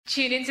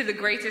Tune into the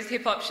greatest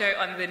hip-hop show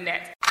on the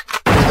net.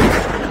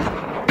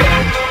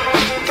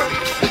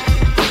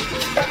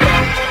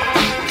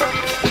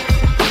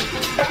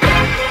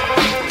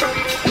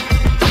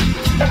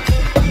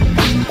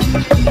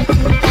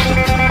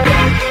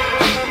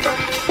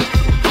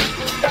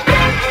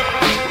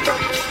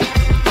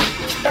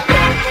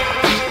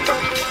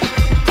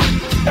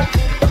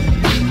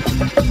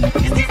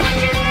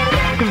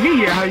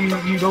 How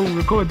you don't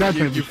record that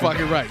type of You're shit.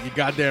 fucking right. You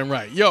goddamn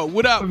right. Yo,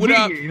 what up? What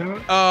up?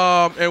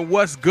 And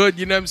what's good?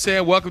 You know what I'm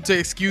saying? Welcome to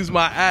Excuse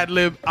My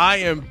Ad-Lib. I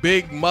am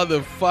Big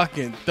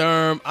Motherfucking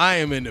Therm. I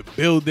am in the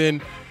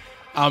building.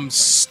 I'm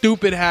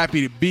stupid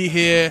happy to be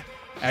here,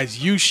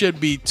 as you should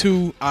be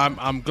too.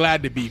 I'm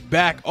glad to be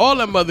back. All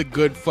them other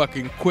good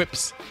fucking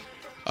quips.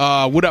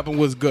 What up and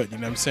what's good? You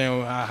know what I'm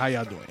saying? How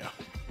y'all doing,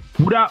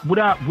 y'all? What up? What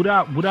up? What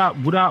up? What up?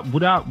 What up?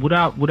 What up? What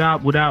up? What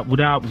up? What up? What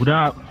up? What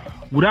up?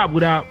 What up,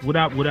 what up, what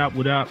up, what up,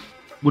 what up,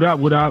 what up,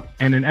 what up,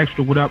 and an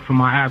extra what up for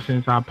my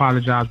absence. I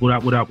apologize. What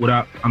up, what up, what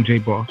up? I'm J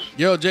Boss.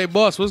 Yo, J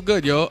Boss, what's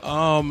good, yo?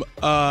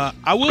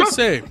 I will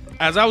say,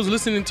 as I was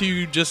listening to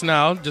you just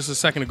now, just a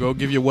second ago,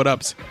 give you what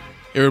ups,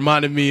 it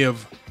reminded me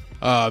of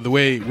the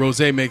way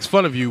Rose makes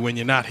fun of you when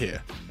you're not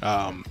here.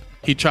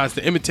 He tries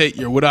to imitate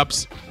your what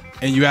ups,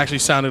 and you actually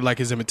sounded like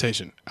his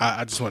imitation.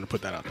 I just wanted to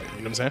put that out there. You know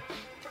what I'm saying?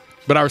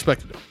 But I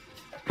respected it.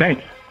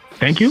 Thanks.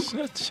 Thank you.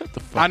 Shut the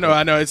fuck up.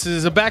 I know. It's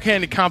a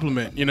backhanded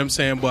compliment, you know what I'm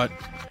saying? But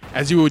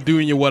as you were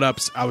doing your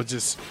what-ups, I was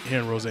just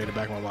hearing Rose in the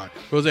back of my mind.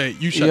 Rose,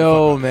 you shut the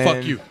fuck up. Man.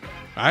 Fuck you.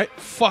 All right?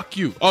 Fuck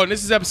you. Oh, and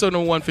this is episode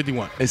number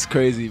 151. It's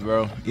crazy,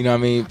 bro. You know what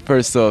I mean?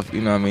 First off, you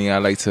know what I mean? I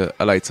like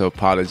to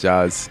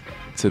apologize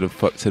to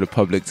the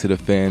public, to the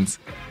fans.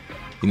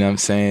 You know what I'm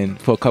saying?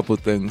 For a couple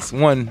things.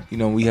 One, you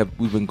know,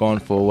 we've been gone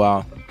for a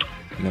while.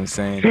 You know what I'm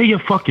saying? Say your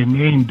fucking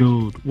name,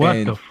 dude. What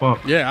And, the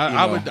fuck? Yeah,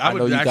 I would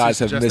know you actually guys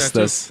have suggest missed that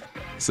too. us.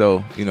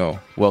 So, you know,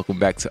 welcome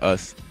back to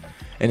us.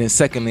 And then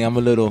secondly, I'm a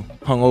little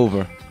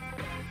hungover.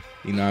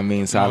 You know what I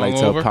mean? So I like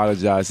to Hungover?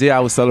 apologize. Yeah, I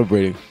was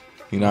celebrating.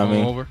 You know what I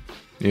mean? Over.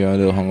 Yeah, a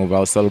little hungover.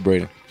 I was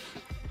celebrating.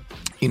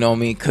 You know what I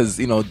mean? Because,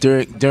 you know,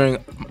 during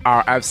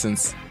our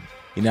absence,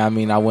 you know what I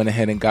mean, I went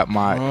ahead and got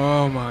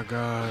Oh, my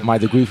God. my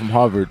degree from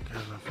Harvard.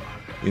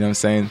 You know what I'm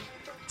saying?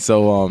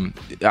 So,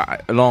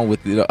 along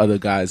with the other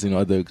guys, you know,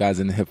 other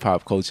guys in the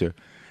hip-hop culture.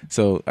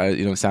 So,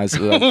 you know what I'm saying? I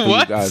just like for you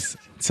What? guys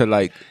to,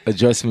 like,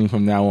 address me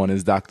from now on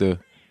as the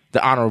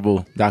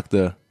Honorable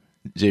Dr.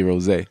 J.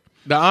 Rose. The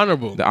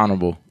honorable. The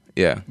Honorable,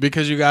 yeah.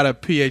 Because you got a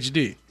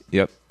PhD.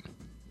 Yep.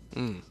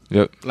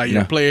 Yep. Like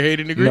your player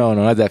hating degree? No,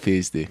 not that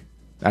PhD.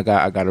 I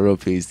got a real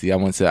PhD. I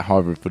went to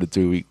Harvard for the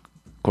 3-week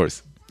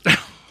course.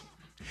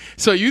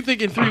 So you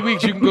think in 3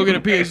 weeks you can go get a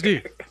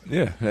PhD?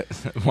 Yeah,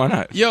 why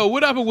not? Yo,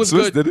 what happened was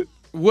Swiss good. did it.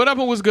 What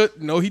happened was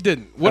good. No, he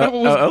didn't. What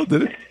happened was LL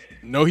did it.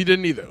 No, he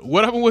didn't either.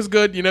 What happened was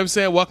good. You know what I'm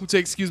saying? Welcome to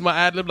Excuse My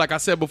Ad-Lib. Like I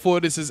said before,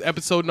 this is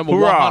episode number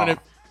Hoorah. 100.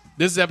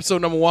 This is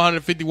episode number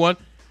 151.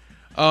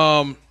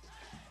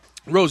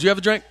 Rose, you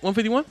ever drank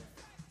 151?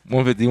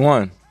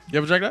 151. You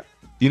ever drank that?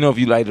 You know if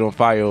you light it on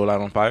fire, it'll light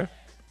on fire?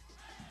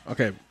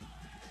 Okay.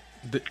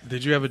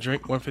 Did you ever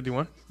drink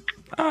 151?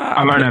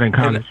 I learned that in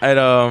college. At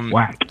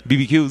Whack.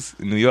 BBQs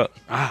in New York.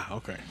 Ah,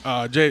 okay.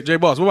 J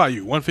Boss, what about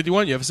you?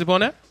 151? You ever sip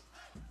on that?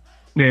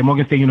 Yeah,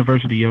 Morgan State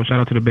University, yo. Shout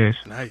out to the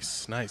best.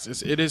 Nice.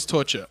 It is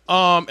torture.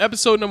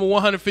 Episode number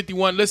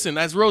 151. Listen,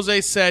 as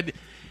Rose said,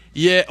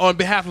 yeah, on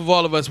behalf of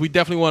all of us, we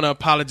definitely want to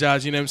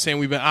apologize. You know what I'm saying?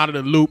 We've been out of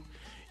the loop.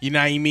 You know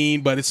what I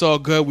mean? But it's all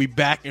good. We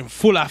back in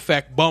full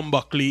effect.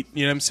 Bumbuckleet.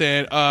 You know what I'm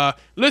saying?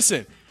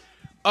 Listen.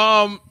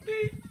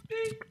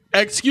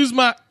 Excuse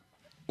my...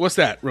 What's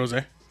that, Rose?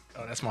 Oh,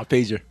 that's my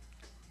pager.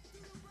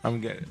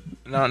 I'm getting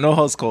no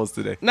host calls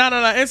today. No.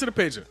 Answer the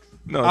pager.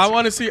 No, I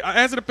want to see...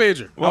 Answer the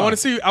pager. Why? I want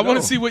to No.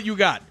 see what you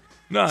got.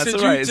 No, it's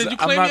Since all right. you, since you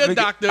I'm claim not you're a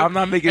making- doctor, I'm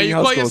not making and any you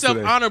house call calls yourself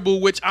today. honorable,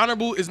 which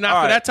honorable is not All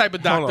for right, that type of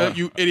hold doctor, on.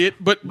 you idiot.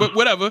 But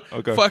whatever.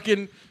 Okay.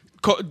 Fucking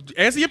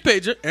answer your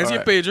pager. Answer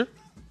your right. pager,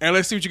 and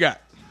let's see what you got.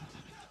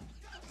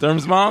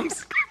 Therm's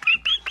moms?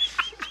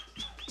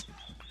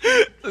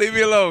 Leave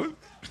me alone.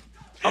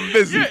 I'm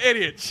busy. You're an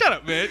idiot. Shut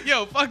up, man.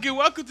 Yo, fucking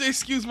welcome to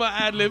Excuse My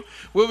Ad-Lib.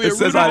 Where we It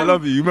says I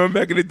love you. You remember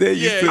back in the day?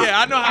 Yeah,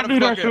 I know how I knew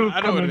to that shit was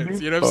fucking. I know what it coming,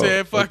 is. You know what I'm Oh, saying?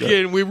 okay.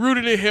 Fucking, we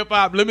rooted in hip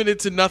hop, limited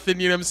to nothing.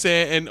 You know what I'm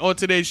saying? And on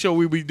today's show,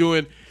 we be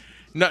doing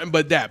nothing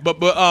but that. But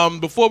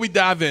before we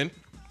dive in,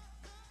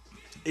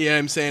 you know what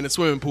I'm saying, the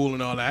swimming pool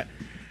and all that.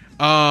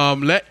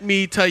 Let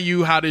me tell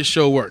you how this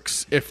show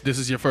works. If this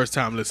is your first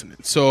time listening,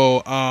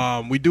 so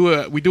we do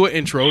an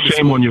intro.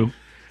 Shame on you.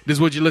 This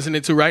is what you're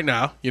listening to right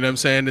now. You know what I'm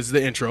saying? This is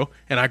the intro.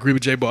 And I agree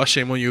with J Boss.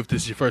 Shame on you if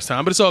this is your first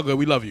time. But it's all good.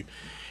 We love you.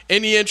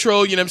 In the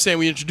intro, you know what I'm saying?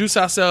 We introduce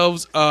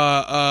ourselves.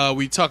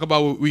 We talk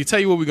about, we tell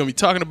you what we're going to be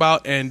talking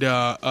about. And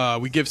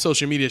we give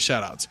social media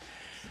shout outs.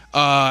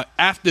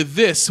 After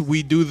this,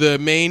 we do the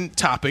main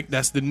topic.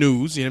 That's the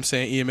news. You know what I'm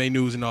saying? EMA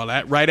news and all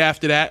that. Right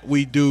after that,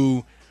 we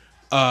do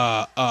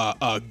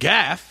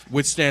GAF,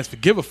 which stands for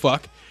Give a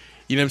Fuck.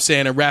 You know what I'm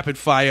saying? A rapid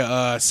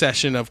fire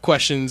session of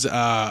questions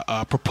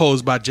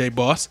proposed by J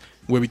Boss,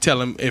 where we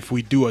tell him if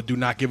we do or do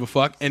not give a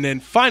fuck. And then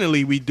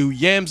finally, we do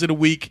Yams of the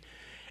Week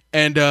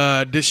And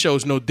this show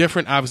is no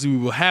different. Obviously, we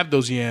will have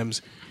those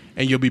yams,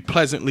 and you'll be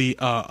pleasantly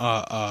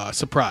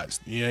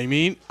surprised. You know what I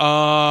mean?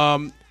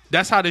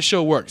 That's how this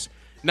show works.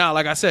 Now,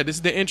 like I said, this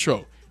is the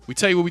intro. We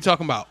tell you what we're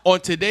talking about. On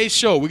today's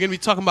show, we're going to be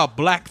talking about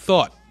Black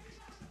Thought.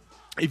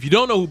 If you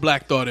don't know who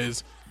Black Thought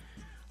is,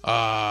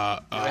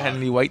 had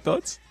any white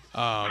thoughts?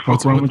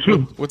 What's wrong with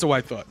you? What's a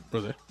white thought,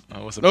 brother?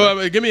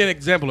 Give me an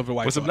example of a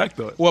white What's thought. a Black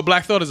Thought? Well,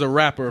 Black Thought is a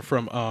rapper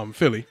from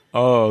Philly.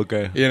 Oh,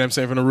 okay. You know what I'm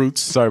saying? From the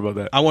roots. Sorry about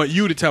that. I want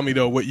you to tell me,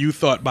 though, what you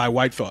thought by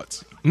white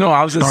thoughts. No,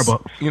 I was just,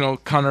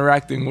 Starbucks.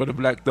 counteracting what a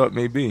Black Thought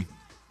may be.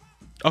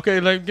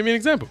 Okay, like give me an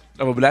example.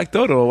 Of a Black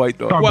Thought or a white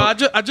thought? Starbucks.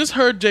 Well, I just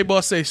heard J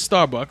Boss say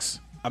Starbucks.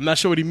 I'm not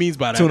sure what he means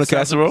by that. Tuna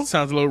casserole?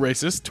 Sounds a little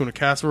racist. Tuna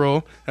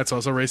casserole. That's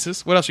also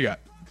racist. What else you got?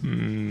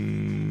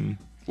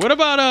 What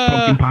about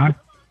Pumpkin pie.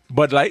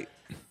 Bud Light?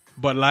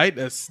 Bud Light?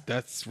 That's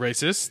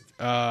racist.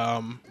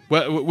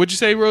 What'd you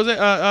say, Rose?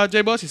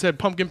 J Boss? You said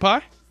pumpkin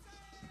pie?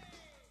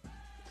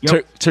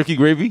 Yep. Turkey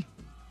gravy?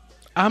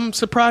 I'm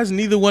surprised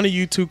neither one of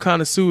you two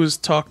connoisseurs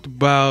talked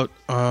about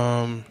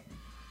how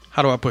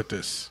do I put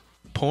this?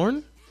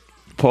 Porn?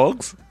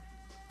 Pogs?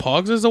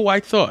 Pogs is a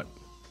white thought.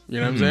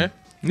 You know what I'm saying?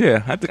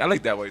 Yeah, I think I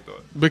like that white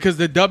thought. Because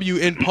the W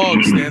in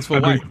Pog stands for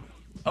white.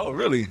 Oh,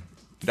 really?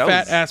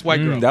 Fat ass white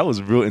girl. That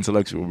was real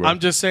intellectual, bro. I'm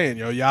just saying,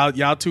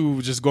 y'all two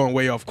were just going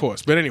way off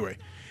course. But anyway,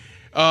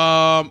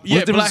 what's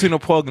the difference between a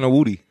Pog and a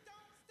Woody?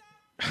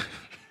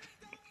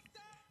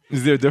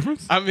 Is there a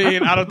difference? I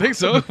mean, I don't think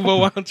so. But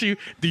why don't you?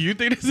 Do you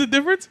think there's a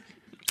difference?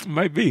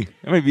 Might be.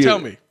 It might be. Tell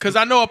me, because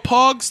I know a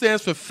Pog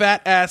stands for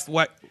fat ass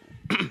white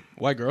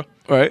white girl.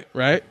 Right.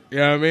 Right. You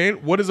know what I mean?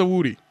 What is a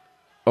Woody?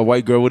 A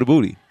white girl with a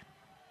booty.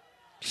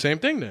 Same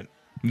thing then.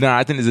 Nah,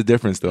 I think there's a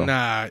difference though.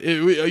 Nah.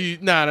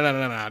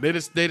 Nah. They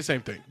the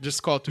same thing.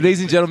 Just call two. Ladies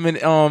and gentlemen,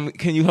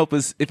 can you help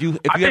us if you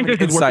have any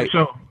insight?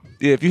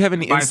 Yeah, if you have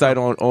any insight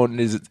on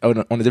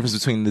the difference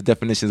between the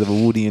definitions of a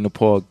Woody and a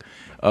Pog,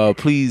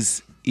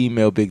 please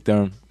email Big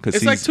Therm.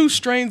 It's like two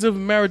strains of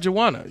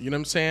marijuana. You know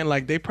what I'm saying?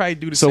 Like they probably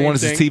do the same thing. So one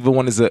is a sativa,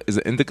 one is an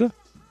indica?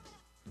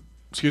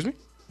 Excuse me?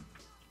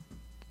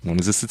 One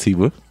is a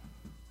sativa,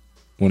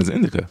 one is an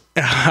indica.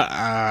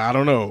 I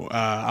don't know.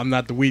 I'm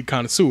not the weed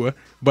connoisseur,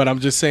 but I'm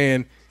just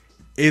saying,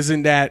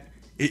 isn't that,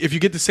 if you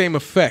get the same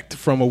effect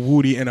from a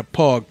Woody and a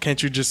Pog,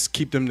 can't you just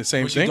keep them the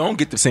same thing? You don't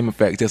get the same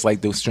effect, just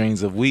like those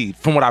strains of weed,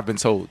 from what I've been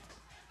told.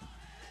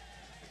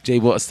 Jay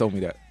Watts told me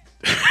that.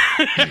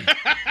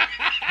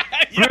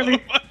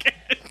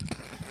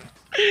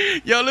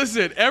 Yo,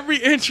 listen, every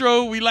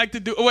intro we like to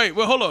do. Wait,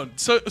 well, hold on.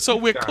 So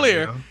we're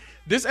clear.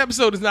 This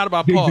episode is not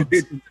about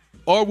Pogs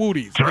or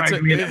Woodies.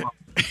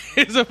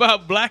 It's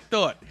about Black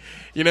Thought.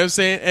 You know what I'm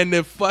saying? And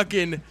the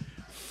fucking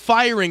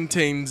firing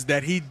things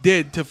that he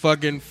did to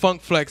fucking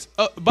Funk Flex.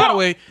 By the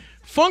way,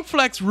 Funk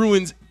Flex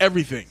ruins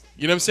everything.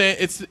 You know what I'm saying?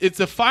 It's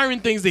the firing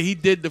things that he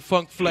did to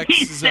Funk Flex.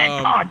 He said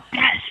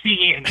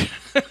Kardashian.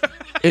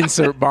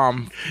 Insert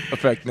bomb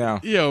effect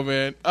now. Yo,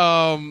 man.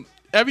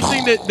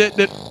 Everything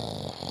that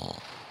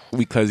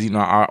because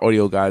our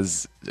audio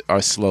guys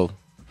are slow.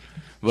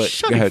 But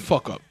shut go ahead. the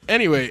fuck up.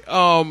 Anyway,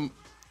 the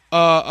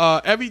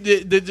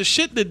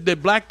shit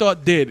that Black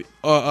Thought did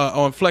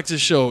on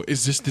Flex's show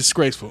is just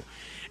disgraceful,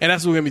 and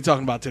that's what we're gonna be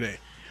talking about today.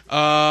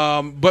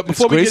 But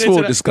before we get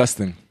into that,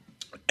 disgusting.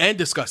 And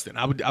disgusting.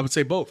 I would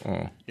say both. Oh. You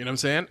know what I'm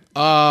saying?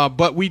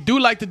 But we do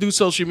like to do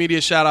social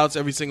media shout outs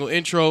every single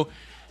intro.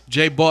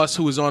 Jay Boss,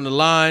 who is on the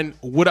line,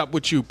 what up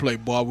with you,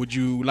 Playboy? Would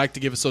you like to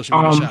give a social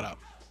media shout out?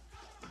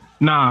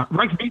 Nah,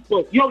 Rex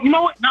Bespoke. Yo, you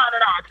know what? Nah,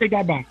 I take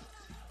that back.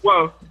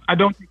 Well, I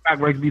don't take back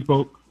Rex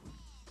Bespoke.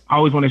 I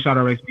always want to shout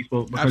out Rex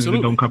Bespoke because Absolutely.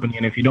 it's a dope company.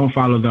 And if you don't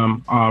follow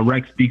them,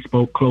 Rex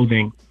Bespoke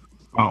Clothing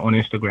on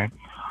Instagram.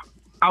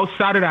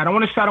 Outside of that, I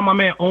want to shout out my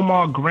man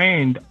Omar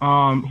Grand.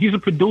 He's a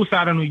producer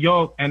out of New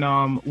York,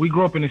 and we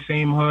grew up in the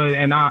same hood,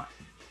 and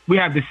we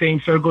have the same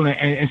circle,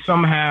 and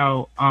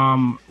somehow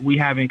we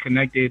haven't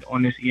connected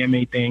on this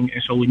EMA thing,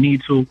 and so we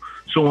need to.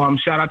 So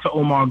shout out to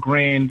Omar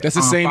Grand. That's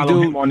the same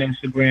follow dude him on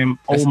Instagram,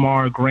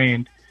 Omar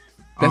Grand.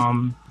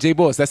 J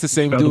Boss, that's the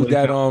same dude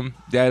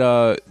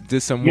that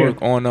did some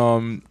work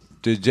on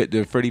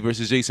the Freddy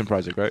vs. Jason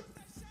project, right?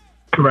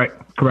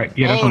 Correct.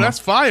 Yeah. That's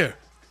fire.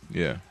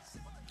 Yeah.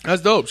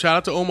 That's dope. Shout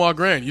out to Omar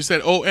Grand. You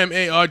said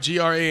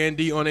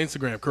OmarGrand on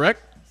Instagram,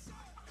 correct?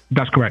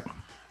 That's correct.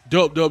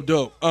 Dope.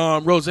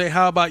 Rose,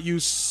 how about you,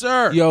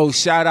 sir? Yo,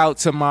 shout out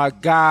to my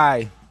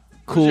guy,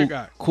 your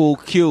guy? Cool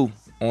Q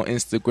on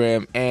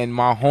Instagram, and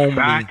my homie,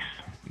 Facts.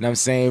 you know what I'm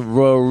saying,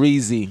 Royal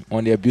Reezy,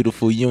 on their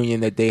beautiful union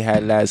that they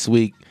had last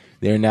week.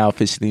 They're now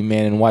officially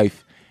man and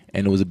wife,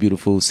 and it was a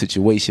beautiful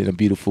situation, a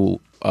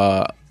beautiful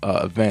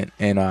event,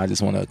 and I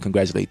just want to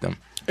congratulate them.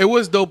 It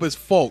was dope as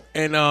folk.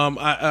 And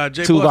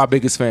Two of our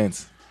biggest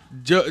fans.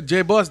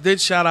 J Boss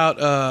did shout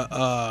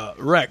out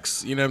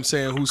Rex, you know what I'm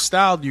saying, who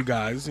styled you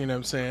guys, you know what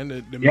I'm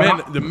saying,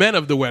 the men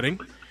of the wedding.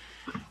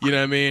 You know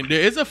what I mean? There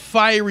is a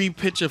fiery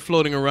picture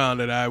floating around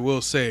that I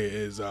will say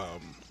is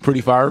pretty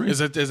fiery.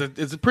 It's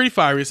a pretty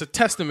fiery. It's a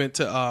testament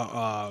to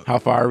how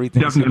fiery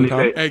things can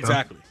become.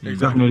 Exactly.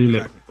 Definitely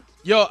lit.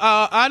 Yo,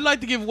 I'd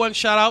like to give one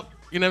shout out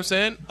You know what I'm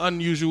saying?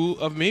 Unusual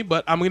of me,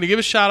 but I'm going to give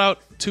a shout out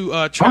to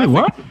Traffic. Only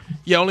one?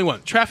 Yeah, only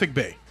one. Traffic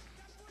Bay.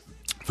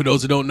 For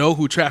those who don't know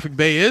who Traffic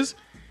Bay is,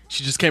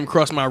 she just came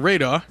across my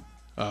radar.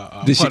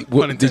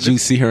 Did you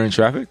see her in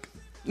Traffic?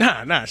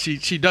 Nah.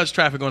 She does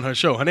Traffic on her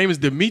show. Her name is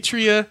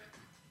Demetria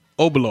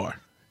Obalor,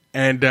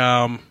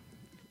 and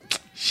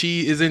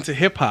she is into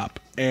hip hop,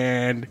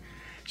 and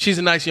she's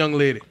a nice young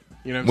lady.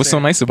 You know what I'm What's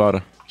saying? so nice about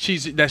her?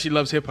 She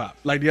loves hip hop.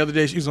 Like the other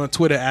day, she was on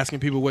Twitter asking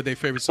people what their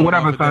favorite song.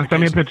 Whatever, off of son.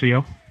 Send me a Dedication. picture,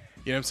 yo.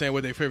 You know what I'm saying?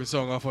 What their favorite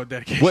song off of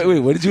Dedication. Wait,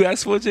 what did you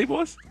ask for, J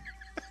Boss?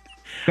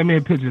 Send me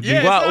a picture. Yeah, G.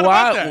 it's not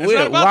about that. It's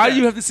not about Why that.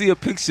 you have to see a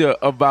picture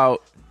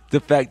about the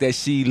fact that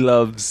she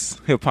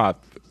loves hip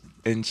hop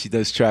and she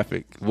does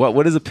Traffic?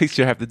 What does a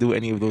picture have to do with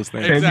any of those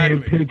things? Hey. Send me a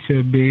Exactly.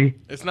 picture, B.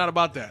 It's not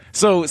about that.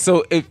 So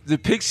if the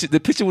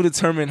picture will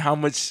determine how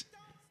much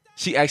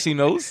she actually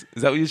knows.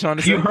 Is that what you're trying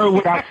to say? You heard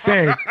what I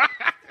said.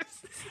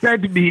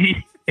 Send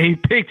me a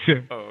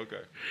picture. Oh,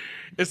 okay.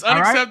 It's right.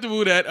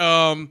 unacceptable that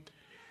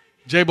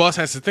J Boss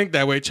has to think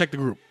that way. Check the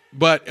group,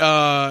 but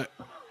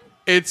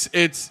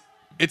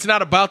it's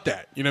not about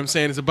that. You know what I'm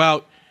saying? It's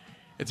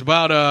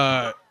about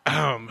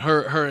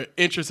her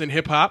interest in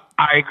hip hop,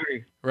 I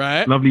agree.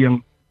 right? Lovely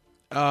young.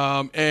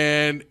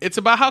 And it's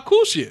about how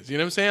cool she is. You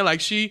know what I'm saying?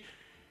 Like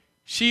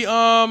she's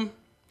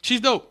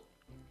dope,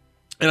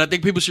 and I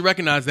think people should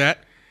recognize that.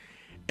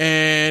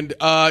 And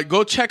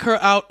go check her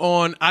out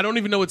on. I don't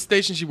even know what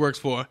station she works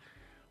for,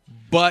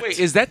 but Wait,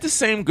 is that the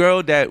same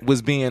girl that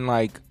was being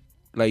like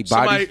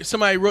body?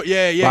 somebody wrote,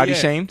 body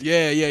shamed?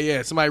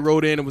 Yeah. Somebody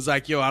wrote in and was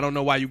like, "Yo, I don't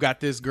know why you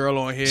got this girl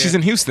on here." She's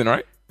in Houston,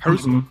 right?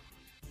 Houston.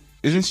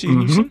 Isn't she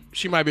in Houston?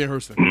 She might be in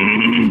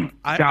Houston.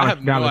 I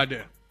have no Dallas.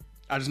 idea.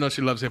 I just know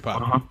she loves hip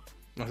hop. Uh-huh.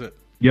 That's it.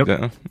 Yep.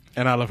 Yeah.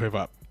 And I love hip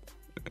hop.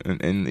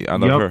 And I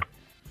love Yep. her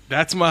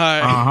That's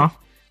my. Uh-huh.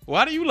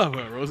 Why do you love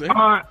her, Rose?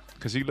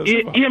 because she loves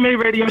hip hop.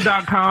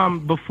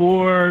 EMARadio.com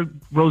before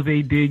Rose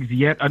digs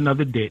yet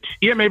another ditch.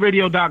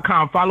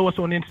 EMARadio.com. Follow us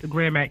on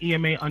Instagram at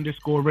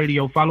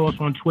EMA_radio. Follow us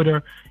on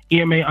Twitter,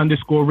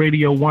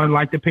 EMA_radio1.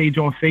 Like the page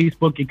on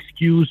Facebook,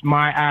 Excuse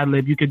My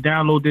Adlib. You can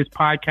download this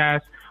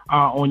podcast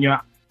on your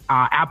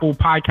Apple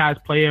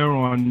Podcast player,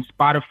 on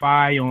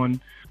Spotify,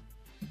 on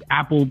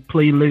Apple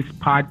Playlist,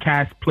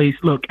 Podcast Place.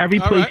 Look, every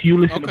All place right. you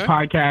listen to Okay.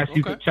 podcasts,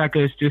 you Okay. can check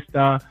us. Just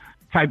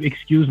type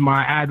Excuse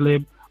My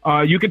Adlib.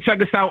 You can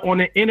check us out on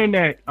the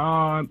internet.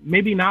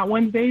 Maybe not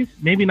Wednesdays.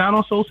 Maybe not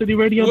on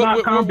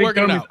SoulCityRadio.com. We're Big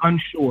working Thurm it is out.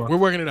 unsure. We're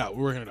working it out.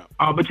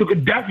 But you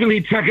could definitely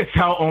check us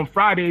out on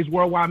Fridays,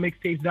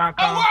 WorldwideMixtapes.com.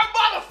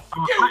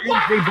 I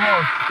am J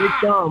Boss, Big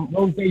Thurm,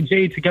 Rose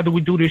J. Together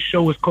we do this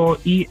show. It's called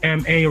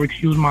EMA, or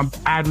Excuse My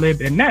Adlib.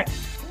 And next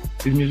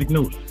is music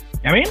news.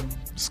 I mean,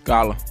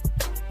 Scholar.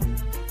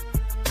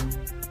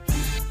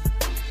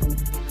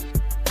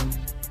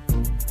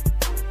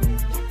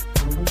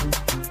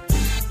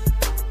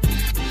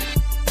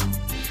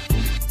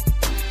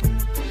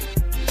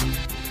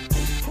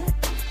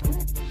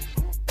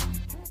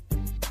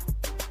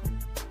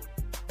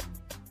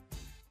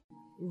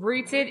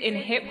 Rooted in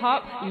hip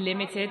hop,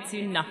 limited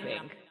to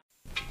nothing.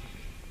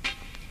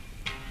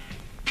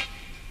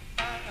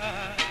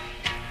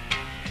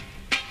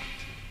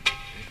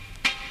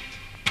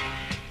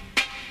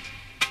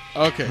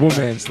 Okay.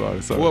 Woman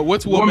slaughter. Sorry.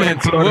 What's Woman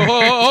woman? slaughter.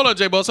 Hold on,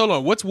 J Boss. Hold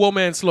on. What's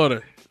woman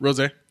slaughter,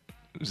 Rose?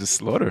 Just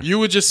slaughter. You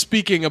were just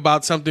speaking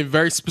about something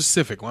very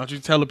specific. Why don't you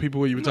tell the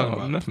people what you were talking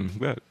about? Nothing.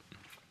 Bad.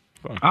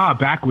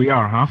 back we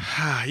are,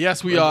 huh?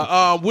 Yes, we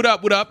are. What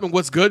up, and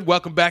what's good?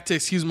 Welcome back to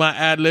Excuse My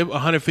Adlib,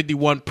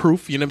 151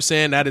 proof. You know what I'm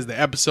saying? That is the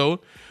episode.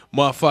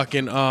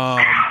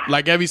 Motherfucking,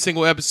 like every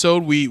single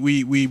episode,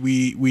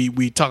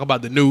 we talk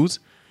about the news,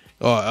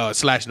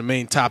 slash the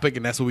main topic,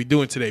 and that's what we're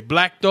doing today.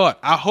 Black Thought.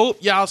 I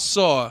hope y'all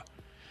saw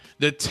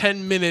the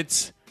 10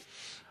 minutes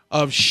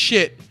of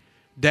shit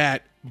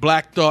that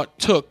Black Thought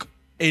took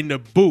in the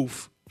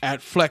booth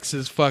at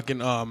Flex's fucking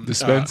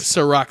Dispense?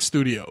 Ciroc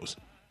Studios.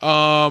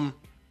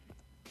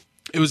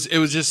 It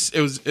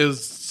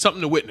was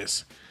something to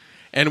witness,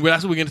 and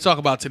that's what we're going to talk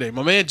about today.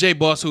 My man J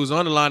Boss, who's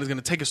on the line, is going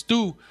to take us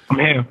through, I'm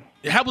here.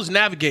 help us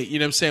navigate. You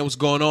know what I'm saying? What's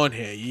going on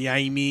here? Yeah,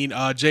 I mean,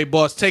 J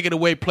Boss, take it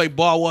away. Play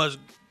ball was.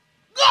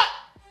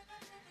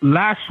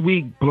 Last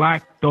week,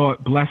 Black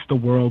Thought blessed the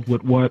world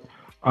with what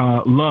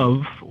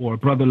Love, or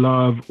Brother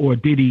Love, or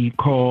Diddy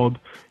called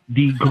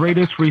the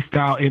greatest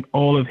freestyle in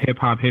all of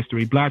hip-hop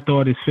history. Black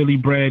Thought is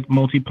Philly-bred,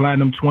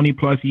 multi-platinum,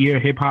 20-plus year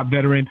hip-hop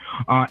veteran,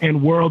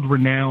 and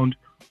world-renowned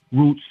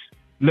roots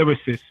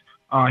lyricist.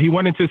 He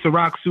went into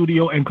Ciroc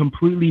Studio and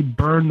completely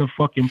burned the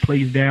fucking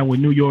place down with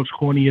New York's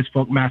corniest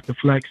Funkmaster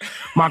Flex.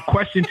 My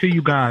question to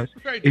you guys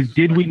is,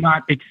 did we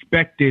not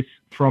expect this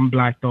from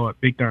Black Thought?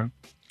 Big Thurm.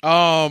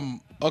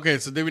 Okay,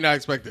 so did we not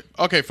expect it?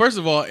 Okay, first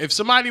of all, if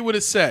somebody would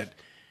have said,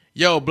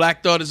 yo,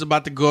 Black Thought is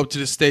about to go up to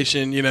the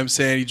station, you know what I'm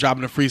saying? He's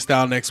dropping a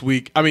freestyle next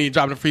week. I mean, he's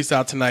dropping a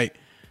freestyle tonight.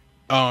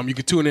 You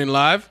can tune in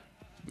live.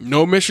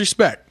 No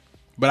misrespect.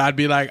 But I'd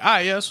be like, all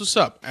right, yeah, that's what's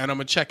up. And I'm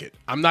going to check it.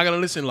 I'm not going to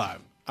listen live.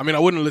 I mean, I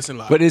wouldn't listen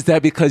live. But is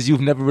that because you've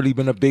never really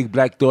been a big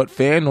Black Thought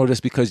fan, or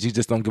just because you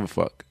just don't give a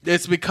fuck?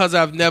 It's because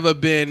I've never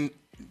been,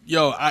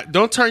 Yo,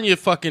 don't turn your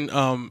fucking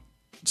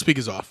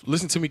speakers off.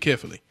 Listen to me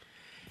carefully.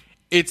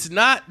 It's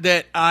not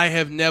that I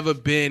have never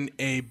been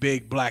a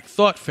big Black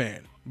Thought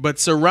fan, but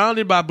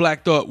surrounded by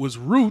Black Thought was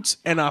Roots,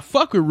 and I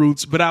fuck with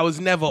Roots, but I was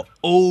never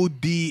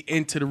OD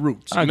into the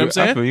Roots. You know what I'm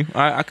saying? I feel you.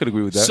 I could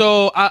agree with that.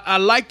 So I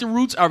like the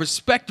Roots. I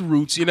respect the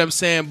Roots. You know what I'm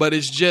saying? But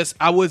it's just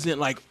I wasn't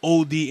like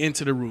OD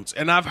into the Roots,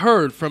 and I've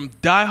heard from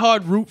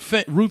diehard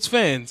Roots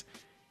fans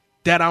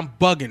that I'm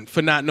bugging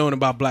for not knowing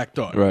about Black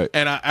Thought. Right.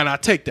 And I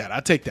take that.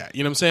 I take that.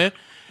 You know what I'm saying?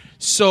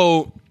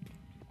 So,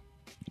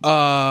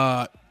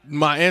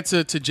 my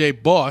answer to J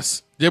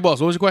Boss, what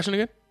was your question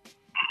again?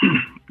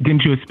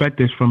 Didn't you expect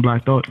this from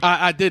Black Thought?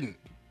 I didn't.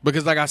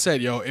 Because like I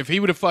said, yo, if I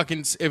would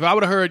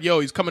have heard, yo,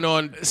 he's coming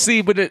on.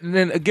 See, but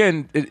then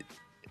again,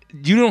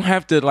 you don't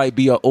have to like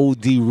be an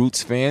OD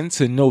Roots fan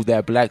to know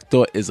that Black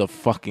Thought is a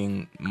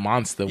fucking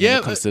monster when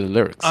it comes to the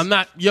lyrics. I'm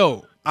not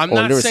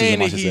saying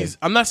that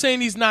I'm not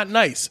saying he's not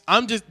nice.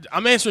 I'm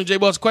answering J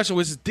Boss' question,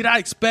 which is, did I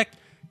expect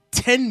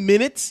 10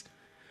 minutes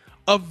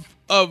of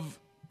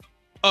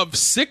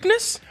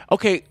sickness?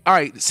 Okay, all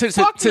right.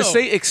 To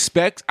say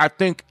expect, I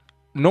think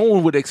no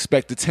one would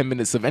expect the 10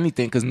 minutes of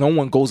anything because no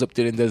one goes up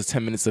there and does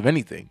 10 minutes of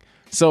anything.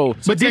 So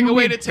but take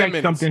away the 10 expect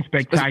minutes. Something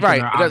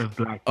spectacular out of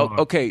Black Thought.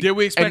 Okay, did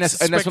we expect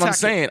and that's what I'm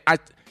saying.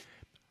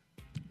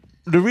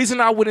 The reason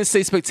I wouldn't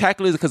say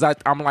spectacular is because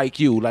I'm like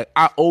you. Like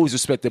I always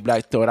respected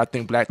Black Thought. I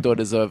think Black Thought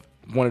is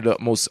one of the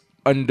most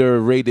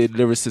underrated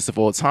lyricists of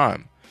all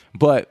time.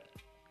 But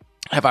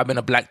have I been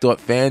a Black Thought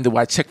fan? Do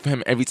I check for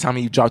him every time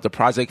he dropped a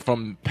project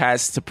from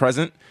past to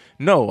present?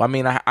 No. I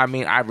mean,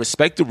 I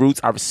respect the Roots.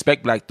 I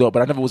respect Black Thought,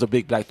 but I never was a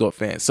big Black Thought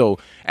fan. So,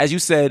 as you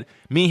said,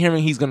 me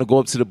hearing he's gonna go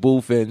up to the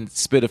booth and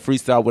spit a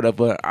freestyle,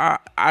 whatever,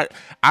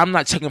 I'm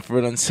not checking for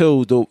it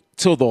until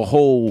the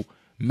whole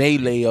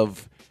melee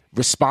of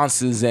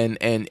responses and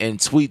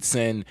tweets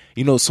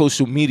and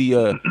social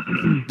media,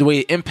 the way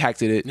it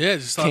impacted it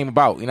came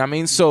about. You know what I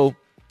mean? So,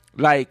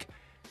 like,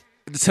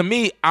 to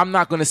me, I'm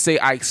not gonna say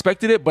I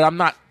expected it, but I'm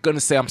not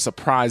gonna say I'm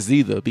surprised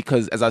either,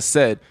 because as I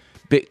said,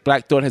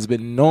 Black Thought has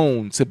been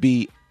known to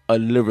be a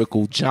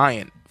lyrical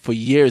giant for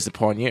years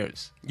upon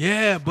years.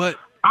 Yeah, but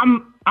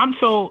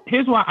so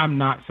here's why I'm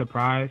not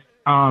surprised.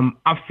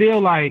 I feel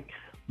like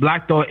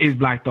Black Thought is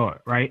Black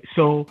Thought, right?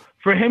 So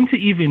for him to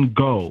even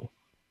go,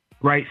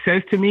 right,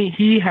 says to me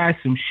he has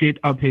some shit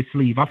up his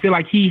sleeve. I feel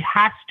like he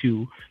has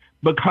to,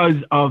 because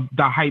of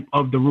the hype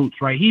of the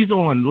Roots, right? He's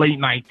on late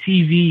night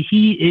TV.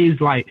 He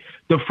is like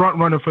the front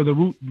runner for the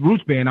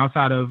Roots band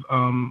outside of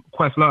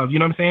Questlove. You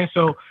know what I'm saying?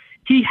 So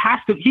he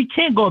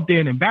can't go up there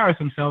and embarrass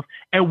himself,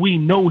 and we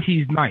know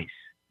he's nice,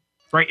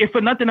 right? If for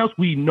nothing else,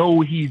 we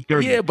know he's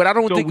dirty. Yeah, but I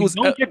don't think it was...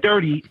 you're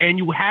dirty, and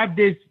you have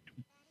this,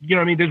 you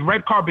know what I mean, this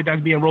red carpet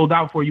that's being rolled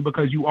out for you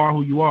because you are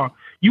who you are.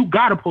 You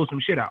got to pull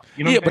some shit out.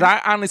 You know but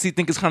I honestly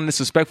think it's kind of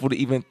disrespectful to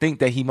even think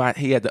that he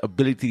had the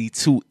ability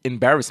to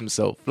embarrass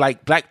himself.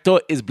 Like, Black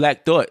Thought is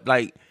Black Thought.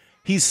 Like,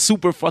 he's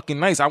super fucking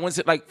nice. For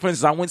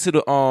instance, I went to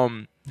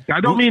the...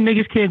 I don't mean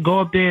niggas can't go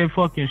up there and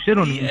fucking shit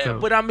on themselves. Yeah,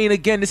 but I mean,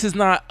 again, this is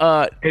not...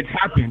 it's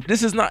happened.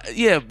 This is not...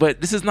 Yeah,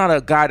 but this is not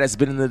a guy that's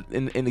been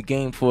in the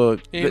game for...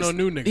 He ain't no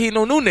new nigga. He ain't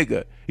no new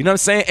nigga. You know what I'm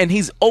saying? And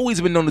he's always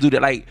been known to do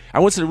that. Like, I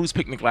went to the Roots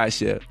picnic last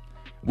year.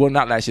 Well,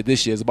 not last year.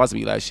 This year. It's about to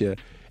be last year.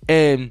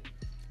 And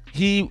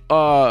he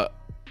had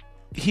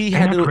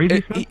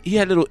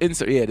little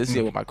insert. Yeah, this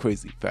year went by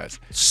crazy fast.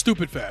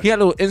 Stupid fast. He had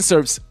little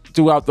inserts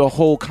throughout the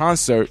whole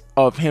concert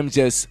of him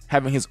just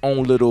having his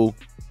own little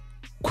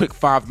quick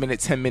 5-minute,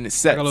 10-minute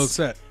sets. Like a little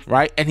set.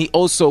 Right? And he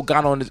also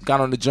got on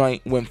the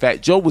joint when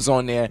Fat Joe was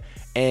on there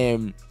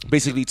and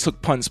basically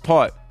took Pun's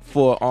part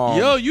for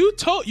Yo, you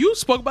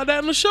spoke about that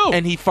on the show.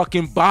 And he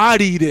fucking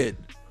bodied it.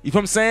 You know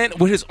what I'm saying?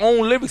 With his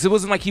own lyrics. It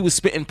wasn't like he was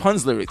spitting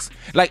Pun's lyrics.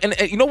 Like, and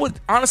you know what?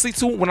 Honestly,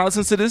 too, when I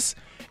listened to this,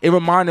 it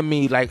reminded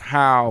me like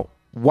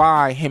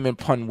why him and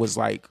Pun was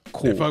like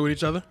cool. They fuck with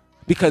each other?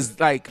 Because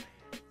like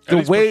the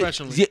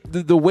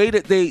way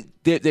that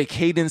their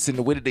cadence and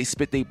the way that they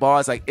spit their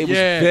bars, like it was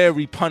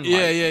very Pun-like.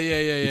 Yeah.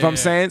 You know what I'm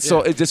saying?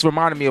 So it just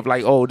reminded me of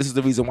like, oh, this is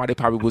the reason why they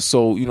probably was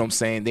so, you know what I'm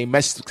saying? They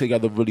meshed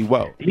together really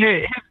well.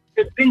 Yeah.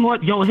 The thing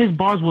was, his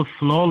bars were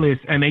flawless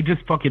and they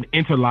just fucking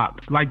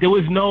interlocked. Like there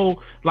was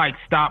no like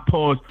stop,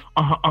 pause,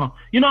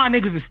 You know how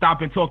niggas would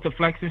stop and talk to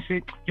Flex and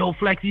shit? Yo,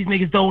 Flex, these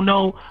niggas don't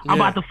know. I'm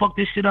about to fuck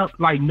this shit up.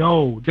 Like,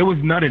 no, there was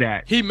none of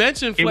that. He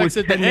mentioned Flex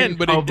at the end,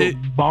 but it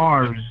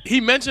bars.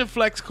 He mentioned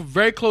Flex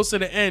very close to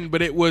the end,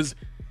 but it was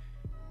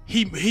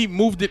he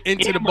moved it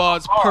into the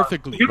bars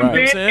perfectly. You know what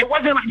I'm saying? It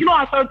wasn't like, you know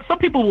how some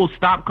people will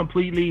stop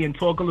completely and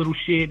talk a little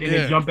shit and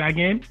then jump back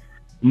in.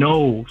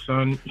 No,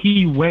 son.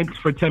 He went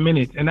for 10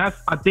 minutes, and that's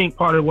I think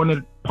part of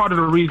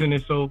the reason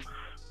it's so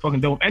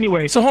fucking dope.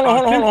 Anyway, so hold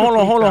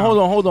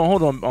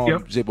on,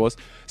 yep. J Boss.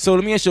 So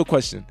let me ask you a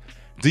question.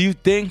 Do you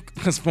think,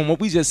 because from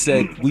what we just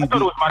said,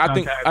 I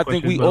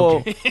think we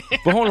all.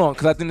 But hold on,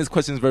 because I think this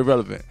question is very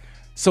relevant.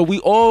 So we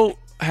all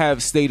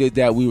have stated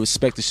that we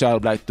respect the shot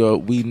of Black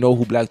Thought. We know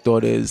who Black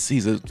Thought is.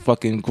 He's a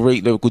fucking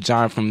great lyrical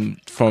giant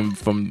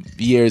from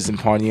years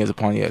upon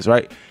years,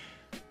 right?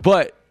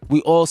 But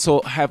we all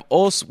have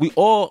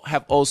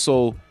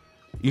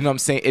you know what I'm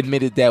saying,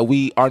 admitted that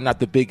we are not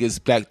the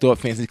biggest Black Thought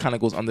fans. It kind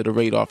of goes under the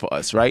radar for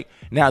us, right?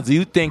 Now, do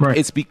you think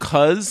it's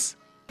because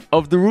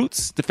of the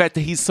Roots, the fact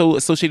that he's so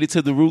associated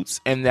to the Roots,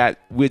 and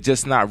that we're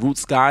just not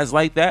Roots guys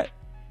like that,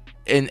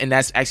 and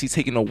that's actually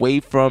taken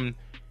away from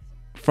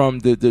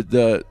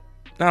the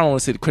I don't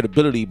want to say the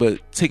credibility, but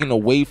taken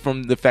away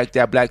from the fact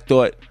that Black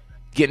Thought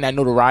getting that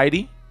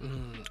notoriety?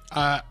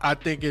 I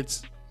think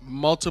it's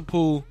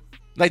multiple.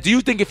 Like, do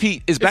you think if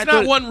he is Black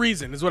Thought, it's not one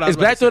reason is what I was Is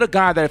Black Thought a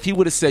guy that if he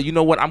would have said, you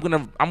know what, I'm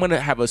gonna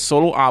have a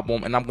solo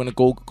album and I'm gonna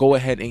go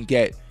ahead and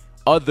get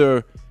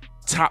other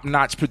top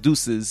notch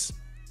producers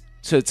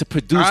to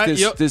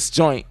produce this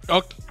joint,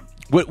 okay.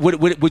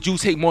 Would you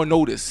take more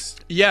notice?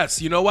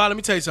 Yes. You know why? Let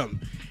me tell you something.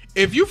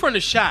 If you from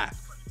the Chi,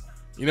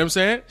 you know what I'm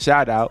saying?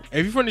 Shout out.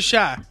 If you from the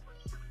Chi,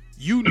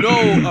 you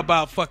know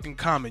about fucking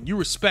Common. You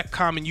respect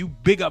Common. You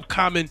big up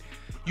Common.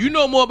 You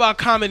know more about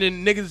Common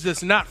than niggas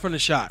that's not from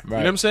the Chi. Right. You know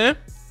what I'm saying?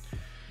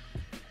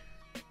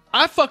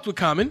 I fucked with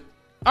Common.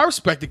 I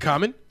respected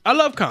Common. I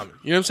love Common.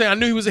 You know what I'm saying? I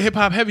knew he was a hip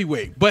hop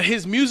heavyweight, but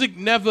his music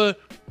never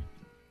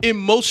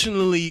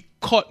emotionally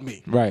caught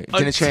me. Right.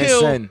 Didn't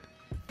transcend.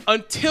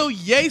 Until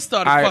Ye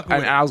started fucking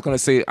with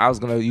him. I was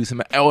gonna use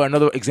him. Or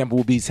another example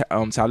would be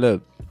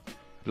Talib.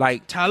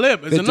 Like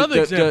Talib is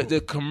another example. The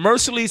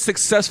commercially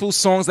successful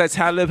songs that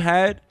Talib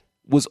had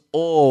was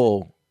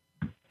all,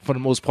 for the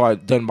most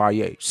part, done by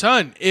Ye.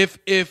 Son, if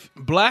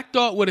Black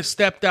Thought would have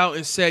stepped out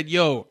and said,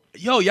 yo,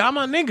 y'all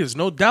my niggas,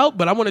 no doubt,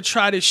 but I want to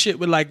try this shit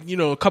with like, you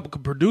know, a couple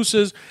of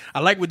producers.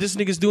 I like what this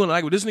nigga's doing.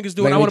 I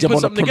want to put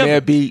something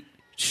together. Beat.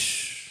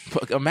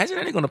 Imagine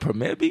that nigga on a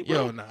Premiere beat,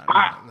 bro. Yo,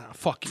 nah,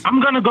 fuck you.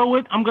 I'm gonna go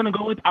with.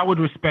 I would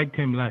respect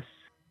him less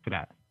for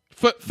that.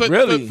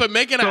 Really? For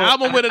making an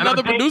album with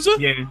another producer?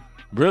 Yeah.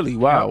 Really?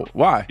 Wow. Yep.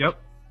 Why? Yep.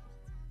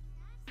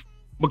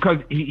 Because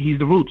he's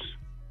the Roots,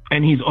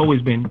 and he's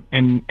always been,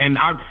 and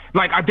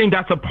I think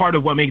that's a part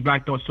of what makes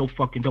Black Thought so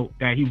fucking dope,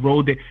 that he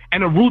rode it,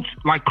 and the Roots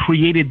like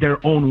created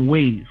their own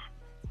wave.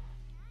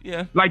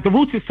 Yeah. Like the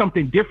Roots is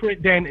something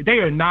different than, they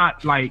are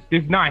not like,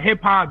 this is not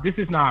hip hop, this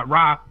is not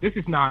rock, this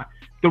is not,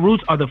 the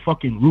Roots are the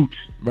fucking Roots.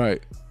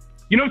 Right.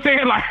 You know what I'm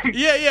saying? Like,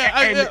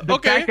 yeah. The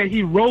fact that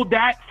he rode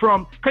that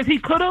from, because he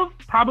could have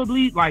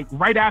probably, like,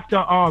 right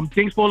after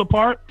Things Fall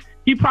Apart,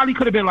 he probably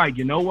could have been like,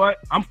 you know what?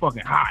 I'm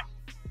fucking hot.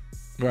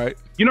 Right.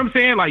 You know what I'm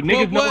saying? Like,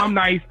 niggas know I'm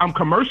nice. I'm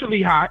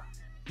commercially hot.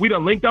 We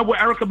done linked up with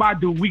Erykah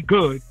Badu. We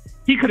good.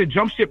 He could have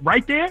jumped ship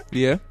right there.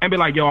 Yeah. And be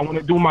like, yo, I want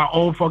to do my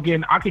own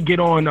fucking, I could get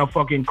on a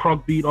fucking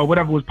crunk beat or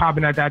whatever was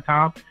popping at that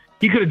time.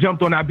 He could have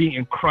jumped on that beat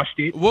and crushed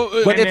it. Well,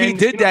 but if he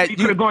did that, he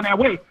could have gone that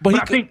way.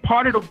 But I think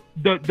part of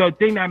the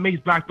thing that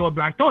makes Black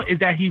Thought is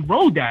that he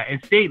rode that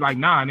and stayed like,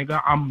 nah, nigga,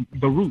 I'm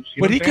the Roots.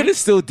 You but he could have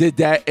still did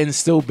that and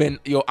still been,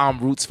 yo, I'm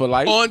Roots for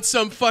life. On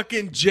some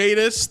fucking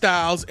Jada,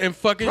 Styles, and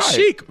fucking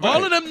Chic. Right.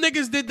 All of them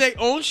niggas did their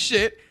own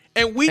shit.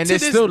 And to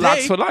this still day,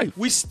 Locks for life.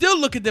 We still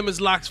look at them as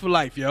Locks for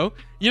life, yo.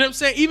 You know what I'm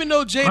saying? Even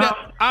though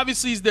Jada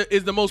obviously is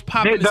the most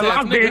popular. The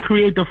Locks didn't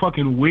create the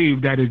fucking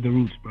wave that is the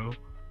Roots, bro.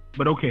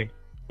 But okay.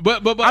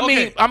 But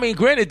I mean,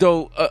 granted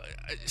though,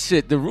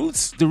 shit, the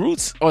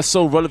Roots are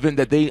so relevant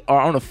that they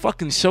are on a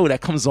fucking show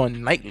that comes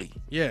on nightly.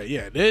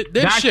 Yeah,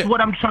 that's shit.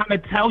 what I'm trying to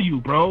tell you,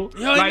 bro.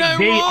 Yo, like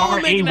they are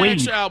a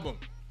wave. Album.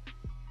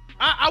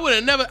 I would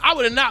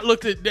have not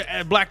looked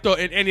at Black Thought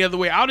in any other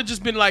way. I would have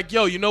just been like,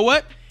 yo, you know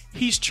what?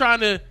 He's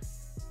trying to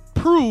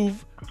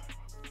prove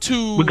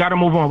to. We gotta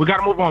move on. We're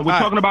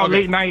talking about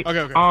late night.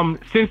 Okay.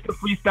 Since the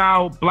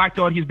freestyle, Black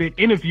Thought, he's been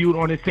interviewed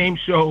on the same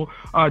show.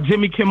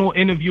 Jimmy Kimmel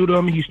interviewed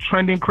him. He's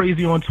trending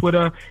crazy on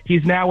Twitter.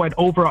 He's now at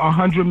over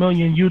 100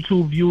 million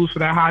YouTube views for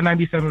that High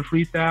 97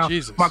 freestyle.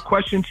 Jesus. My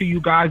question to you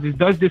guys is,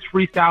 does this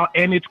freestyle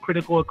and its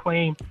critical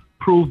acclaim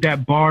prove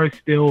that bars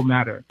still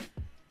matter?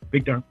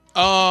 Big Durham.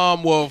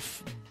 Well,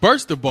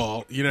 first of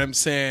all, you know what I'm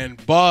saying?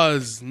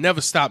 Bars never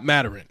stop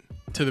mattering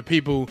to the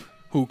people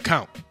who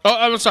count. Oh,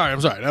 I'm sorry.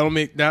 I don't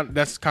make that.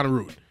 That's kind of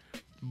rude.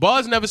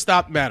 Bars never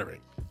stop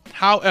mattering.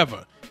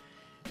 However,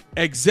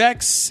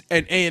 execs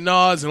and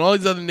A&Rs and all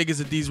these other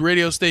niggas at these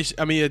radio stations,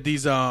 at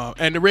these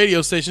and the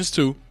radio stations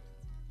too,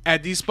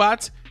 at these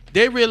spots,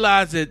 they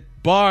realize that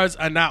bars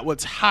are not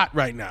what's hot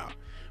right now.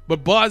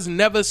 But bars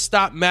never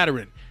stop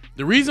mattering.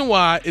 The reason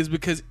why is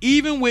because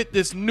even with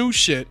this new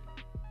shit,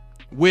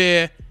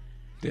 where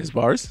there's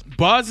bars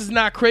is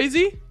not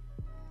crazy.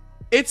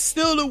 It's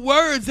still the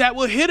words that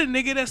will hit a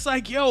nigga that's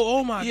like, yo,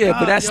 oh my God. Yeah,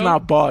 but that's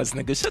not bars,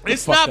 nigga. Shut the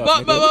fuck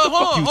up, nigga. What the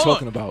fuck you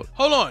talking about?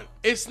 Hold on.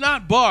 It's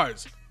not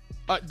bars.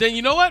 Then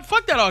you know what?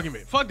 Fuck that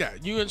argument. Fuck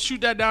that. You can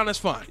shoot that down, that's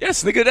fine.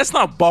 Yes, nigga, that's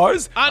not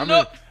bars. I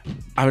know.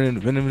 I'm in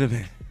the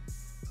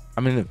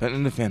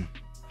fan.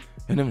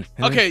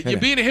 Okay, you're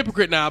being a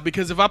hypocrite now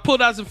because if I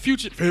pulled out some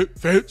future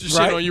shit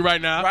on you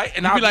right now,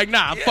 and you'd be like,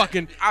 nah, I'm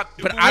fucking.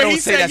 But I don't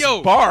say that's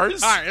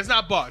bars. All right, it's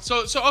not bars.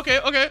 So okay.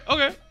 You know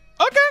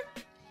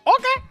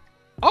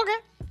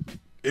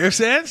what I'm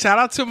saying? Shout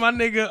out to my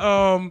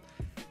nigga.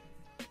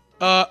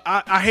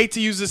 I hate to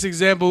use this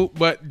example,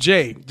 but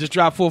Jay just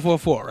dropped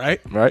 444,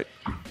 right? Right.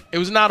 It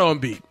was not on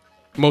beat,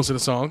 most of the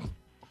song.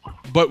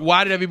 But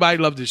why did everybody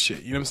love this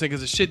shit? You know what I'm saying?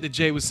 Because the shit that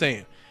Jay was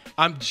saying.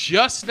 I'm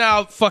just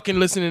now fucking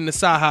listening to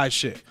Sci-Hi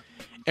shit.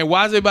 And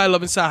why is everybody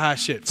loving Sci-Hi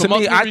shit? To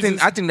me, I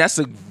think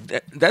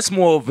that's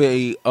more of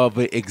a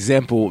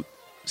example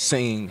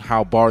saying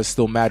how bars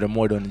still matter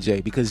more than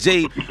Jay, because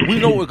Jay, we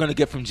know what we're gonna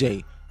get from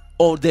Jay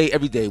all day,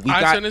 every day. We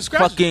got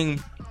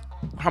fucking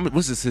how many?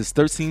 What's this? His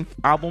 13th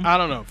album? I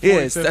don't know.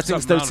 Yes, I think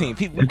it's 13.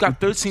 We've got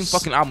 13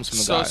 fucking albums from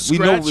the guy. We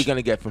know what we're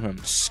gonna get from him.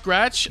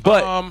 Scratch,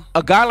 but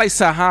a guy like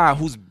Sci-Hi,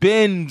 who's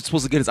been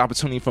supposed to get his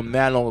opportunity from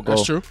mad long ago.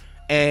 That's true.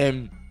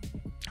 And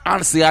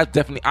honestly, I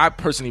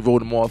personally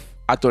wrote him off.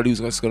 I thought he was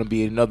just going to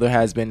be another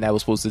has-been that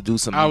was supposed to do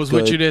something. I was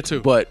good, with you there too,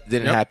 but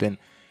didn't happen.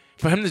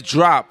 For him to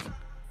drop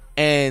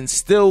and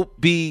still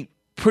be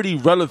pretty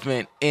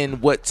relevant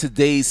in what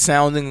today's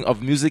sounding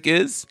of music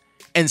is,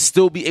 and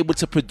still be able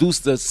to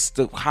produce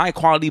the high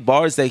quality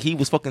bars that he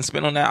was fucking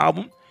spitting on that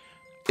album,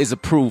 is a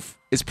proof.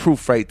 It's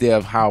proof right there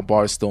of how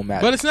bars still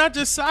matter. But it's not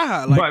just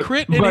Sci-Hi. Like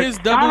Crit and his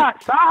double.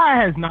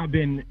 Sci-Hi has not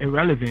been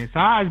irrelevant.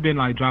 Sci-Hi's been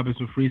like dropping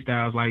some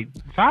freestyles. Like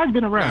Sci-Hi's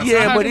been around.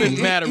 Yeah, but he's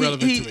been mad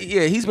irrelevant to me.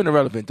 Yeah, he's been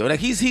irrelevant though.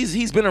 Like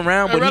he's been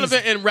around.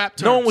 Irrelevant in rap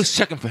terms. No one was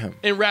checking for him.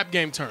 In rap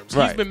game terms,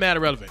 right. He's been mad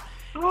irrelevant.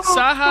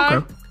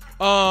 Sci-Hi,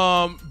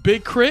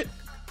 Big Crit,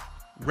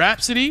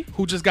 Rhapsody,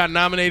 who just got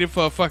nominated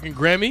for a fucking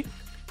Grammy.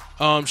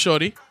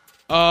 Shorty,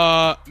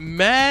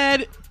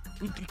 Mad.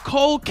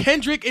 Cole,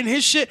 Kendrick, and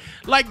his shit.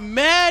 Like,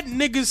 mad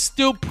niggas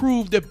still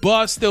prove that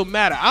bars still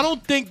matter. I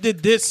don't think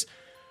that this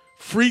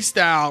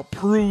freestyle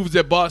proves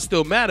that bars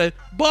still matter.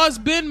 Bars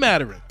been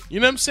mattering.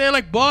 You know what I'm saying?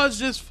 Like, bars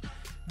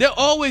they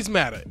always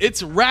matter.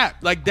 It's rap.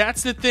 Like,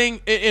 that's the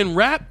thing. In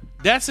rap,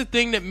 that's the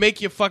thing that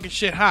make your fucking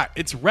shit hot.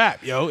 It's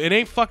rap, yo. It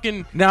ain't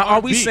fucking Now, are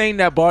we R&B. saying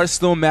that bars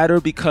still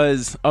matter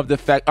because of the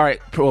fact, all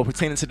right,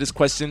 pertaining to this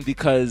question,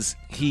 because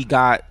he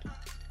got,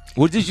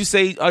 what did you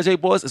say,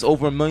 RJ Boss? It's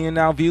over 1 million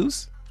now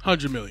views?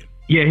 100 million.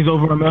 Yeah, he's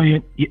over 1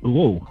 million. Yeah,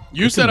 whoa.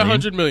 You said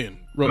 100 million,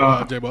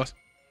 J Boss.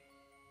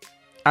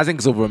 I think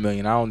it's over 1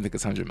 million. I don't think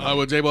it's 100 million.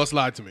 Well, J Boss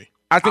lied to me.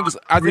 I think it's.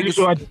 I did not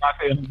say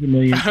 100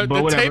 million. But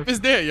the whatever. tape is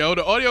there, yo.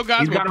 The audio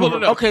guys will pull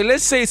it up. Okay,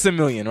 let's say it's 1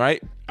 million,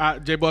 right?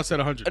 J Boss said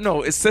 100.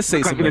 No, let's say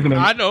it's 1 million.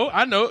 I know.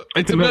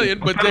 It's 1 million,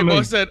 but J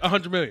Boss said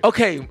 100 million.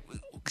 Okay,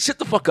 shut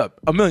the fuck up.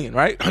 1 million,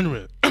 right? 100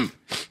 million.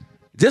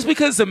 Just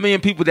because it's 1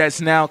 million people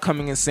that's now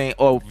coming and saying,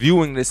 or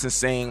viewing this and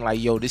saying,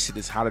 like, yo, this shit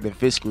is hotter than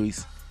fish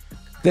grease,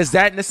 does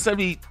that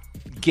necessarily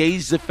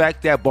gauge the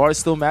fact that bars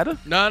still matter?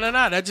 No.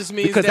 That just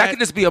means because that could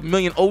just be 1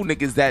 million old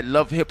niggas that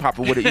love hip hop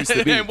or what it used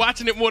to be, and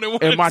watching it more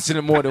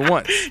than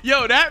once.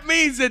 Yo, that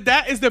means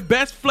that is the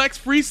best flex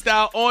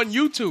freestyle on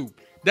YouTube.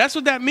 That's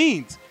what that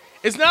means.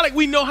 It's not like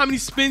we know how many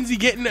spins he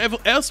getting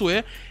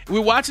elsewhere.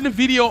 We're watching the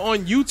video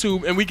on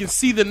YouTube and we can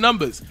see the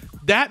numbers.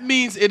 That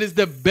means it is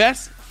the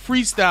best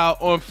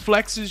freestyle on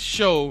Flex's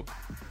show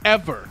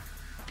ever.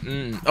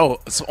 Oh,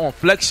 so on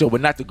Flex show,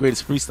 but not the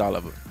greatest freestyle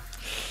ever.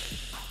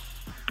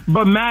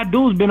 But mad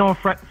dudes been on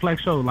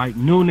Flex show, like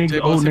new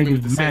niggas, old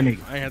niggas, mad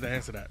niggas. I ain't had to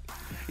answer that.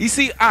 You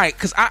see, all right,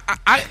 because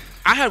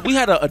we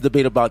had a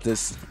debate about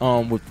this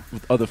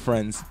with other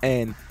friends,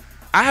 and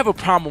I have a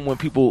problem when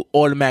people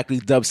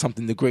automatically dub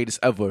something the greatest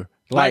ever,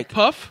 like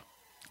Puff.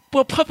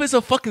 But Puff is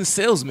a fucking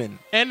salesman,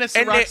 and the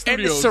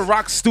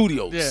Ciroc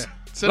Studios. Yeah,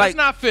 so that's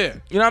not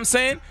fair. You know what I'm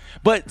saying?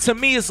 But to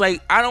me, it's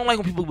like I don't like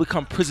when people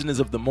become prisoners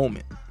of the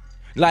moment.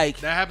 Like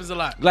that happens a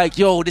lot. Like,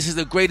 yo, this is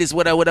the greatest,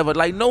 whatever.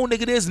 Like, no,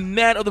 nigga, there's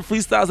mad other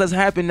freestyles that's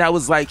happened that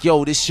was like,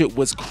 yo, this shit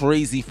was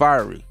crazy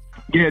fiery.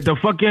 Yeah, the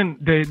fucking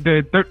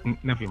the third.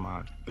 Never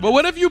mind. But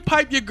what if you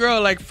pipe your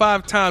girl like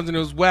 5 times and it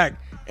was whack,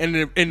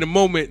 and in the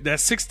moment that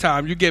 6th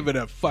time you give it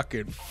a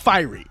fucking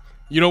fiery?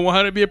 You don't want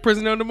her to be a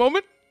prisoner in the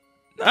moment?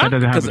 Huh?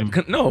 That doesn't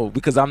happen. No,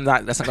 because I'm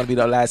not. That's not gonna be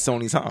the last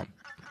Sony time.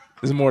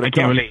 There's more to come.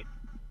 Can't relate.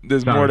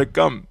 There's more to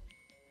come.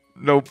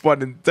 No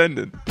pun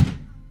intended.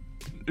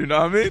 You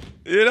know what I mean?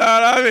 You know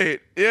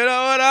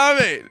what I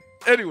mean?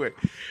 Anyway,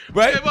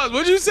 right? Hey, boss,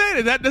 what'd you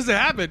say? That doesn't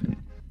happen.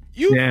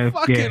 You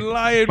fucking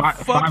lying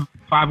fuck.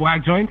 Five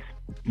whack joints?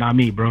 Not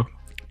me, bro.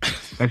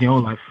 That's your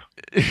own life.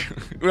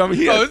 Well, I mean,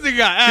 this nigga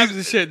got abs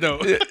and shit,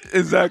 though. Yeah,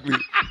 exactly.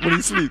 When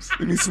he sleeps,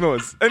 when he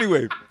snores.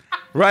 Anyway,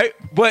 right?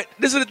 But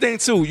this is the thing,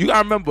 too. You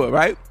gotta remember,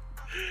 right?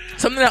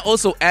 Something that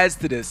also adds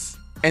to this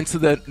and to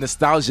the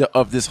nostalgia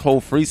of this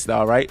whole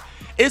freestyle, right?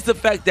 Is the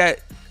fact that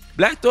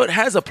Black Thought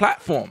has a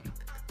platform.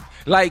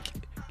 Like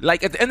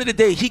at the end of the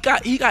day, he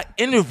got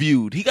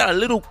interviewed. He got a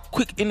little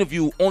quick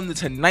interview on the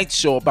Tonight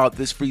Show about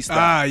this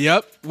freestyle.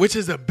 Yep. Which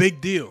is a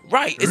big deal.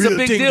 Right. It's a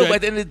big deal. But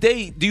at the end of the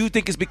day, do you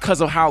think it's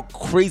because of how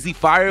crazy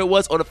fire it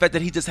was, or the fact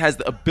that he just has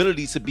the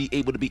ability to be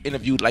able to be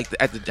interviewed like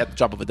at the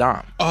drop of a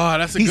dime? Oh,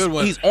 that's a good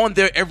one. He's on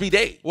there every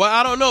day. Well,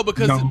 I don't know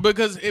because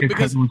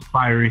it was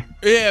fiery.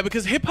 Yeah,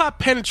 because hip hop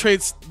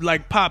penetrates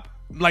like pop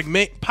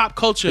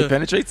culture. It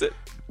penetrates it.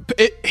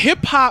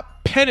 Hip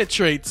hop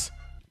penetrates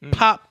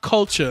pop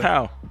culture.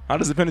 How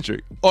does it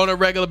penetrate? On a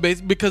regular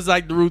basis, because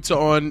like the roots are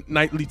on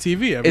nightly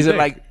TV every Is day. it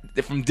like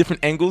from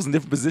different angles and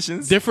different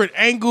positions? Different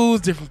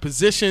angles, different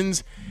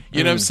positions.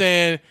 You know what I'm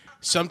saying?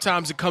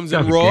 Sometimes it comes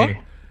in raw.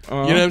 You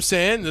know what I'm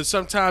saying? And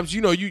sometimes,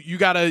 you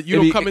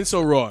don't come in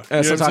so raw. You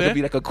know sometimes it'd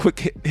be like a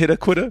quick hitter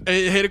quitter.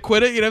 A hitter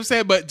quitter, you know what I'm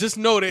saying? But just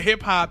know that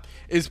hip hop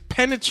is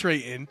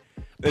penetrating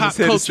pop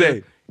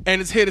culture,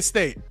 and it's here to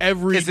stay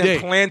every day.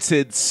 It's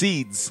implanted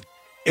seeds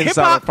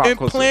inside of pop culture. Hip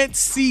hop implants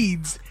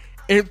seeds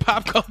in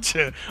pop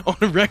culture on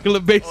a regular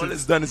basis. All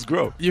it's done is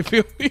grow. You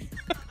feel me?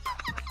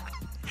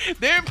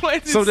 They're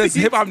implanting seeds. So does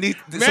hip hop need?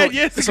 So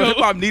hip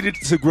hop needed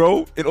to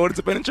grow in order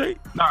to penetrate?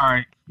 All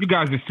right, you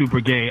guys are super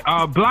gay.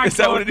 Black is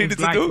that what it needed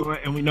to do?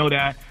 And we know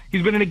that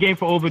he's been in the game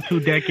for over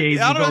 2 decades.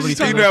 Yeah, I don't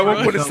know at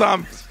one point in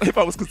time, hip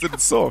hop was considered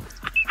soft.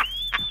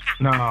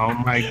 No,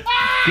 my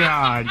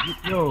God,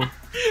 yo.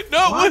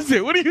 No, what was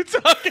it? What are you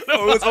talking about?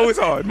 Oh, it was always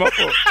hard. My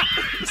fault.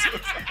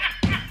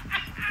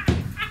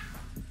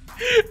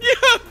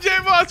 Yo, J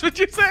Moss, what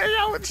you saying?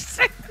 Yo, what you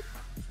saying?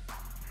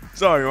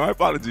 Sorry, my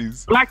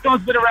apologies. Black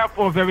Thought's been around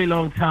for a very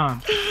long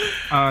time.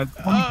 20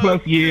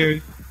 plus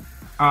years.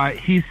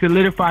 He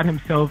solidified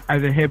himself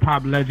as a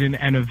hip-hop legend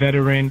and a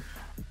veteran.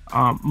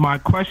 My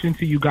question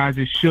to you guys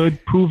is,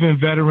 should proven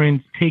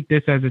veterans take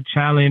this as a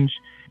challenge,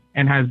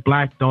 and has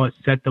Black Thought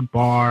set the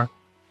bar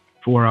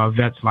for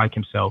vets like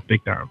himself,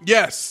 Big Therm?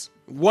 Yes,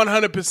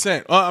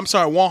 100%. I'm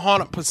sorry,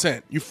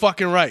 100%. You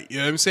fucking right. You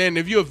know what I'm saying?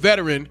 If you're a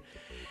veteran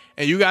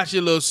and you got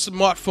your little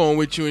smartphone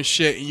with you and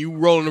shit, and you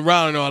rolling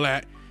around and all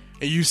that,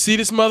 and you see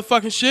this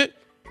motherfucking shit,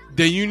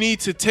 then you need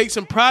to take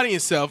some pride in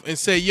yourself and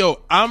say,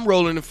 yo, I'm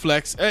rolling the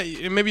flex.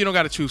 Hey, maybe you don't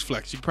got to choose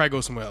flex. You can probably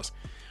go somewhere else.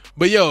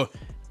 But, yo,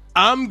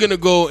 I'm going to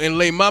go and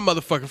lay my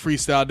motherfucking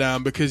freestyle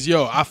down because,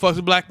 yo, I fucked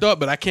with Black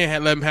Thought, but I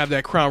can't let him have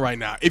that crown right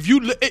now.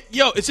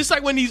 It's just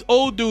like when these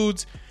old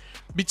dudes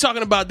be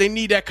talking about they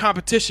need that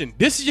competition.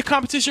 This is your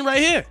competition right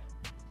here.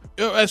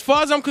 As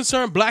far as I'm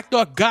concerned, Black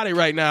Thought got it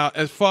right now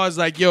as far as,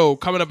 like, yo,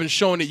 coming up and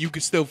showing that you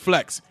can still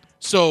flex.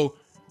 So,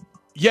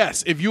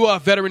 yes, if you are a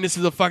veteran, this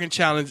is a fucking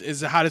challenge. It's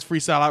the hottest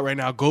freestyle out right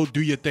now. Go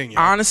do your thing. Yo.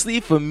 Honestly,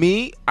 for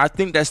me, I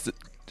think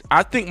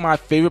my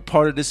favorite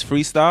part of this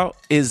freestyle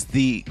is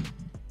the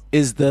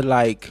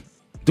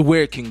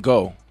where it can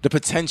go, the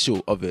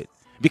potential of it.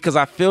 Because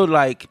I feel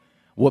like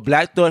what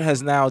Black Thought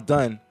has now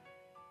done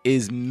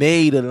is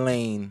made a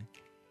lane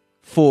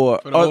for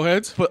the old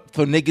heads? For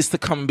niggas to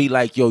come and be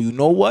like, yo, you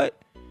know what?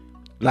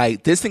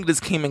 Like, this thing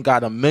just came and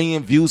got 1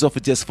 million views off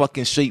of just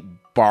fucking straight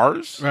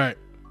bars. Right.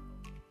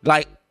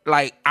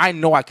 Like I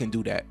know I can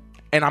do that,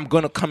 and I'm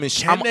gonna come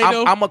and I'm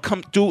gonna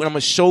come through, and I'm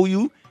gonna show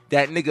you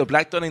that nigga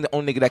Black Thought ain't the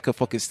only nigga that could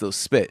fucking still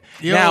spit.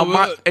 Yo,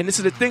 now, and this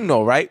is the thing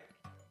though, right?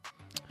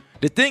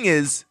 The thing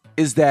is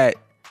that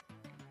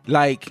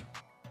like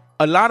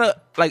a lot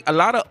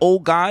of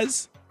old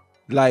guys,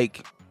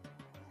 like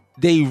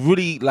they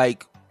really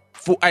like,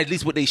 for at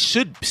least what they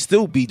should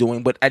still be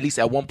doing, but at least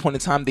at one point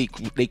in time they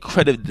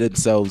credited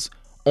themselves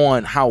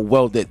on how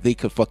well that they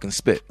could fucking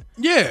spit.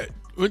 Yeah.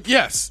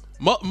 Yes.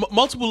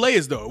 Multiple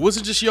layers though. It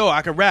wasn't just yo,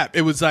 I can rap.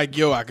 It was like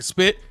yo, I can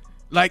spit.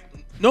 Like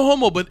no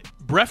homo, but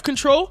breath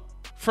control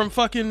from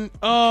fucking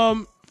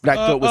Black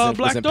Thought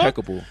was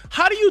impeccable.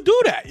 How do you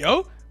do that,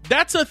 yo?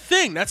 That's a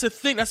thing. That's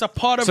a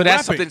part of so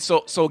that's rapping.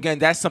 Something. So again,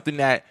 that's something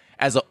that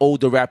as an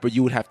older rapper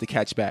you would have to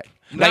catch back.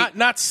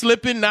 Not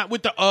slipping, not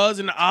with the uhs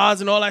and the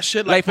ahs and all that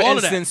shit. Like for all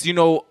instance, of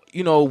that.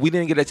 you know, we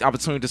didn't get an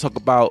opportunity to talk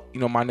about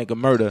my nigga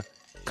Murder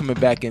coming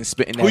back and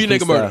spitting that. Who you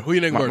nigga Murder? Who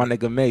you nigga Murder? My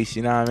nigga Mace.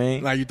 You know what I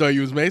mean? Like you thought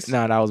you was Mace?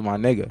 Nah, that was my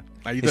nigga.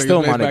 Like you thought you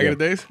was Mace back in the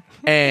days?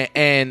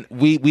 And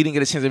we didn't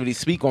get a chance to really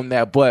speak on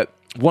that. But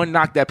one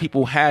knock that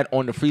people had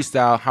on the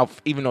freestyle,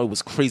 even though it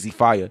was crazy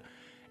fire,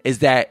 is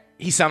that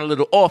he sounded a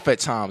little off at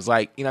times.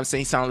 Like, you know what I'm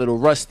saying? He sounded a little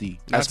rusty.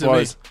 As far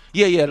as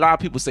yeah, a lot of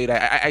people say that.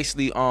 I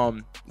actually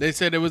they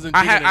said it wasn't.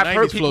 I've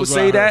heard people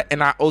say that,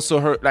 and I also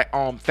heard like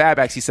Fab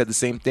actually said the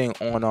same thing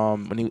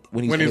on when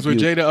he was with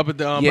Jada up at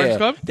the Breakfast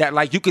Club. That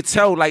like you could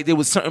tell like there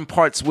was certain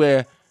parts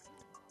where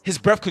his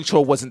breath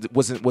control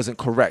wasn't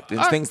correct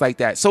and things like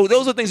that. So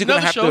those are things you're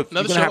gonna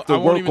have to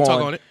work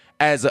on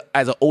as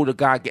an older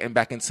guy getting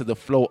back into the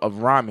flow of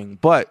rhyming.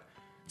 But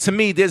to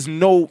me, there's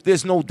no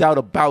doubt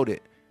about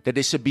it that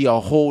there should be a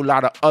whole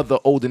lot of other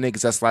older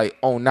niggas that's like,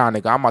 oh nah,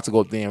 nigga, I'm about to go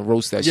up there and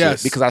roast that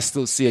shit, because I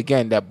still see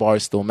again that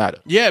bars still matter.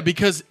 Yeah,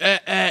 because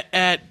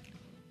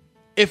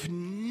if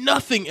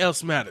nothing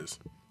else matters,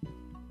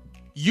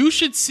 you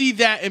should see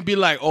that and be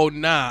like, oh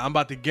nah, I'm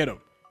about to get him.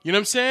 You know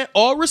what I'm saying?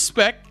 All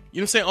respect,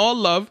 you know what I'm saying? All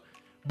love,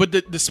 but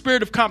the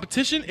spirit of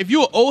competition. If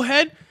you're an old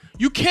head,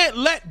 you can't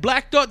let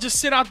Black Thought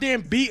just sit out there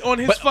and beat on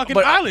his fucking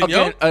island,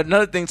 again, yo.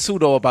 Another thing too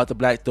though about the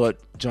Black Thought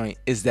joint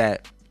is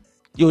that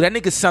that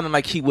nigga sounded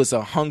like he was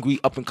a hungry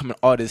up-and-coming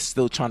artist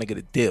still trying to get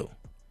a deal.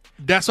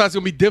 That's why it's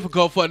going to be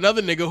difficult for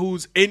another nigga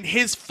who's in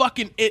his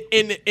fucking,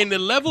 in the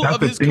level of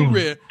his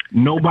career.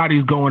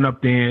 Nobody's going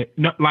up there.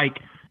 No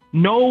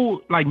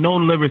known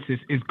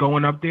lyricist is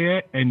going up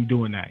there and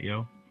doing that,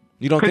 yo.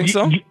 You don't think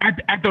so?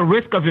 At the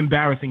risk of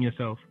embarrassing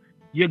yourself,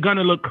 you're going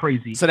to look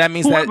crazy. So that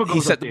means that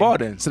he set the bar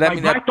then. So that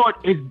means Black Thought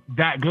is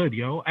that good,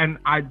 yo. And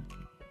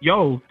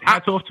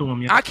hats off to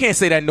him, yo. I can't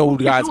say that no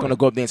guy's going to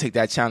go up there and take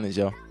that challenge,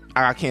 yo.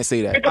 I can't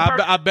say that.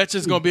 I bet you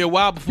it's gonna be a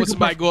while before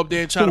somebody go up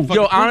there and try to fucking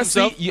Yo, prove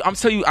honestly, himself. I'm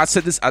telling you, I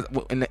said this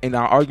in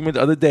our argument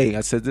the other day.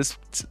 I said this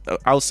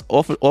I was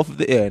off of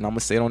the air, and I'm gonna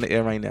say it on the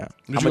air right now.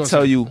 I'm gonna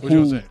tell you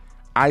who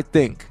I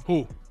think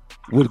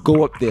would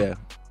go up there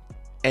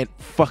and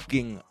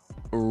fucking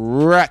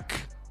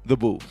wreck the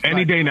booth.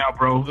 Any day now,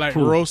 bro. Like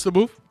roast the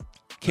booth?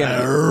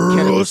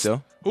 Cannabis,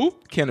 yo. Who?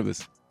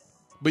 Cannabis.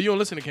 But you don't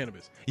listen to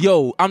Cannabis.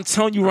 Yo, I'm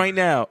telling you right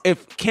now,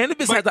 if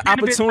Cannabis had the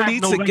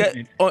opportunity to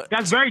get...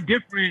 that's very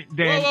different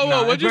than...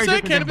 Whoa. What'd you say?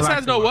 Cannabis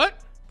has no what?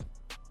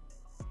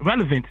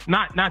 Relevance.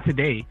 Not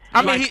today.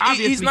 I mean,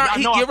 he's not...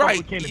 You're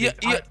right.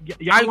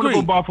 I want to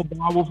go bar for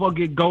bar. I will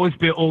fucking go and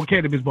spit old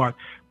Cannabis bars.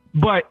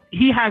 But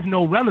he has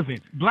no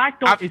relevance. Black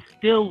Thought is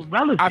still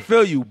relevant. I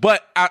feel you,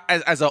 but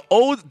as an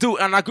old dude,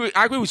 and I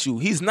agree with you.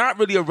 He's not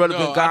really a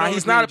relevant guy.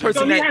 He's not a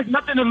person that... he has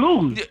nothing to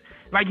lose. Yeah.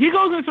 Like, he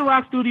goes into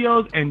Rock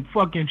Studios and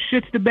fucking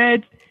shits the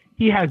bed.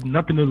 He has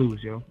nothing to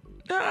lose, yo.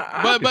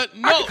 But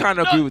no, I kind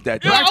of agree with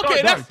that. Yeah,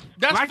 okay,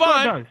 that's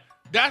fine.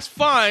 That's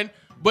fine.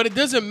 But it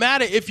doesn't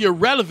matter if you're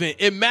relevant.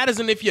 It matters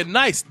if you're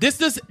nice.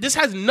 This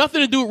has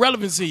nothing to do with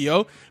relevancy,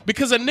 yo.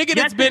 Because a nigga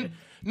that's been...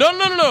 No.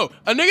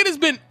 A nigga that's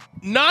been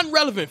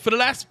non-relevant for the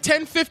last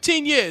 10,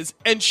 15 years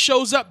and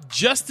shows up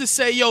just to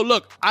say, yo,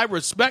 look, I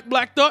respect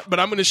Black Thought, but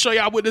I'm going to show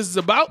y'all what this is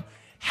about,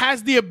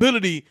 has the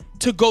ability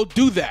to go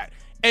do that.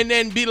 And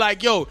then be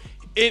like, yo,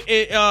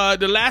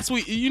 the last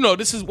week, you know,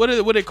 this is, what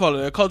they call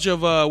it? A culture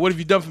of, what have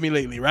you done for me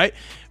lately, right?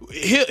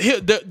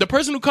 The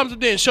person who comes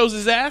up there and shows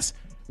his ass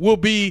will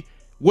be,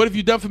 what have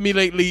you done for me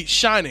lately,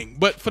 shining.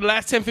 But for the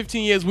last 10,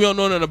 15 years, we don't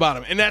know nothing about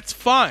him. And that's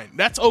fine.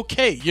 That's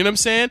okay. You know what I'm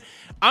saying?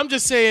 I'm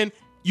just saying,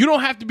 you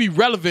don't have to be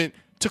relevant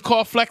to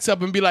call Flex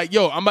up and be like,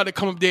 yo, I'm about to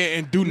come up there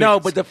and do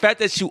No, but the fact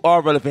that you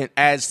are relevant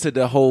adds to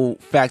the whole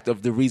fact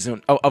of the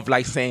reason of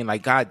like saying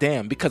like, God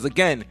damn. Because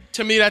again...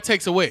 To me, that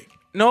takes away.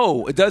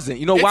 No, it doesn't.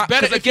 You know why? It's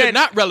better if you're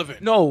not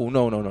relevant.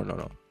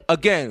 No.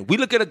 Again, we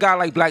look at a guy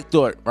like Black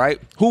Thought,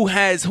 right? Who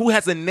has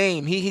a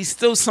name. He's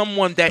still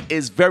someone that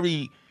is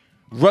very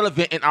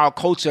relevant in our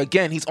culture.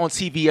 Again, he's on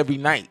TV every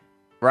night,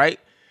 right?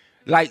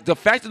 Like, the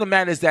fact of the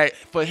matter is that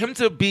for him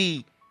to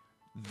be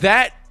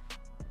that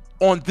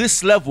on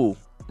this level,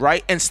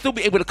 right, and still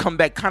be able to come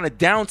back kind of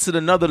down to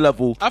another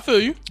level. I feel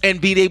you. And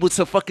being able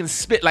to fucking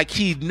spit like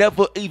he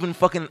never even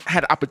fucking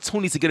had an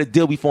opportunity to get a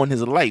deal before in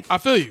his life. I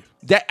feel you.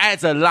 That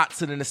adds a lot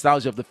to the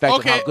nostalgia of the fact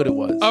of how good it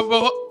was.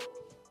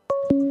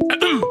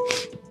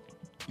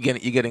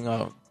 You're getting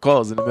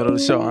calls in the middle of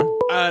the show,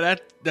 huh?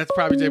 That's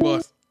probably J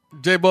Boss.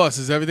 J Boss,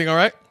 is everything all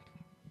right?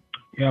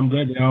 Yeah, I'm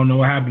good. I don't know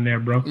what happened there,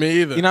 bro.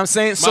 Me either. You know what I'm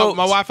saying? So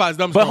my Wi-Fi is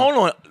dumb. But hold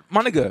on,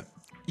 my nigga.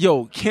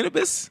 Yo,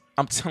 Cannabis,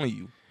 I'm telling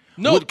you.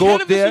 No, would go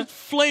up there, is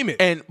flaming.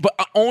 But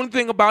the only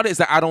thing about it is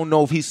that I don't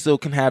know if he still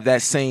can have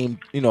that same,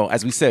 you know,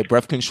 as we said,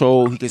 breath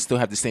control. He can still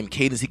have the same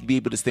cadence. He can be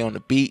able to stay on the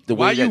beat.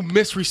 Why are you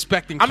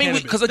misrespecting Cannabis? I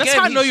mean, because again, that's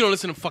how I know you don't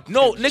listen to fucking.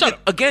 No, nigga.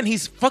 Again,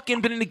 he's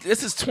fucking been in.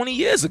 This is 20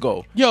 years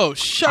ago. Yo,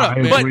 shut up,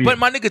 man. But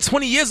my nigga,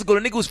 20 years ago,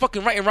 the nigga was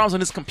fucking writing rhymes on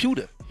his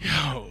computer.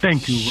 Yo,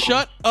 thank you.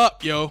 Shut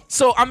up, yo.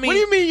 So I mean, what do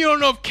you mean you don't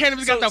know if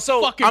Cannabis got the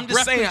fucking? I'm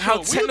just saying how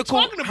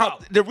technical.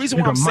 The reason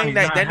why I'm saying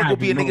that nigga will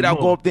be a nigga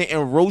that'll go up there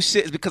and roast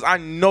shit is because I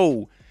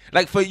know.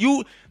 Like, for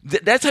you,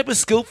 that type of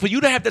skill, for you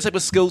to have that type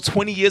of skill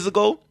 20 years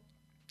ago,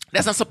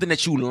 that's not something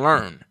that you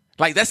learn.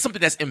 Like, that's something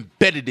that's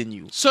embedded in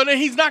you. So then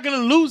he's not going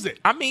to lose it.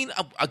 I mean,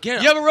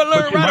 again. You ever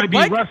learn to ride a bike? He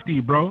might be rusty,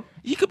 bro.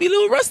 He could be a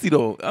little rusty,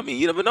 though. I mean,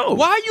 you never know.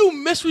 Why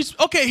you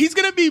Okay, he's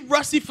going to be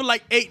rusty for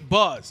like 8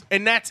 bars,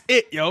 and that's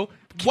it, yo.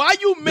 Why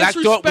you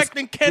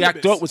misrespecting Cannabis?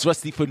 Black Thought was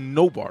rusty for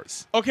no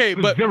bars. Okay,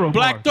 but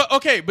Black Thought.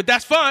 Okay, but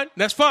that's fine.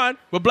 That's fine.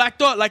 But Black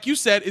Thought, like you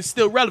said, is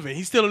still relevant.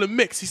 He's still in the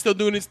mix. He's still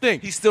doing his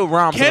thing. He's still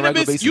rhymes on a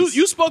regular basis.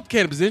 You spoke to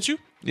Cannabis, didn't you?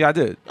 Yeah, I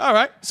did. All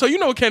right. So you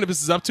know what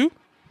Cannabis is up to.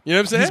 You know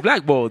what I'm saying? He's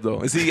blackballed,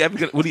 though. Is he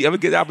ever? Would he ever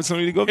get the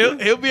opportunity to go?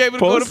 He'll be able to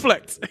go to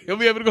Flex. He'll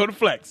be able to go to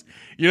Flex.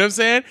 You know what I'm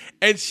saying?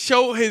 And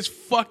show his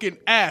fucking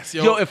ass,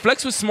 yo. Yo, if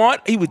Flex was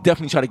smart, he would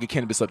definitely try to get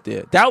Cannabis up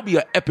there. That would be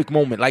an epic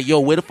moment. Like,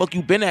 yo, where the fuck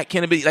you been at,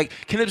 Cannabis? Like,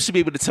 Cannabis should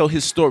be able to tell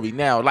his story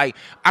now. Like,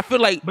 I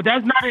feel like. But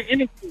that's not an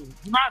interview.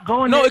 You're not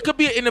going. No, it could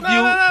be an interview,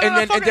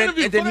 and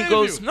then he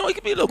goes. No, it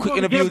could be a little quick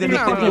interview. Then he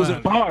goes.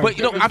 But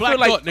you know, I feel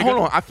like. Hold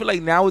on, I feel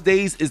like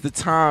nowadays is the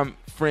time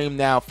frame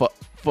now for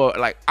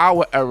like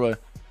our era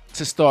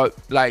to start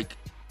like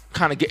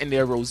kind of getting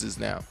their roses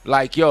now.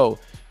 Like, yo.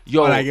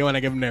 When I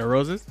give them their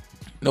roses?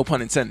 No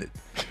pun intended.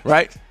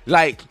 Right?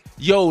 Like,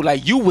 yo,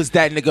 like you was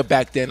that nigga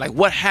back then. Like,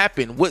 what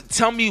happened?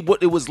 Tell me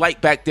what it was like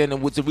back then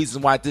and what's the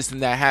reason why this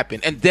and that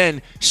happened. And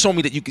then show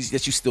me that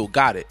you still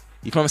got it.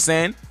 You know what I'm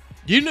saying?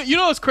 You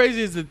know what's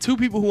crazy is the 2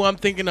 people who I'm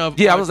thinking of.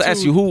 Yeah, I was gonna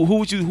ask you who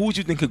would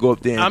you think could go up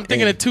there? I'm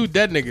thinking of 2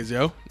 dead niggas,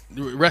 yo.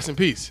 Rest in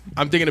peace.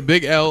 I'm thinking of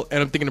Big L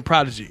and I'm thinking of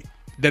Prodigy.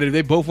 That if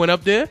they both went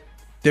up there,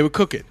 they would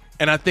cook it.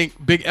 And I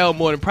think Big L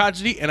more than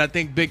Prodigy, and I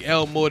think Big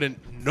L more than,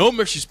 no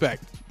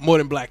disrespect, more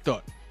than Black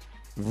Thought.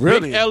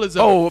 Really? Big L is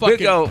a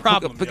fucking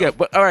problem. Forget.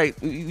 But all right,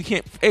 you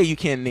can't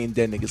name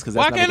dead niggas because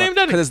why can't name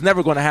dead niggas? Because it's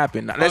never going to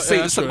happen. Let's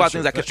talk about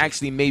things that could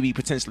actually maybe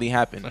potentially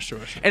happen. That's true.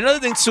 And another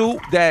thing too,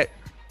 that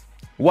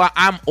while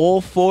I'm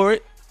all for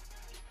it,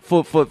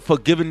 for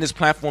giving this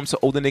platform to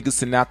older niggas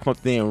to now come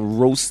up there and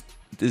roast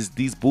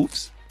these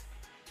booths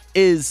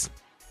is,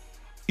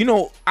 you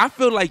know, I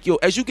feel like, yo,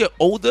 as you get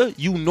older,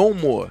 you know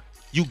more.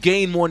 You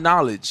gain more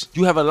knowledge.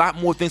 You have a lot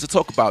more things to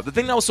talk about. The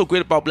thing that was so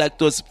great about Black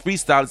Thought's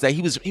freestyle is that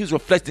he was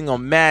reflecting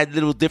on mad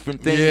little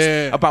different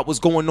things about what's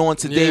going on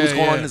today, what's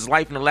going on in his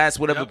life in the last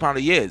whatever amount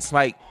of years.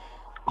 Like,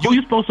 who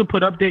you supposed to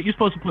put up there? You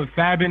supposed to put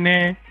Fab in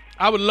there.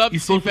 I would love to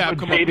see Fab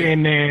come up there.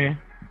 in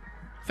there.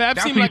 Fab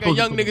seemed like a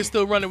young nigga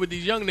still running with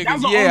these young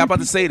niggas. Yeah, I'm about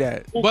to say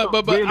that.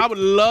 But I would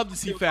love to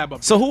see Fab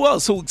up. So who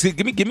else?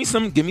 Give me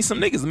some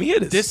niggas. Let me hear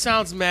this. This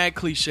sounds mad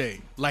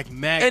cliche. Like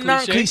mad and cliche.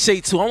 not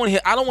cliche too.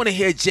 I don't want to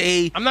hear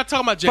Jay. I'm not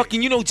talking about Jay.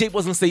 Fucking, you know, Jay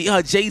wasn't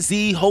say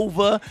Jay-Z,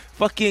 Hova,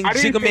 fucking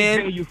Jigga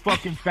Man. You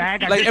fucking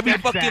fag. Like every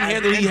fucking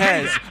handle he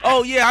has.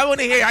 Oh yeah, I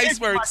want to hear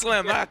Iceberg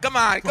Slim. Come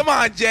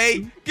on,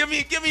 Jay. Give me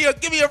a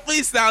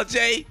freestyle,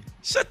 Jay.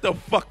 Shut the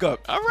fuck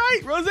up. All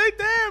right, Rose,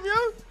 damn, yo.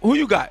 Who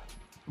you got?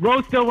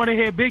 Rose still want to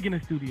hear Big in the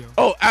studio.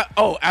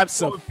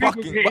 Absolutely.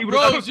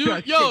 Rose,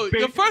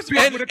 your first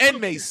and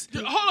Mace.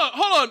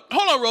 Hold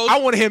on, Rose. I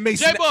want to hear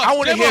Mace. I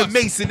want to hear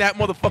Mace in that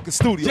motherfucking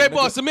studio. J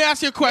Boss, let me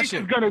ask you a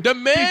question. The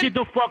man, get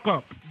the fuck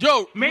up.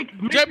 Yo,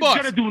 J Boss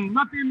gonna do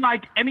nothing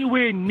like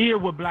anywhere near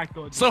what Black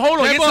Thought. So hold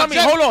on, hold on.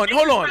 No,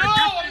 I'm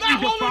not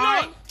holding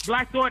on.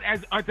 Black Thought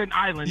as an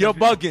island. You're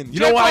bugging.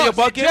 You know why you're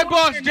bugging?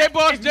 J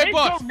Boss.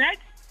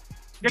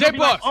 J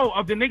Boss. Oh,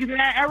 of the niggas in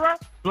that era,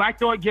 Black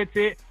Thought gets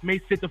it. May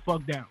sit the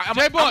fuck down.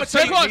 J Boss.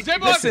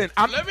 Listen,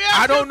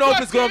 I don't know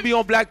if it's gonna be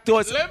on Black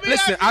Thought's.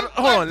 Listen,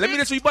 hold on. Let me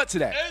just rebut to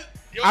that.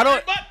 I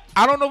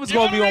don't know if it's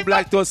gonna be on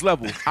Black Thought's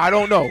level. I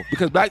don't know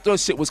because Black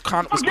Thought's shit was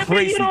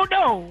crazy. You don't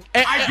know.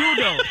 I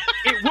do know.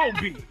 It won't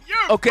be.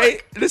 Okay,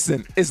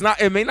 listen. It's not.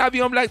 It may not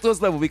be on Black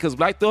Thought's level because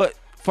Black Thought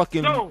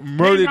fucking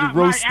murdered,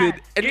 roasted,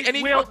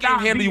 any fucking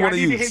handle you want to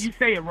use. I need to hear you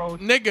say it, Rose.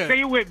 Nigga. Say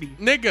it with me.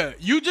 Nigga,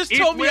 you just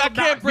told me I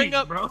can't bring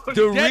up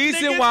the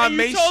reason why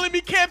Mace. You told me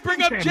can't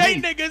bring up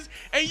J niggas,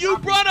 and you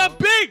brought up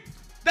Big.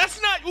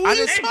 That's not.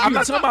 I'm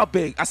not talking about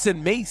Big. I said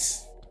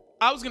Mace.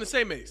 I was gonna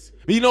say Mace.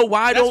 But you know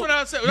why though? That's what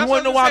I said. You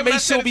want to know why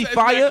Mace still be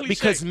fire?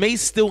 Because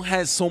Mace still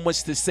has so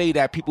much to say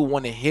that people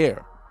want to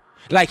hear.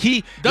 Like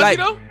he does like,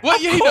 he though?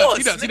 Well, yeah, he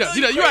does. He does.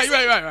 You're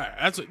right.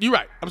 That's what, you're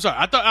right. I'm sorry.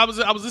 I thought I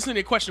was listening to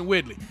your question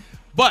weirdly,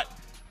 but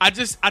I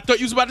thought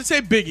you was about to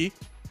say Biggie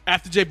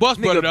after J Boss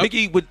brought it up.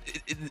 Biggie would.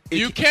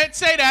 You can't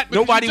say that.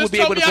 Nobody would be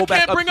able to go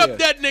back up. I can't bring up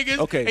dead niggas.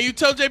 Okay. And you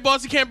tell J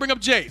Boss he can't bring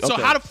up Jay. So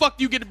how the fuck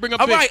do you get to bring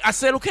up? All Big? right, I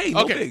said okay.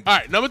 No okay. Big. All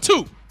right. Number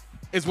 2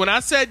 is when I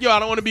said I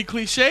don't want to be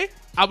cliche.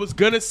 I was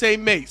gonna say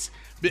Mace,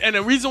 and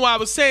the reason why I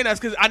was saying that is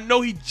because I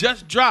know he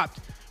just dropped,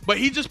 but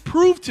he just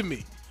proved to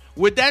me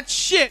with that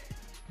shit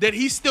that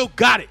he still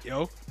got it,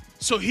 yo.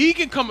 So he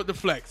can come with the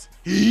flex.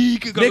 He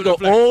can come with the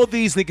flex. All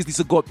these niggas needs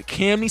to go up.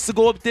 Cam needs to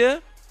go up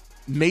there.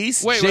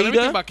 Mace, wait, Jada. Let me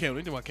think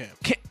about Cam.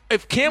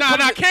 If Cam,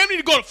 Cam need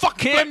to go to fuck.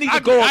 Cam need to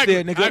go up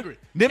there, nigga. I agree.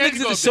 Them niggas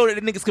need to show that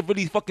the niggas could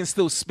really fucking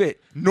still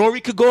spit.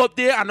 Nori could go up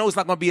there. I know it's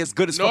not gonna be as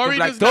good as fucking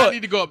Black Thought. Nori does not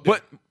need to go up there.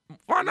 But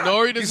why not?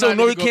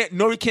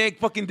 Nori can't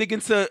fucking dig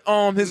into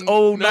his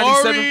old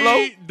 97 flow.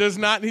 Nori does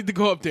not need to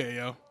go up there,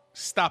 yo.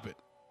 Stop it.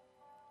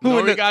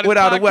 Nori got his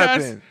without podcast. A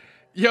weapon.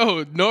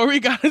 Yo,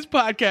 Nori got his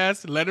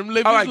podcast. Let him live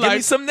his life. All right, give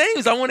me some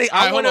names. I want to.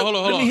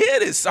 Let me hear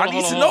this. I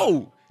need to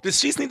know. The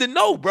streets need to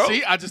know, bro.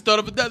 See, I just thought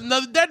of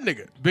another dead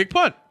nigga. Big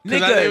pun.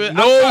 Nigga,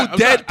 no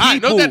dead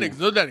people.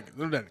 No dead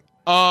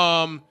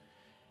niggas.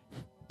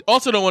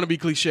 Also don't want to be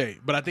cliche,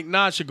 but I think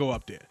Nas should go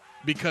up there.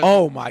 Because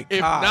oh my god,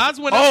 if Nas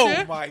went up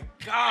there, oh my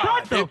god,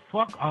 shut the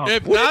fuck up.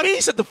 If what do you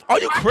mean? Shut the? Are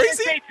you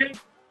crazy?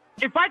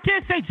 If I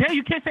can't say Jay,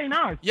 you can't say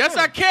Nas. Yes,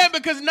 I can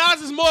because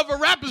Nas is more of a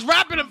rapper. He's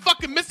rapping than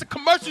fucking Mr.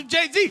 Commercial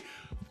Jay-Z.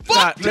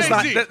 Fuck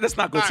Jay-Z. Let's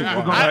not go too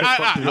long.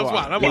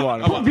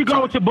 I'm be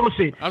going to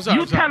bullshit.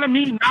 You telling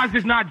me Nas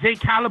is not Jay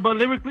caliber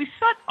lyrically?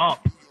 Shut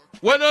up.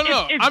 Well,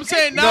 no. I'm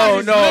saying Nas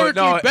is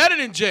lyrically better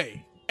than Jay.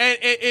 And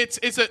it's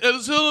a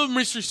little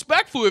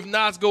disrespectful if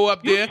Nas go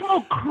up there. You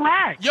smoke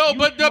crack. Yo,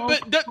 but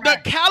the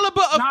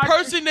caliber of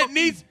person that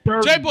needs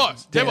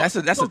J-Boss. That's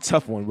a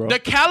tough one, bro. The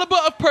caliber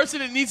of person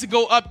that needs to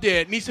go up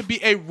there needs to be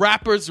a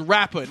rapper's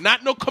rapper,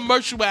 not no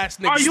commercial ass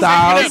nigga.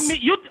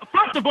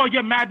 First of all,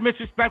 you're mad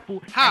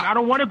disrespectful. How? And I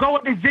don't want to go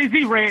with this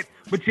Jay-Z rant,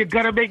 but you're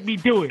gonna make me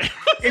do it.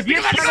 If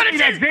you're telling me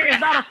that Jay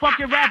is not a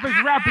fucking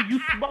rapper's rapper, you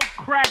smoke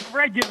crack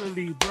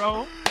regularly,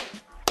 bro.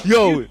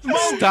 Yo,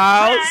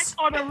 Styles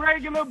on a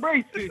regular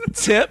basis.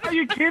 Tip. Are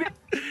you kidding?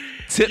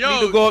 Tip need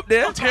to go up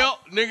there.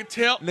 Nigga,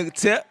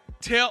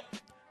 Tip.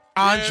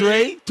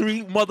 Andre,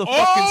 3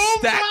 motherfucking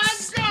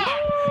stacks. Oh my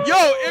god. Yo,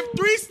 if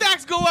 3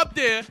 stacks go up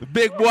there,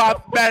 big boy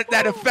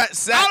that a fat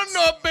sack. I don't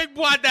know if big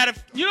boy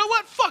that you know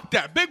what? Fuck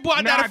that. Big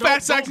boy that a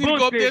fat sack need to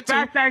go up there too.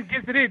 Fat sack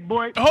gets it in,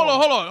 boy. Hold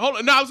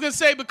on. No, I was gonna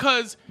say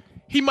because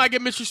he might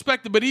get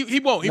misrespected, but he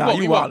won't. He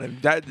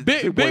won't.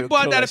 Big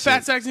boy that a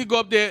fat sack need to go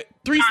up there.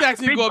 3 stacks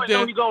need to go up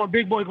there.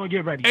 Big boy gonna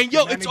get ready. And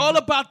yo, it's all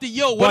about the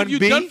what have you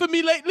done for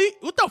me lately?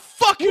 What the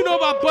fuck you know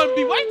about Bun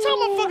B? Why you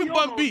talking about fucking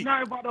Bun B?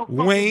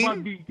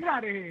 Wayne. Get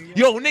out of here.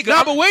 Yo, nigga.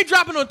 Nah, but Wayne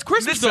dropping on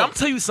Christmas. Listen, I'm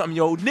telling you something,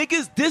 yo.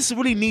 Niggas, this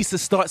really needs to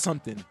start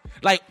something.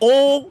 Like,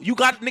 all you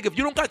got, nigga, if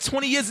you don't got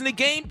 20 years in the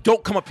game,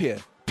 don't come up here.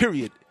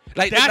 Period.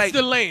 Like That's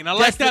the lane. I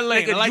like that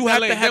lane. Nigga, I like you that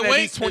have lane. to have at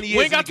least 20 years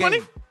Wayne got in the 20?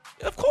 game.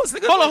 Of course,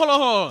 nigga. Hold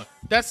on.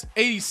 That's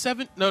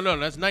 87. No,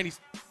 that's 90.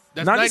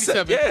 That's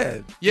 97.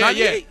 Yeah.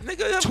 98,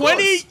 nigga, of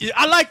 20. course.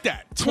 I like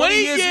that. 20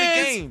 years years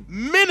in the game.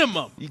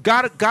 minimum. You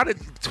got it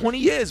 20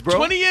 years, bro.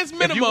 20 years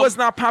minimum. If you was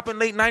not popping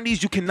late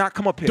 90s, you cannot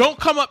come up here. Don't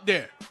come up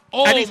there.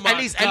 Oh, at least, my at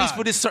least God.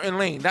 for this certain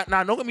lane.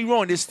 Now, don't get me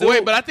wrong. There's still...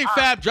 Wait, but I think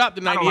Fab dropped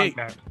to I don't 98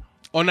 like that.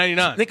 or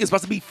 99. Nigga, it's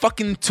about to be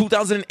fucking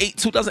 2008,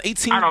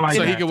 2018. I don't like So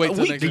that. he can wait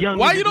till week. next The year. young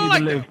Why niggas you don't need like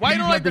to that? live. Why you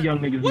don't Let like the that? young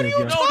niggas What do live, you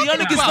yo. know? No,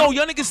 the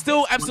young niggas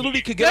still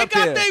absolutely could get They up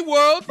got there. their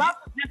world.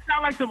 They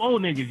sound like some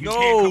old niggas. You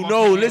can't come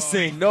No, up here.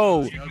 listen,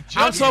 no. I'm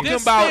Just talking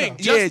this about thing,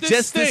 just this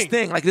this thing.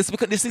 thing. Like this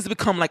needs to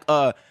become like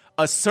a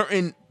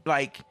certain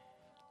like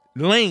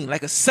lane,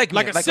 like a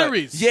segment, Like a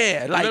series.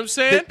 yeah, You know like what I'm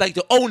saying? like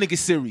the old nigga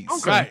series.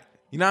 Right.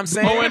 You know what I'm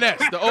saying?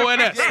 ONS. The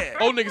ONS. Yeah.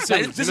 Old nigga Like,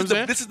 series. this You know what I'm is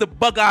saying? this is the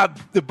Bug Eye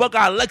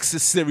Lexus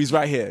series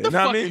right here. You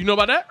know what I mean? You know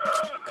about that?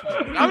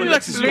 How many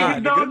Lexus you Niggas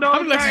own? don't know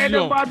How many Lexus nothing you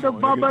own? about the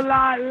bubble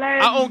line.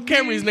 I own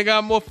Camrys, nigga.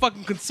 I'm more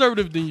fucking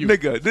conservative than you.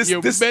 Nigga, this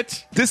You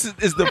bitch. this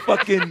is the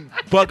fucking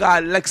Bug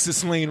Eye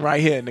Lexus lane right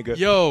here, nigga.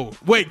 Yo,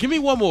 wait, give me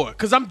one more.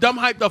 Cause I'm dumb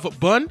hyped off of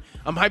Bun.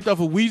 I'm hyped off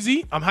of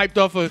Wheezy. I'm hyped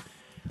off of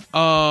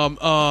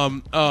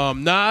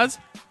Nas.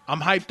 I'm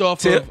hyped off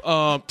Tip.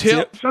 of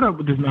Tip. Shut up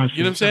with this nonsense.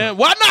 You know what I'm saying?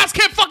 Why Nas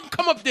can't fucking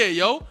come up there,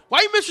 yo?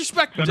 Why you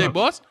misrespecting Shut J up.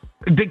 Boss?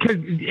 Because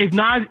if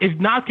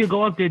Nas can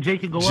go up there, Jay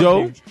can go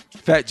Joe, up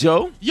there. Fat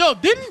Joe. Yo,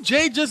 didn't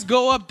Jay just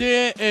go up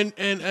there and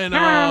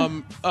I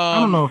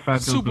don't know if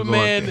Fat Joe could go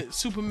up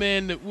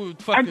Superman that would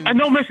I fucking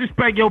no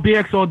disrespect, yo,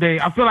 BX all day.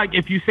 I feel like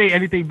if you say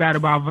anything bad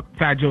about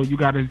Fat Joe, you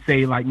gotta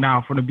say like,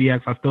 nah, from the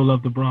BX, I still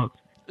love the Bronx.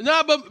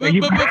 Nah, but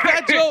you-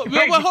 Fat Joe.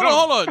 There you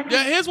Hold on.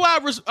 Yeah, here's why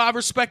I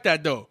respect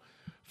that though.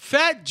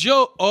 Fat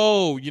Joe.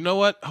 Oh, you know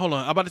what? Hold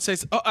on. I'm about to say.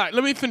 All right,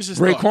 let me finish this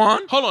thought.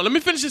 Raekwon? Hold on. Let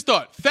me finish this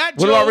thought. Fat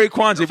What Joe. about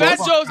Raekwon, J. Fat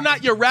Boss? Joe's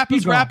not your rapper's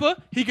Keep going. rapper.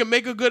 He can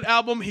make a good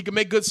album. He can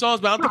make good songs,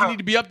 but I don't think he need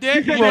to be up there.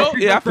 You Well, know,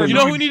 yeah, I feel you you.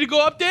 know who need to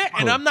go up there?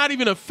 And I'm not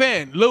even a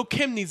fan. Lil'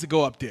 Kim needs to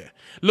go up there.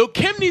 Lil'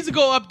 Kim needs to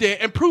go up there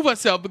and prove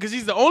herself because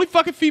she's the only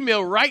fucking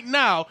female right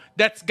now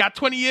that's got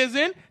 20 years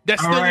in that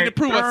still All need to right,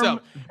 prove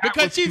herself. that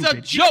Because was she's a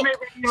stupid. joke.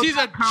 EMA She's a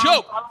Radio.com.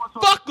 joke. Follow us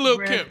on Fuck Lil'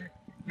 Instagram. Kim.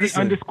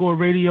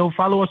 _radio.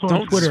 Follow us on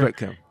Don't Twitter. disrespect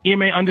him.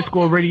 EMA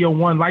 _radio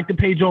 1. Like the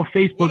page on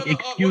Facebook. What are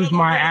Excuse the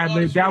my other ad lib.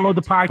 artists? Download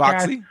the podcast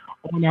Foxy?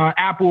 on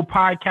Apple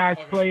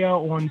Podcast Player,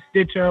 on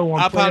Stitcher, on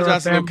I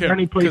apologize to Player Lil' FM, Kim,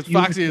 any place 'cause you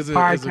Foxy listen is to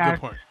a good podcasts.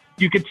 point.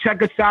 You can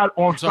check us out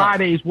on sorry.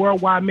 Fridays. love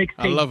her.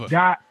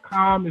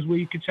 WorldwideMixtape.com is where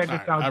you can check us All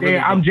right, out I there. really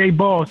I'm do. Jay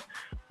Boss.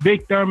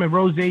 Big Thurman,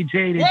 Rose J.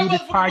 They do this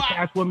Worldwide.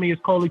 podcast with me.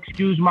 It's called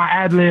Excuse My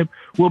Ad Lib.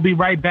 We'll be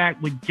right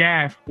back with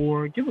Gaff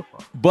or Give a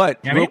Fuck. But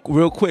Yeah, man.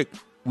 real quick,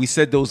 we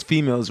said those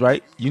females,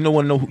 right? You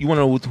want to know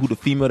who the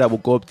female that will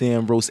go up there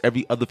and roast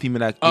every other female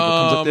that comes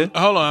up there?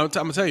 Hold on, I'm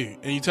gonna tell you,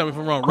 and you tell me if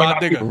I'm wrong. Rod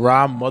Digger.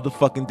 Rob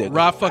motherfucking Digger.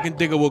 Rod fucking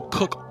Digger will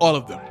cook all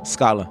of them.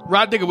 Scholar.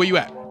 Rod Digger, where you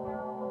at?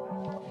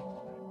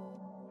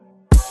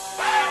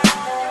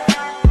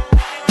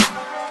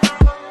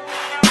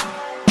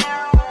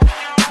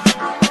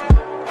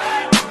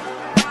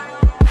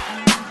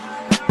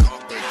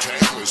 The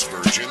Tangless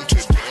version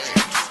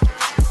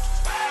today.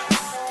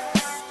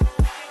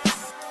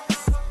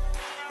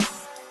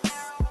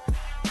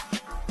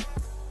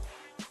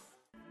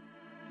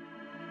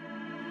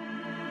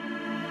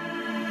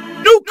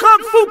 New Kung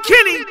Fu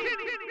Kenny.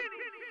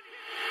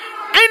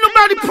 Ain't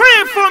nobody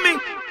praying for me.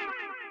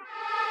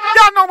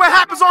 Y'all know what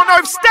happens on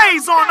earth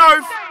stays on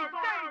earth.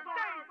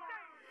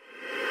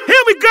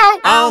 Here we go.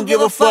 I don't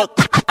give a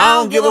fuck. I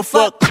don't give a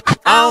fuck.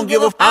 I don't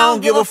give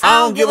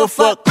a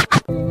fuck.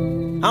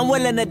 I'm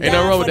willing to Ain't nothing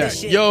wrong with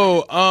that.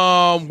 Yo,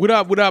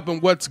 what up,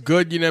 and what's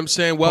good? You know what I'm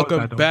saying? Welcome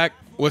that, though. back.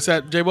 What's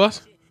that, J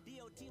Boss?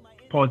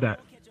 Pause that.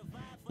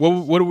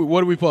 What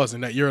are we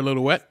pausing? That you're a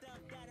little wet?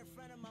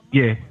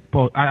 Yeah,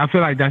 pause. I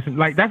feel like that's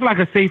like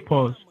a safe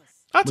pause.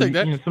 I'll take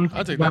that. You know, sometimes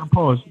I'll take you that. gotta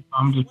pause.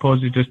 I'm just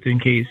pausing just in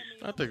case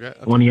I'll take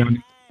that. one of y'all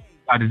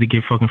decided to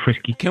get fucking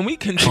frisky. Can we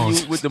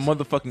continue with the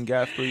motherfucking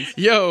gaff, please?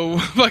 Yo,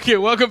 fucking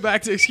welcome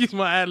back to Excuse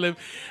My Ad Lib,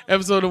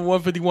 episode of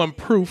 151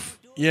 Proof.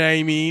 You know what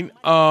I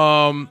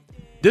mean?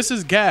 This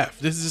is Gaff.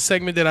 This is a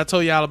segment that I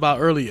told y'all about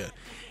earlier.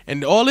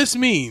 And all this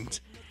means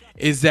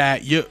is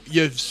that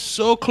you're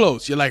so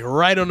close. You're like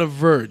right on the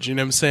verge, you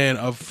know what I'm saying,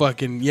 of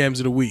fucking Yams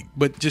of the Week.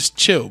 But just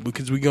chill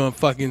because we're going to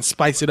fucking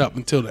spice it up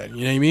until then.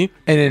 You know what I mean?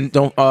 And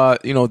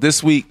then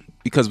this week,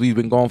 because we've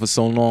been gone for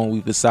so long,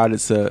 we've decided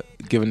to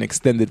give an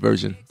extended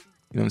version.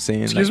 You know what I'm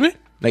saying? Excuse me?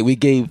 Like we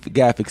gave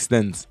Gaff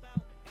extends.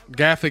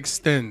 Gaff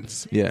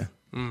extends. Yeah.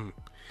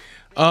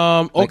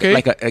 Okay.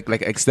 Like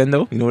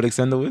extendo. You know what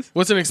extendo is?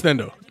 What's an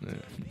extendo?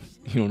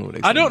 You don't know what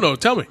extendo I don't know.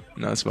 Tell me.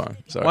 No, it's fine.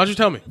 Sorry. Why don't you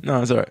tell me?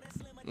 No, it's all right.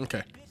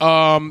 Okay.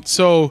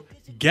 So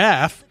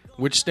GAF,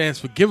 which stands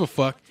for give a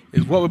fuck,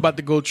 is what we're about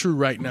to go through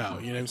right now.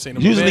 You know what I'm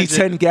saying? Usually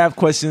 10 Gaff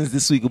questions.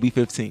 This week will be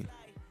 15.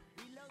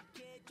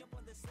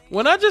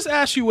 When I just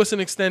asked you what's an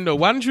extendo,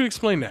 why didn't you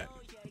explain that?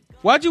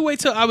 Why'd you wait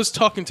till I was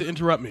talking to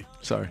interrupt me?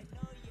 Sorry.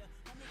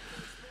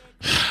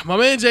 my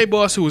man J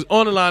Boss, who was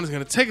on the line, is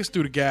going to take us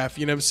through the gaff.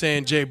 You know what I'm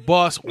saying? J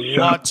Boss,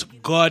 what's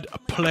good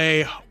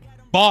play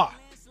bar?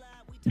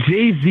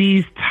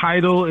 Jay-Z's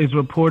title is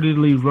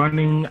reportedly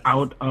running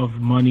out of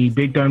money.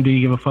 Big Durham, do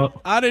you give a fuck?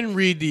 I didn't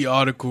read the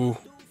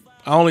article.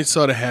 I only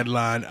saw the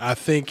headline. I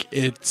think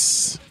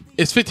it's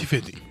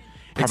 50-50.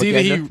 It's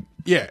either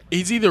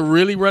he's either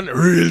really running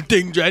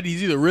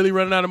he's either really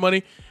running out of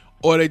money,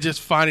 or they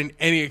just finding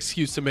any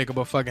excuse to make up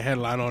a fucking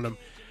headline on him.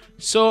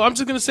 So I'm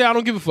just gonna say I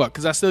don't give a fuck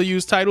because I still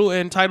use Tidal,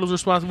 and Tidal's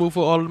responsible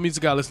for all of the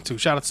music I listen to.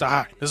 Shout out to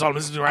Sahai. That's all I'm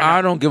listening to right now.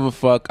 I don't give a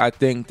fuck. I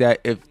think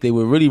that if they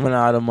were really running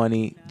out of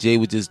money, Jay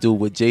would just do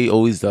what Jay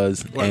always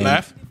does. What,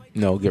 laugh?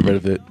 No, get rid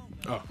of it.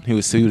 Oh. He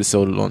would have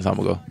sold it a long time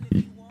ago.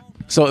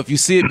 So if you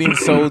see it being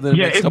sold in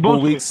the next couple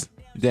of weeks,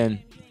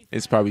 then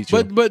it's probably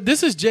true. But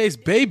this is Jay's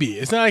baby.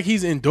 It's not like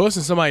he's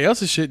endorsing somebody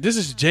else's shit. This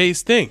is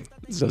Jay's thing.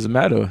 It doesn't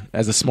matter.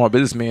 As a smart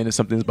businessman, if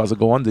something's about to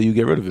go under, you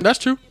get rid of it. That's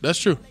true.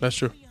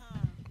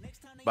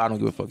 But I don't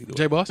give a fuck either way.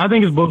 J Boss? I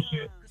think it's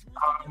bullshit.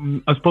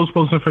 A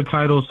spokesperson for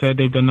Tidal said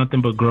they've done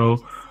nothing but grow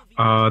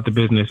the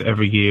business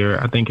every year.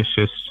 I think it's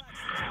just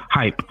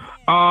hype.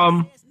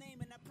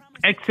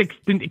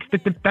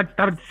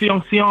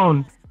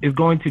 XXXTentacion is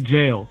going to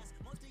jail.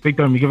 Big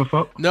Durham, you give a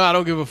fuck? No, I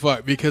don't give a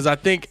fuck because I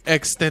think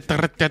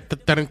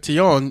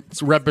XXTentacion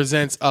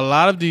represents a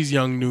lot of these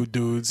young new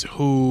dudes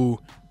who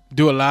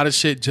do a lot of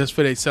shit just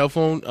for their cell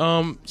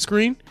phone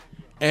screen.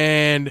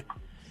 And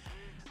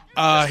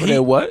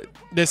their what?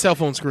 Their cell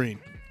phone screen.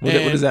 What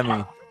does that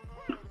mean?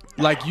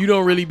 Like you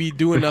don't really be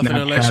doing nothing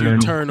unless you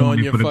turn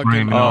on your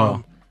fucking.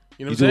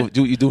 You know what I'm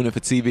saying? You're doing it for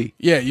TV.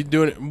 Yeah, you're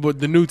doing it with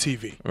the new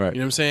TV. Right. You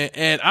know what I'm saying?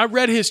 And I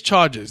read his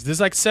charges.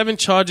 There's like 7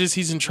 charges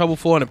he's in trouble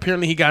for, and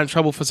apparently he got in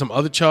trouble for some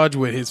other charge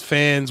where his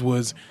fans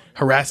was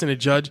harassing a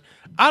judge.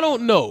 I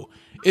don't know.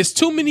 It's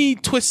too many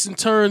twists and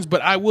turns,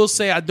 but I will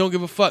say I don't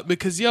give a fuck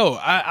because,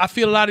 I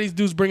feel a lot of these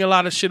dudes bring a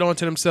lot of shit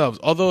onto themselves.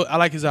 Although I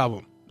like his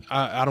album.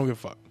 I don't give a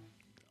fuck.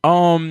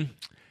 I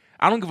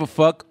don't give a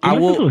fuck. You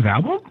listened to his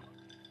album?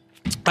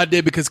 I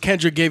did because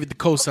Kendrick gave it the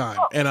cosign,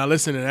 and I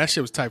listened, and that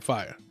shit was type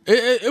fire.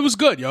 It was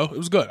good, yo. It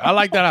was good. I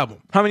like that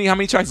album. How many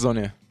tracks is on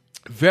there?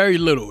 Very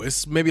little.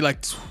 It's maybe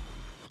like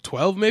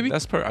 12, maybe.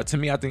 That's to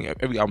me. I think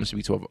every album should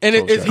be 12.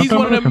 And he's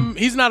one of them.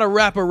 He's not a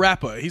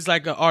rapper. He's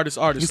like an artist.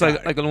 He's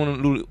like a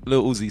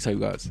Lil Uzi type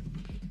guys.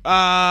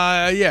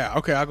 Yeah.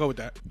 Okay, I'll go with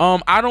that.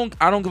 I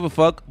don't give a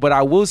fuck, but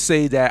I will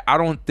say that I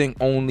don't think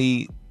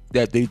only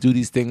that they do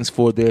these things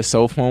for their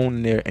cell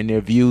phone and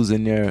their views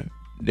and their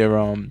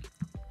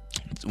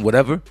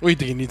whatever. What, you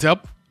think he needs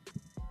help?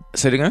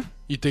 Say it again?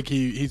 You think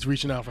he's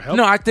reaching out for help?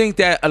 No, I think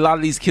that a lot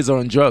of these kids are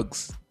on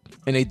drugs.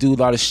 And they do a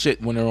lot of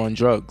shit when they're on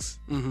drugs.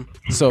 Mm-hmm.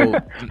 So, you know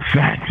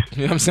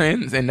what I'm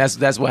saying? And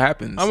that's what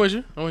happens. I'm with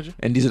you.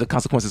 And these are the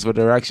consequences for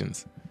their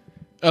actions.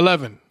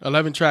 11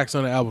 tracks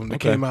on the album that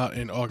came out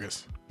in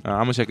August. I'm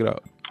going to check it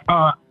out.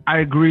 I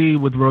agree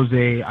with Rose.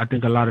 I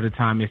think a lot of the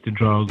time it's the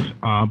drugs,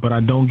 but I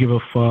don't give a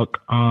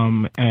fuck.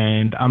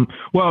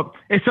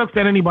 It sucks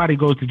that anybody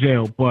goes to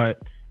jail,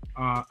 but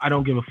I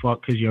don't give a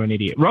fuck because you're an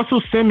idiot.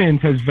 Russell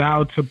Simmons has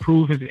vowed to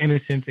prove his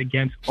innocence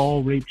against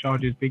all rape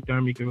charges. Big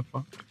Durham, you give a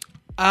fuck?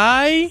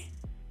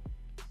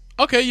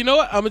 Okay, you know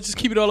what? I'm going to just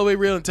keep it all the way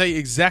real and tell you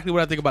exactly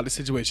what I think about the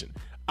situation.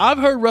 I've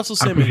heard Russell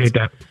Simmons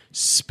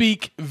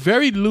speak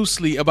very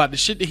loosely about the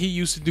shit that he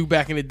used to do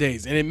back in the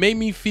days, and it made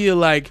me feel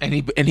like... And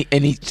he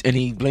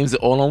blames it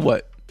all on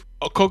what?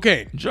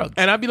 Cocaine. Drugs.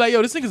 And I'd be like,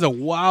 yo, this nigga's a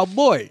wild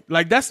boy.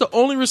 Like, that's the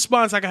only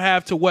response I can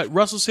have to what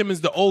Russell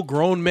Simmons, the old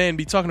grown man,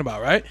 be talking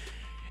about, right?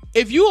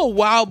 If you a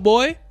wild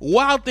boy,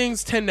 wild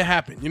things tend to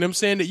happen. You know what I'm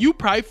saying? That you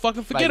probably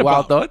fucking forget about.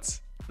 Wild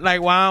thoughts?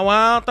 Like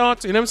wild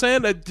thoughts. You know what I'm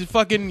saying? That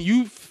fucking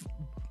you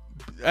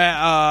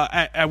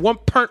at one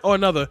point or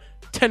another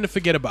tend to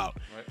forget about.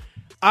 Right.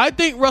 I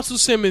think Russell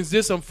Simmons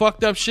did some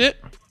fucked up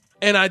shit,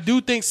 and I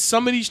do think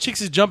some of these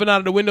chicks is jumping out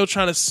of the window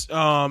trying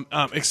to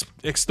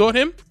extort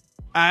him.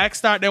 I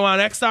extort, they want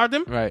to extort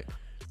him. Right.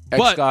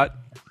 But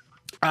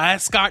I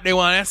escort, they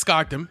want to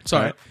escort him.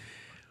 Sorry. Right.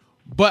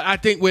 But I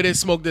think where there's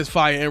smoke, there's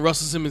fire, and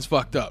Russell Simmons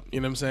fucked up. You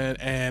know what I'm saying?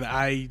 And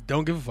I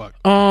don't give a fuck.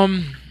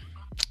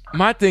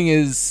 My thing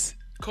is...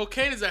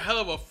 Cocaine is a hell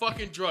of a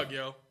fucking drug,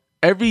 yo.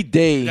 Every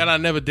day... That I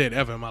never did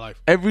ever in my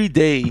life. Every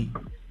day,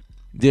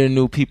 there are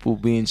new people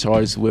being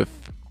charged with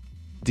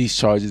these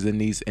charges and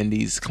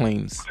these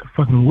claims.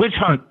 Fucking witch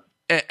hunt.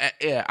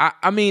 Yeah,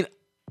 I mean,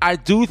 I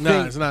do think...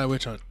 Nah, it's not a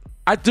witch hunt.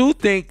 I do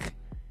think...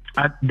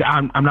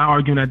 I'm not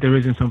arguing that there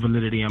isn't some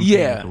validity. I'm saying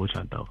it's a witch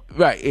hunt, though.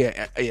 Right,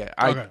 yeah.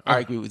 I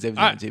agree with everything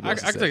I can take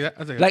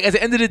that. Like, at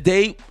the end of the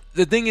day,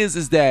 the thing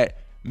is that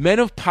men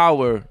of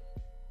power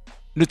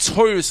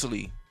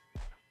notoriously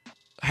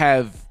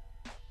have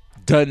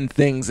done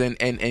things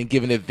and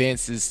given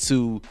advances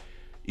to,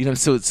 you know,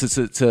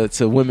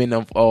 to women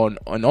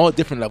on all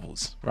different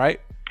levels,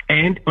 right?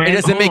 And it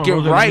doesn't make it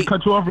right. Let me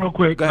cut you off real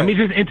quick. Let me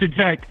just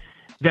interject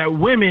that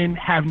women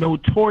have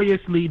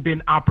notoriously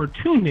been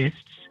opportunists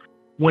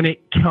when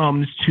it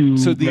comes to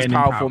these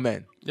powerful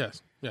men.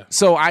 Yes. Yeah.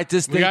 So I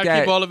just We think gotta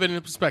that keep all of it in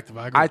perspective.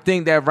 I agree. I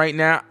think that right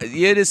now,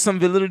 yeah, there's some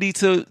validity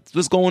to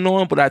what's going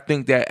on, but I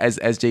think that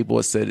as J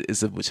Boss said,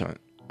 it's a witch hunt.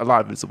 A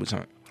lot of it's a witch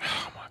hunt.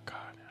 Oh my God.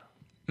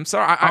 I'm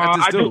sorry, I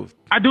just do.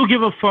 I do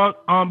give a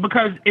fuck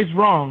because it's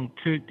wrong.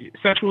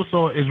 Sexual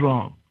assault is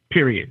wrong.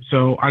 Period.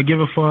 So I give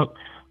a fuck.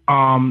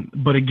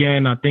 But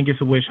again, I think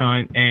it's a witch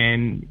hunt,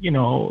 and you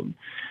know,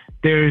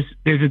 there's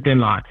a thin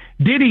line.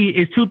 Diddy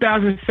is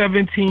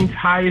 2017's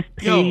highest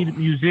paid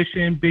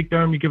musician. Big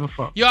Therm, you give a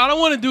fuck? Yo, I don't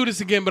want to do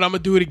this again, but I'm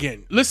gonna do it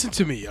again. Listen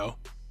to me, yo.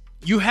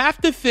 You have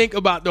to think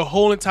about the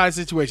whole entire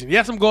situation.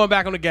 Yes, I'm going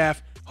back on the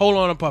gaff. Hold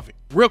on, I'm puffing.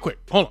 Real quick.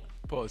 Hold on.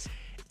 Pause.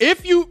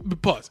 If you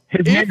pause.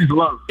 His name is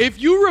Love.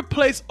 If you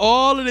replace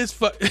all of this,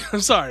 I'm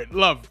sorry,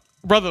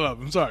 brother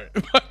love. I'm sorry.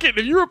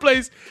 If you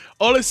replace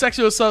all this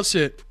sexual assault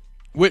shit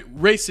with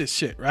racist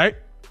shit, right?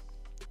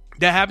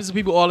 That happens to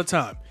people all the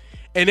time,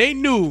 and they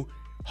knew,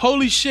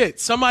 holy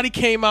shit, somebody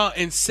came out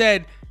and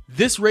said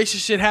this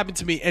racist shit happened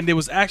to me, and there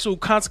was actual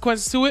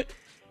consequences to it.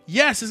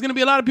 Yes, there's gonna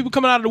be a lot of people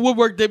coming out of the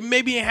woodwork that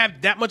maybe ain't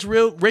have that much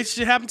real racist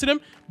shit happen to them,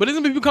 but there's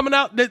gonna be people coming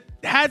out that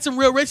had some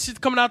real racist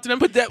shit coming out to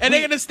them, and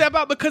they're gonna step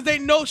out because they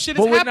know shit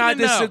is happening now. But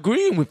we're not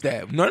disagreeing with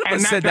that. None of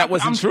us said that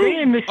wasn't true. I'm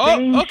saying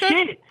the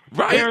same shit.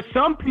 Right. There are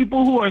some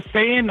people who are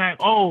saying that,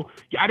 oh,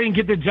 I didn't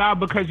get the job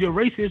because you're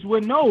racist. Well,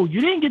 no,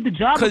 you didn't get the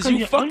job because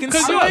you fucking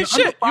because you ain't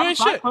shit. You ain't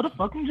shit for the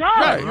fucking job.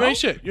 Right, bro. you ain't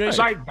shit. You ain't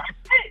like, shit.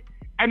 that's it.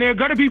 And there are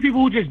gonna be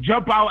people who just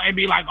jump out and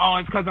be like, oh,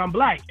 it's because I'm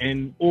black,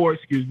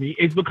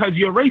 it's because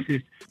you're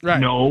racist. Right.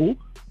 No.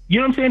 You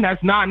know what I'm saying?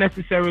 That's not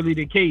necessarily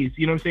the case.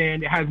 You know what I'm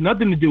saying? It has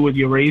nothing to do with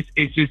your race.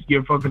 It's just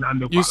you're fucking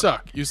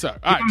underqualified. You suck.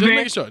 All right, just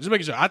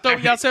making sure. I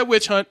thought y'all said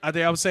witch hunt. I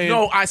think I was saying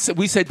No,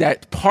 we said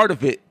that part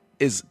of it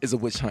is a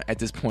witch hunt at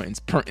this point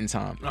in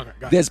time. Okay,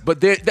 got it.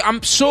 But I'm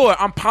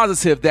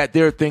positive that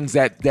there are things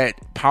that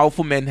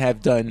powerful men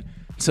have done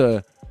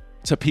to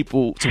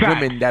people, to Facts.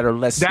 women that are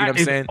less. That you know what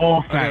I'm is saying?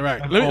 all facts. Okay, right.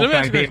 That's Let all me ask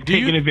facts. you They're this.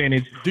 taking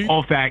advantage.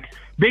 All facts.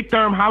 Big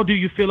Therm, how do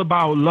you feel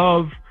about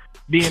Love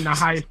being the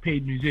highest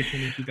paid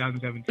musician in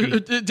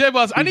 2017? J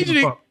Boss, I need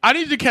you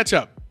to catch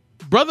up.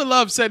 Brother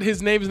Love said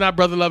his name is not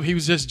Brother Love. He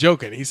was just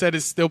joking. He said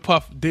it's still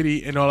Puff,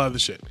 Diddy, and all other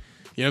shit.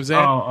 You know what I'm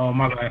saying? Oh,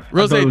 my bad.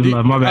 Rose,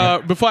 My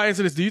bad. before I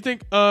answer this, do you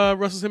think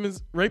Russell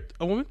Simmons raped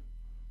a woman?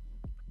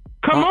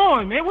 Come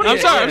on, man. What I'm are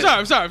you sorry. doing?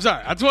 I just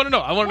want to know.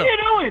 I want to What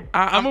know. are you doing?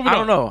 I'm moving I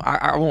on. don't know.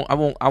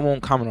 I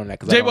won't comment on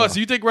that. J Boss, do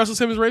you think Russell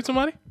Simmons raped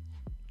somebody?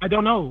 I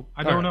don't know.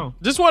 I don't know.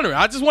 Just wondering.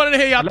 I just wanted to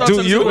hear y'all thoughts Do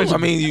on the you? situation. I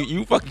mean,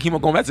 you fucking keep on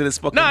going back to this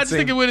fucking. No, I just thing.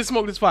 think it would have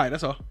smoked this fire.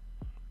 That's all.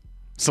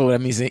 So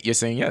that means you're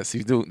saying yes.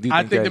 You do.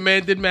 I think the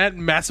man did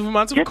massive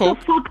amounts of Get coke.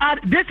 the fuck out.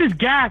 This is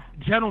gas,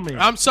 gentlemen.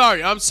 I'm sorry.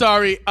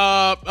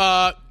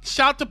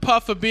 Shout to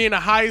Puff for being the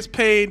highest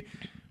paid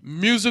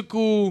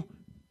musically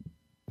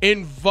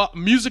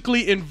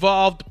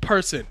involved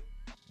person.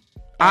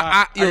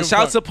 Shout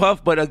out to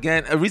Puff, but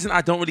again, a reason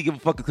I don't really give a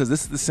fuck is because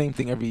this is the same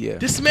thing every year.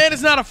 This man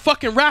is not a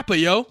fucking rapper,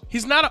 yo.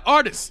 He's not an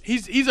artist.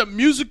 He's a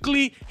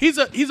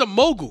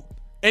mogul.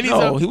 And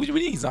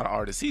he's not an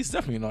artist. He's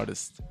definitely an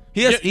artist.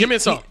 Give me a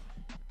song.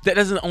 That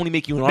doesn't only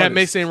make you an artist. That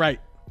may seem right.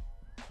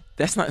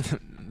 That's not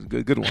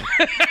good one.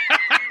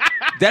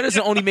 That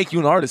doesn't only make you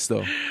an artist,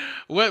 though.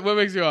 What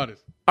makes you an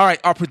artist? All right,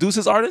 are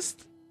producers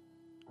artists?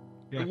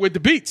 Yeah. With the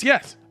beats,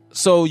 yes.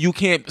 So you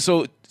can't.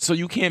 So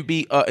you can't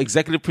be an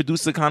executive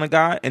producer kind of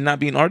guy and not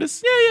be an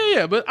artist?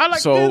 Yeah. But I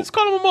like. Let's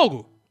call him a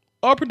mogul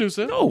or a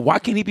producer. No, why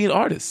can't he be an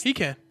artist? He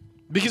can,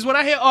 because when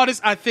I hear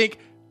artists, I think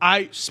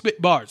I spit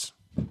bars.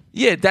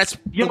 Yeah, that's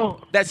yo.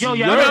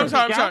 I'm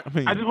sorry. I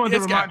just wanted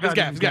to remind it's you.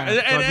 gas.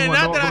 And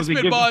not that I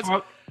spit bars.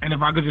 And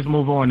if I could just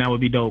move on, that would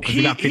be dope. Because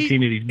we got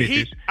 15 of these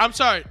bitches. I'm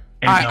sorry.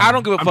 I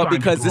don't give a fuck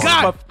because this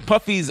God.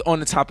 Puffy's on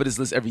the top of this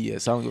list every year,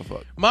 so I don't give a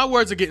fuck. My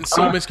words are getting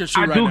so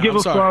misconstrued right now. I do give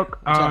a fuck.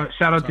 Sorry.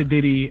 Shout out to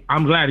Diddy.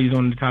 I'm glad he's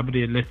on the top of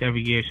the list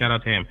every year. Shout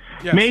out to him.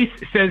 Yes. Mace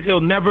says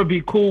he'll never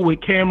be cool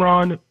with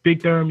Cameron.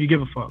 Big Therm, you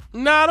give a fuck?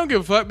 Nah, I don't give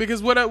a fuck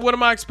because what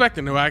am I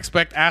expecting? Do I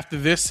expect after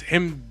this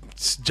him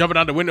jumping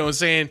out the window and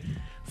saying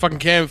fucking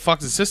Cam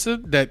fucked his sister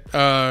and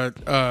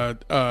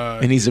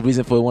he's the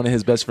reason for one of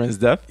his best friend's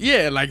death?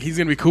 Yeah, like he's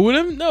gonna be cool with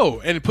him?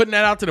 No. And putting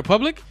that out to the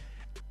public?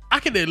 I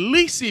could at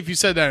least see if you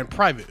said that in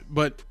private,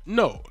 but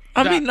no.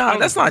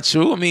 That's not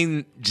true. I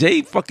mean,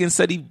 Jay fucking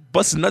said he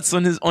busted nuts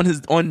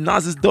on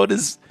Nas's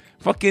daughter's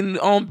fucking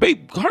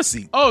babe car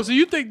seat. Oh, so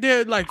you think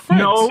they're like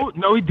friends?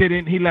 No, he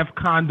didn't. He left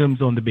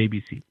condoms on the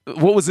baby seat.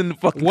 What was in the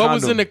fucking condom? What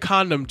was in the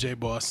condom, J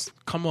Boss?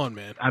 Come on,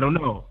 man. I don't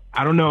know.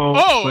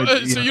 Oh,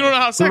 but, so you don't know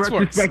how sex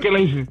works?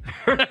 Speculation.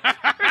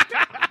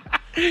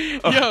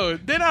 Yo,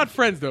 they're not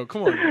friends though.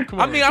 Come on.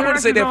 I mean, I wouldn't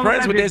say they're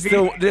friends, but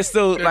they're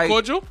still like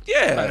cordial.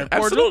 Yeah,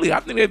 absolutely. I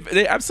think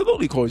they're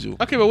absolutely cordial.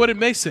 Okay, but what did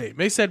Mace say?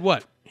 Mace said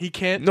what? He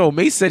can't. No,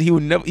 Mace said he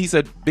would never. He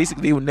said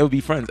basically he would never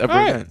be friends ever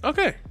again.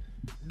 Okay,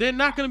 they're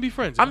not gonna be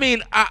friends. I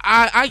mean,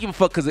 I give a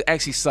fuck because it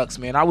actually sucks,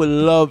 man. I would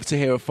love to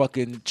hear a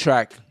fucking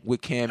track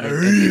with Cam and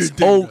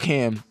it's old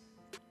Cam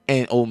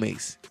and old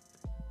Mace,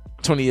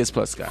 20 years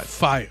plus, guys.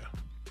 Fire.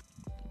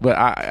 But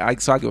I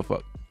give a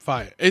fuck.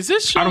 Fire. Is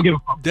this show I don't give a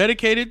fuck.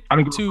 dedicated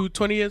to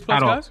 20 years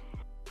plus, guys?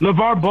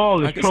 LeVar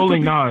Ball I is guess it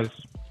trolling could Nas,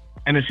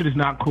 and the shit is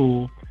not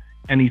cool,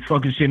 and he's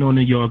fucking shit on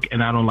New York,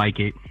 and I don't like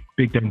it.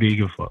 Big Dumb, do you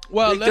give a fuck?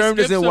 Well, Big let's Durham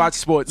give doesn't some- watch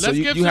sports, so let's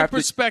you give you some have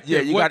perspective. to.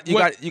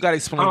 Yeah, you got to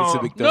explain it to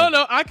Big Durham.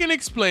 No, I can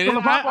explain it. So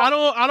LeVar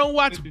Ball- I don't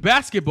watch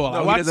basketball. No,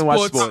 I he watch doesn't watch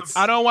sports. sports.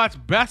 I don't watch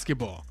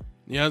basketball.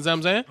 You know what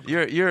I'm saying?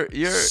 You're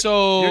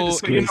So, you're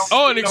disgraced.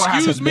 oh, and You know what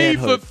excuse happens, me for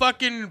manhood.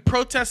 fucking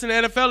protesting the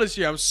NFL this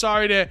year. I'm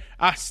sorry that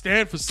I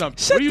stand for something.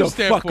 Shut what do you the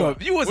stand fuck for?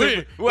 up. You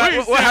wasn't. What do you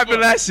What stand happened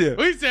for? last year?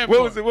 What do you stand What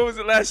for? was it? What was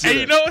it last year?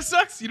 And you know what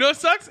sucks? You know what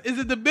sucks? Is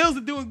that the Bills are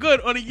doing good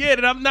on a year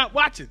that I'm not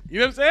watching. You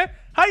know what I'm saying?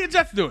 How your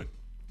Jets doing?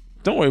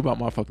 Don't worry about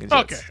my fucking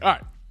Jets. Okay, all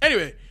right.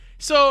 Anyway,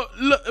 so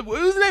what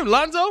was his name?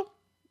 Lonzo?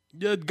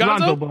 Gonzo?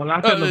 Lonzo Ball.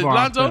 I said LeVar.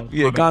 Lonzo?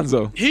 Yeah,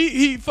 Gonzo.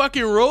 He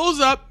fucking rolls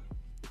up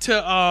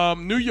to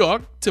New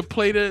York to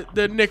play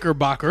the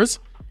Knickerbockers,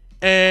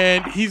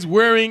 and he's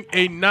wearing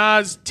a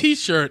Nas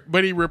t-shirt,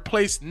 but he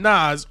replaced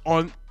Nas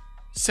on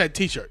said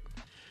t-shirt.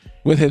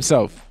 With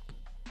himself.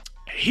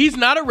 He's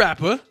not a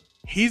rapper.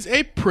 He's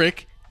a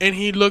prick, and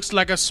he looks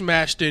like a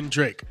smashed-in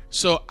Drake.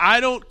 So I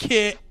don't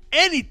care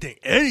anything.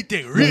 No,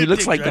 he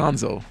looks like Drake.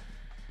 Gonzo.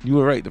 You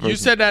were right. The You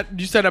said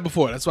that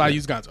before. That's why I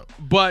use Gonzo.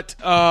 But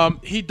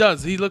he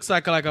does. He looks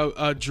like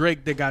a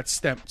Drake that got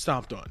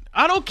stomped on.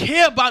 I don't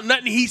care about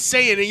nothing he's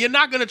saying, and you're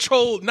not gonna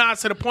troll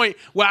Nas to the point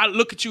where I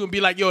look at you and be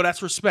like, "Yo,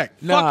 that's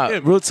respect." Nah, Fuck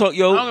him. real talk,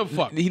 yo. I don't give a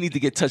fuck. He need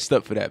to get touched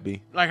up for that,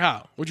 B. Like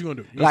how? What you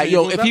gonna do? You Like, say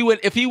yo, you gonna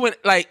if he went,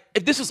 like,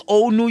 if this was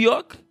old New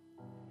York,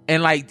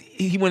 and like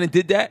he went and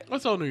did that,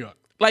 What's old New York?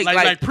 Like-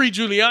 like pre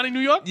Giuliani New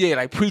York? yeah,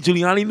 like pre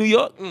Giuliani New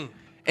York,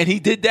 and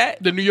he did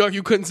that. The New York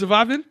you couldn't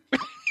survive in?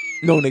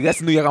 No, nigga, that's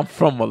the New York I'm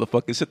from,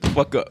 motherfucker. Shut the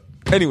fuck up.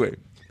 Anyway,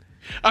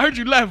 I heard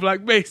you laugh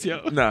like bass, yo.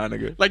 nah,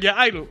 nigga, Like your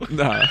idol.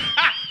 nah.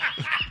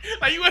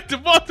 Like you went to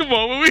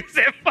Baltimore when we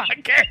said fuck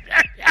it.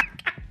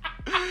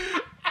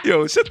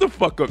 Yo, shut the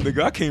fuck up,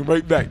 nigga. I came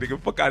right back, nigga.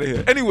 Fuck out of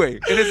here. Anyway,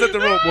 and it's at the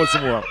road,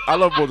 Baltimore. I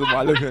love Baltimore.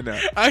 I live here now.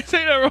 I ain't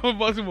saying that wrong with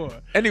Baltimore.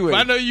 Anyway. But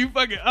I know you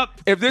fucking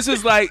up. If this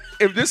was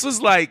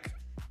like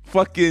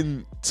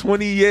fucking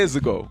 20 years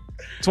ago,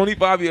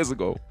 25 years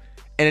ago,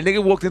 and a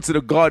nigga walked into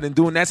the garden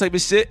doing that type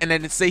of shit, and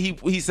then say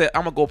he said,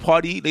 I'm gonna go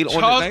party later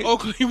on Charles the night.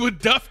 Oakley would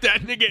duff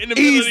that nigga in the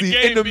middle of the Easy,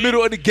 game. in the B.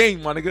 middle of the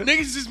game, my nigga.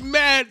 Niggas is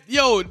mad.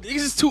 Yo, niggas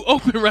is too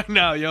open right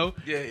now, yo.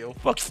 Yeah, yo,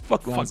 fuck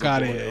Lonzo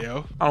outta Ball, here,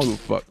 yo. I don't give a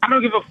fuck. I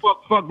don't give a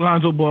fuck. Fuck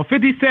Lonzo Ball.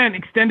 50 Cent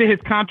extended his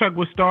contract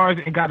with Stars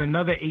and got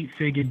another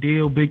 8-figure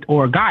deal. Big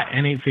an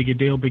 8-figure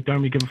deal. Big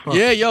Dumb, you give a fuck.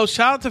 Yeah, yo,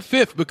 shout out to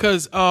Fifth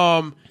because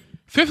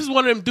Fifth is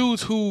one of them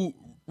dudes who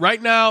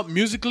right now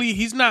musically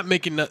he's not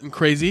making nothing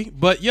crazy,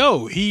 but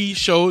yo, he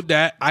showed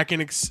that I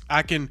can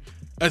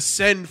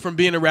ascend from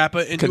being a rapper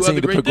and do Continue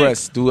other to great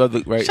progress, things. do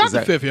other right. Shout out to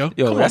exactly. Fifth, yo.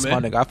 Yo, Come that's on, my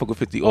man. nigga. I fuck with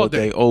 50 All all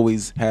day. day.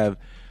 Always have.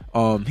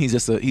 He's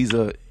a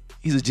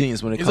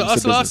genius when it He's an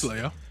comes to hustler,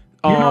 business.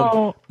 yo. You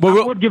know, but I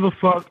real- would give a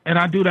fuck, and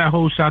I do that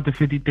whole shot to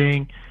 50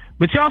 thing.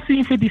 But y'all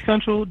seen 50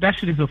 Central? That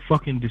shit is a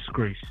fucking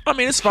disgrace. I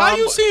mean, it's fine. How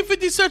you but- seen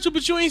 50 Central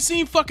but you ain't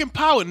seen fucking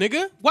Power,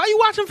 nigga? Why you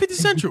watching 50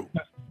 Central?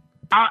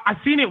 I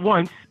seen it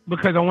once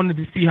because I wanted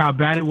to see how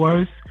bad it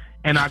was,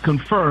 and I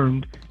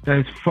confirmed that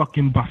it's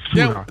fucking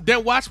basura.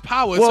 then watch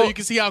Power so Well, you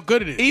can see how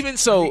good it is. Even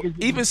so, fucking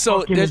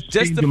there's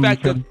just the ashamed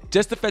fact of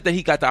that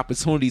he got the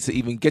opportunity to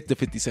even get the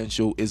 50 Cent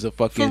show is a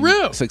fucking For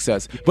real.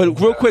 success. But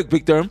real quick,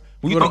 Big Durham,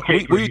 what do you think?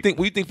 Okay, What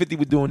do you think 50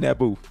 would do in that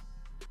booth?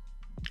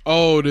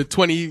 Oh, the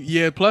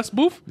 20-year plus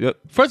booth? Yep.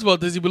 First of all,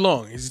 does he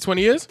belong? Is he 20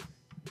 years?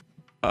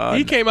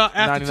 He came out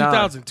after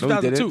 99. 2000, No, he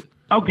didn't. 2002.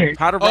 Okay.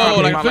 How to Oh, Rob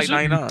came like out like official?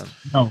 99.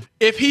 No.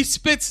 If he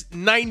spits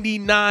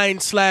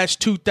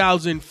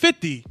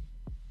 99/2050,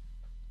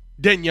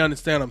 then you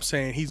understand what I'm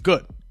saying. He's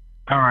good.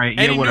 All right.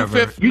 Any Yeah, new whatever.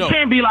 Fifth? You No.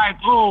 can't be like,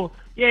 oh,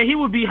 yeah, he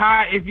would be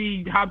high if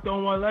he hopped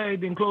on one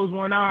leg and closed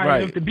one eye. Right.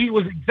 And if the beat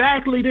was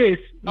exactly this.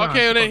 Okay,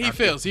 well, then fuck he out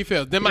fails. He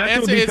fails. Then my That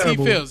answer would be is he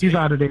terrible. fails. He's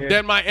out of there.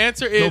 Then my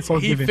answer is he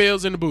forgiving.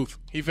 fails in the booth.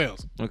 He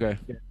fails. Okay.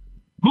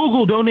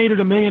 Google donated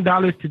 $1 million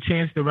to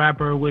Chance the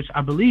Rapper, which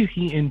I believe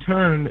he in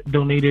turn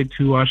donated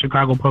to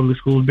Chicago Public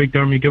Schools. Big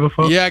Durham, you give a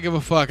fuck? Yeah, I give a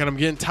fuck, and I'm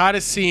getting tired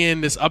of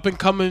seeing this up and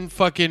coming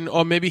fucking,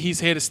 or maybe he's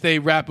here to stay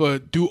rapper,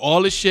 do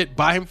all this shit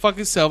by him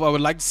fucking self. I would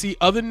like to see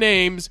other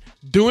names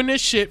doing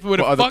this shit where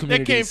the For other fuck that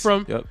came communities.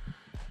 from. Yep.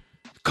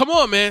 Come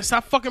on, man,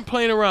 stop fucking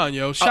playing around,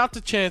 yo. Shout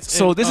to Chance.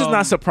 So and, this is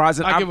not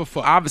surprising. I give a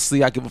fuck.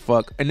 Obviously, I give a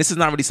fuck, and this is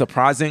not really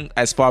surprising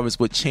as far as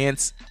what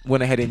Chance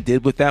went ahead and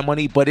did with that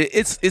money. But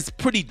it's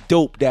pretty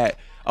dope that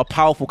a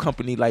powerful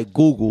company like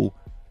Google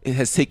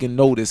has taken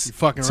notice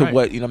fucking to right.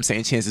 what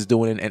Chance is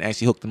doing and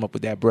actually hooked them up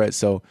with that bread.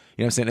 So what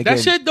I'm saying, again,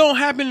 That shit don't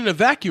happen in a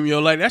vacuum, yo.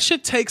 Like that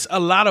shit takes a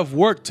lot of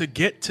work to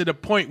get to the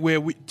point where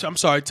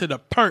to the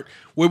point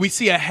where we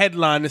see a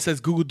headline that says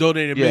Google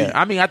donated $1 million.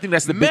 I mean, I think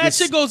that's the Mad biggest.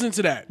 shit goes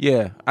into that.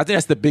 Yeah, I think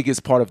that's the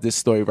biggest part of this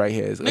story right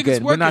here.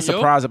 Again, we're not working, yo.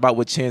 surprised about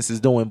what Chance is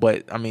doing,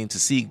 but I mean,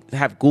 to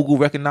have Google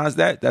recognize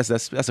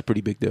that's a pretty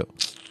big deal.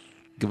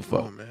 Give a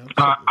fuck.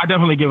 I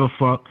definitely give a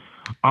fuck.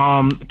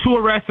 2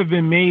 arrests have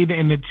been made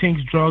in the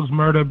Chinks drugs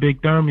murder.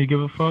 Big Durham, you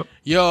give a fuck?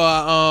 Yo,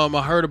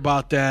 I heard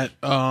about that.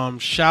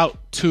 Shout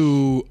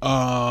to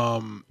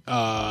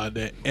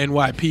the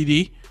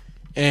NYPD.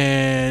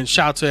 And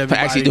shout out to For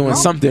everybody. actually doing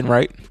something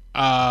right.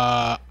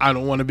 I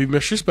don't want to be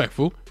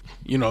disrespectful.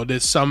 You know,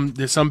 there's some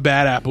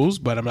bad apples,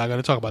 but I'm not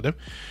going to talk about them.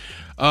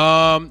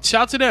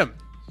 Shout out to them.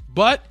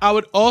 But I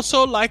would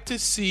also like to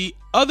see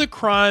other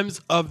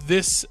crimes of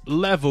this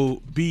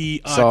level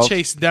be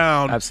chased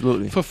down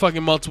Absolutely. for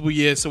fucking multiple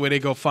years so where they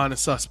go find a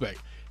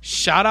suspect.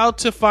 Shout out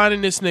to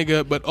finding this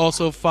nigga, but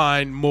also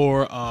find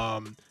more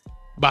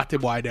Bate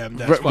Boy them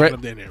that's fucking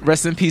up their name.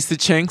 Rest in peace to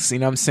Chinks. You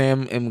know what I'm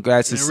saying? I'm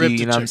glad to see,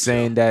 you know what I'm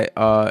saying,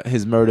 that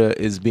his murder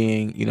is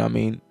being, you know what I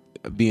mean,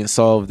 being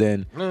solved,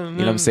 and you know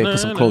what I'm saying, put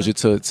some closure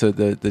to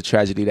the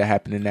tragedy that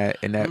happened in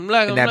that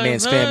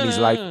man's family's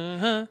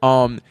life.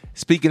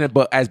 Speaking of,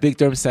 but as Big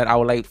Therm said, I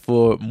would like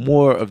for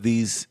more of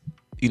these,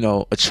 you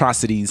know,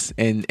 atrocities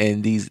and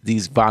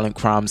these violent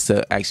crimes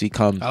to actually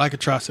come. I like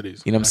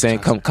atrocities. You know what I'm saying?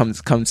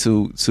 Come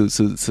to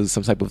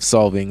some type of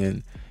solving,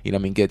 and you know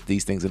what I mean, get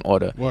these things in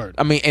order. Word.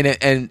 I mean,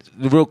 and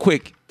real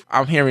quick,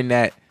 I'm hearing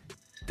that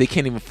they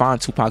can't even find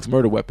Tupac's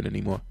murder weapon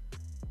anymore.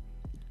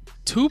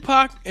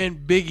 Tupac and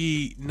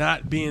Biggie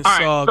not being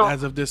solved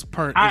as of this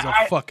point is a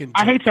fucking joke.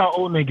 I hate y'all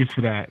old niggas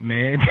for that,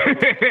 man.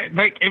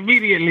 Like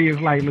immediately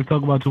it's like, let's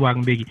talk about Tupac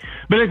and Biggie.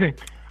 But listen,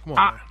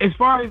 as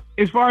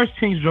far as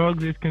change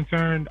drugs is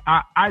concerned,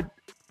 I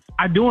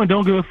do and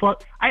don't give a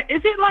fuck.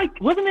 Is it like,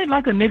 wasn't it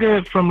like a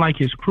nigga from like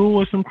his crew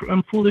or some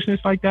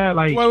foolishness like that?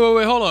 Like,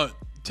 wait, hold on.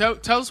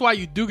 Tell us why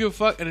you do give a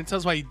fuck, and then tell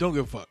us why you don't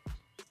give a fuck.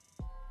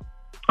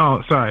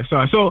 Oh, sorry.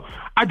 So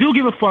I do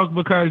give a fuck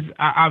because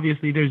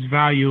obviously there's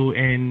value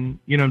in,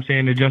 you know what I'm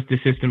saying, the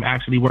justice system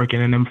actually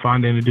working and them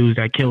finding the dudes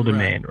that killed a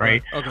man,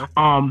 right? Okay.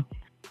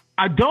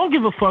 I don't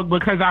give a fuck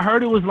because I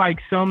heard it was like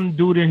some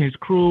dude in his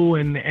crew,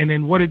 and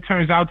then what it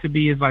turns out to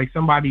be is like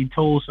somebody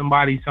told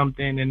somebody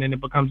something, and then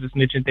it becomes a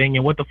snitching thing.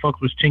 And what the fuck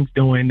was Chinks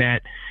doing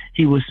that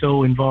he was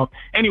so involved?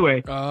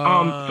 Anyway, so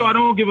I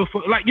don't give a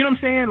fuck. Like, you know what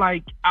I'm saying?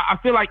 Like, I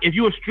feel like if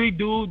you're a street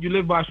dude, you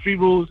live by street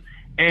rules,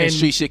 and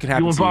street shit can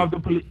happen you involve to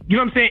the police. You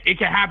know what I'm saying? It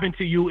can happen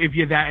to you if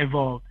you're that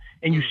involved,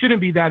 and you shouldn't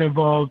be that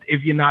involved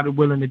if you're not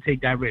willing to take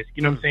that risk.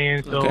 You know what I'm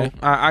saying? So okay,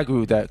 I agree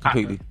with that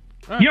completely.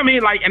 You know what I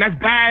mean? Like, and that's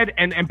bad,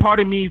 and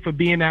pardon me for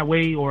being that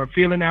way or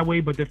feeling that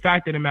way, but the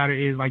fact of the matter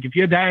is, like, if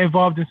you're that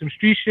involved in some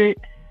street shit,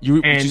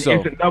 and it's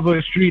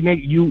another street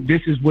nigga,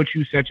 this is what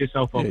you set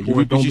yourself up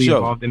for. Don't be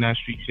involved in that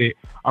street shit,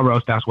 or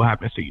else that's what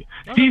happens to you.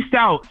 Steve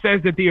Stout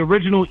says that the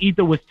original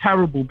Ether was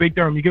terrible. Big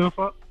Therm, you give a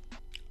fuck?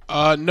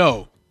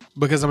 No,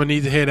 because I'm gonna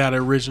need to hear that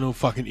original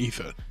fucking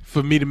Ether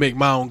for me to make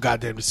my own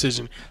goddamn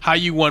decision. How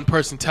you one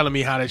person telling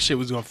me how that shit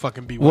was gonna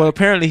fucking be? Well,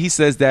 apparently he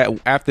says that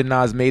after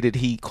Nas made it,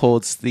 he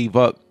called Steve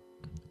up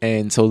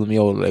and told him,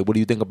 yo, like, what do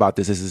you think about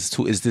this?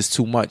 Is this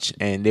too much?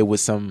 And there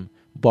was some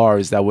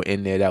bars that were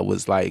in there that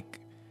was like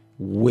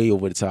way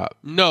over the top.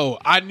 No,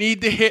 I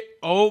need to hit.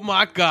 Oh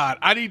my God,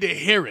 I need to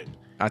hear it.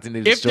 I think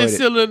they destroyed if there's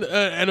still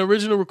an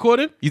original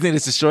recording. You think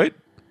it's destroyed?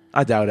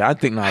 I doubt it. I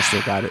think Nas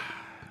still got it.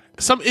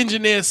 Some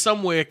engineer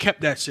somewhere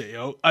kept that shit,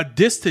 yo. A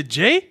diss to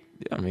Jay?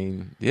 I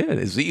mean, yeah,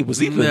 it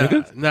was Ether,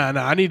 nigga. Nah,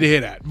 I need to hear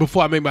that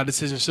before I make my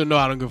decision. So no,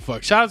 I don't give a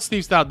fuck. Shout out to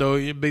Steve Stout though,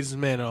 you're a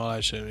businessman and all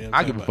that shit. You know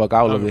I give a fuck.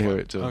 I would love to hear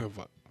it too. I don't give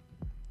a fuck.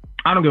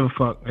 I don't give a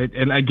fuck.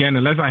 And again,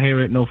 unless I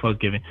hear it, no fuck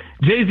given.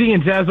 Jay-Z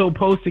and Jazzo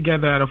post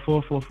together at a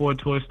 444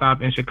 tour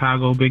stop in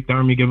Chicago. Big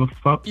Therm, you give a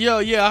fuck? Yo,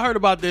 yeah, I heard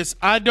about this.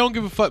 I don't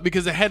give a fuck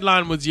because the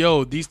headline was,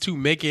 yo, these two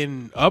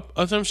making up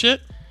or some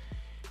shit.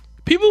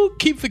 People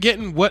keep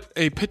forgetting what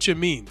a picture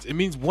means. It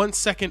means 1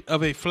 second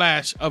of a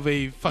flash of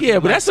a fucking Yeah,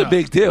 but that's a laptop.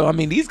 big deal. I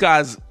mean, these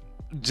guys,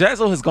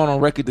 Jazzo has gone on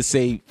record to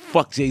say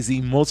fuck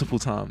Jay-Z multiple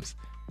times.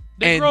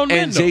 They grown men,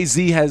 and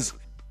Jay-Z has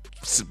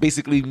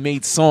basically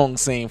made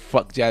songs saying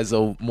fuck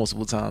Jazzo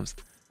multiple times.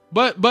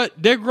 But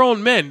they're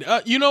grown men.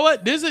 You know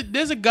what? There's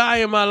a guy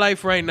in my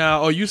life right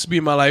now, or used to be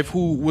in my life,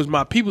 who was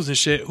my peoples and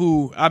shit,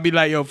 who I'd be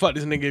like, yo, fuck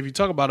this nigga if you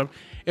talk about him.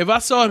 If I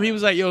saw him, he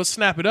was like, yo,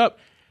 snap it up.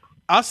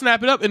 I'll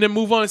snap it up and then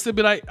move on and still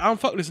be like, I don't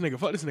fuck this nigga.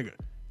 Fuck this nigga.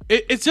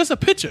 It's just a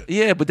picture.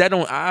 Yeah, but that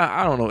don't.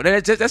 I don't know.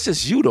 That's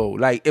just you though.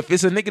 Like if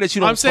it's a nigga that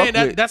you don't. I'm saying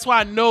fuck with, that's why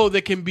I know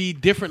there can be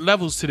different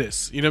levels to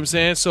this. You know what I'm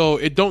saying? So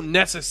it don't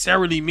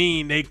necessarily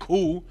mean they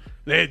cool.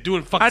 They're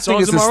doing fucking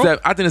songs tomorrow.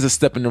 I think it's a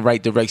step in the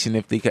right direction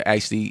if they could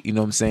actually, you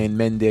know what I'm saying,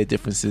 mend their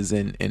differences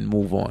and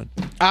move on.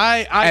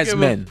 As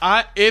men.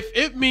 If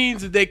it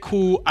means that they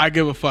cool, I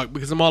give a fuck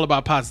because I'm all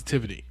about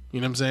positivity.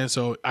 You know what I'm saying?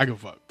 So I give a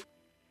fuck.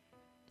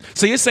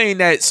 So you're saying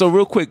that, so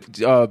real quick,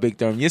 Big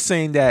Therm, you're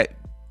saying that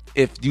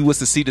if you was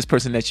to see this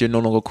person that you're no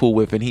longer cool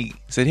with and he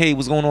said, hey,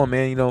 what's going on,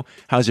 man? You know,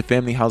 how's your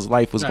family? How's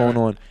life? What's going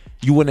on?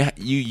 You wouldn't,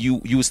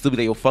 you would still be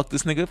like, yo, fuck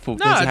this nigga for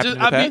things that happened in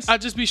the past?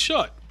 I'd just be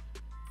short.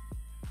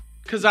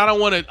 Cause I don't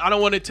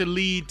want it to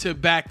lead to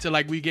back to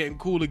like we getting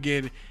cool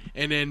again,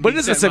 and then. But it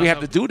doesn't necessarily have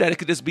to do that. It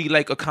could just be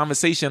like a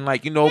conversation,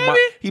 like, you know,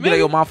 he'd be like,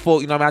 yo, my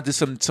fault. You know, I did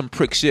some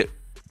prick shit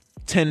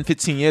 10,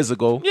 15 years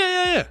ago.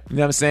 Yeah. You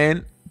know what I'm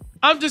saying?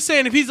 I'm just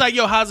saying, if he's like,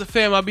 yo, how's the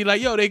fam? I'll be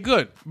like, yo, they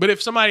good. But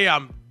if somebody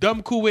I'm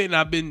dumb cool with and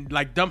I've been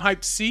like dumb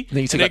hyped to see,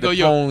 then you take out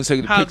the phone,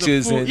 take the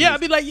pictures, and I'll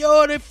be like,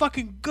 yo, they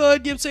fucking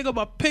good. You know what I'm saying? Got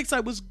my pics,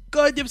 I was good.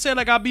 You know what I'm saying?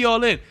 Like, I'll be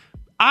all in.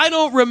 I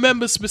don't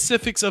remember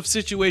specifics of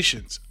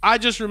situations. I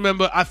just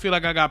remember I feel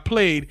like I got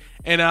played,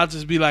 and I'll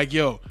just be like,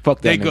 yo,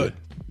 Fuck that they nigga. good.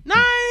 Nah,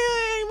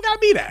 it ain't gotta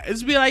be that.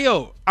 It's be like,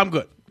 yo, I'm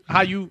good.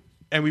 How you?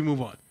 And we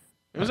move on.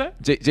 You know what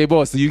I'm saying? J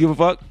Boss, do you give a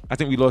fuck? I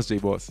think we lost J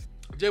Boss.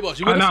 J Boss,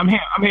 you with No, us? I'm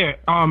here.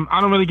 I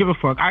don't really give a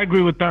fuck. I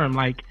agree with Therm.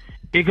 Like,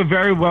 it could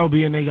very well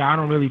be a nigga. I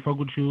don't really fuck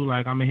with you.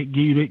 Like, I'm gonna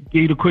give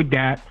you the quick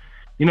dap.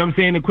 You know what I'm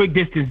saying? The quick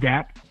distance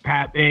dap,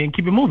 pap, and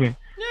keep it moving.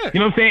 Yeah. You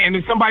know what I'm saying? And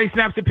if somebody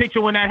snaps a picture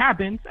when that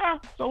happens,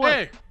 so what?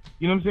 Hey.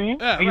 You know what I'm saying?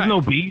 Yeah, There's right.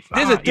 no beef.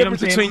 There's a You know what I'm difference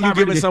saying? between I'm you not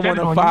really giving someone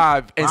descending a on you.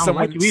 5 and I don't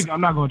someone. like you either.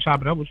 I'm not gonna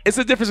chop it up with you. It's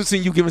a difference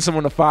between you giving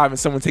someone a 5 and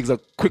someone takes a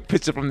quick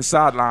picture from the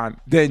sideline,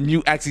 then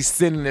you actually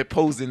sitting there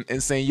posing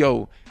and saying,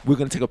 "Yo, we're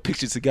gonna take a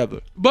picture together."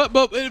 But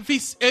if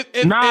he's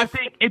I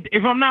think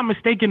if I'm not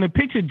mistaken, the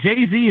picture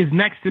Jay-Z is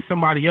next to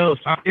somebody else.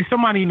 It's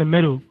somebody in the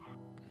middle.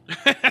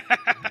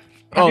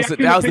 Oh, you so seen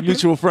that the was the picture?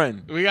 mutual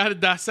friend. we gotta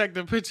dissect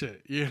the picture.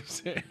 You know what I'm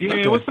saying? Yeah,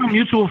 Okay. it was some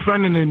mutual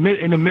friend in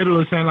the middle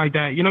or something like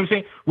that. You know what I'm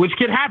saying? Which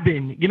could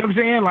happen. You know what I'm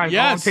saying? Like,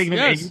 Yes, I'm taking it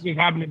and yes. you just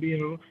happen to be in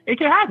the room. It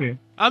can happen.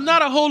 I'm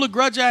not a whole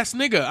grudge ass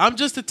nigga. I'm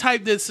just the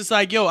type that's just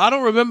like, yo, I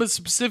don't remember the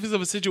specifics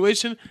of a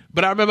situation,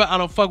 but I remember I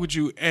don't fuck with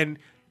you, and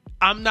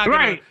I'm not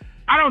Right. gonna.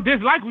 I don't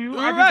dislike you.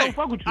 I just don't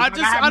fuck with you. I Like,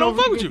 just have I don't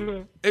no fuck with reason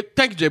you. to-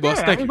 Thank you, J Boss.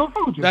 Yeah, I Thank just you. don't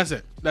fuck with you. That's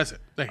it.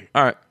 Thank you.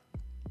 All right,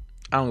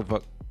 I don't give a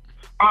fuck.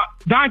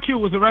 Don Q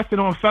was arrested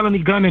on felony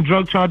gun and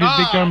drug charges.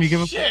 Big Therm, you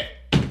give a shit.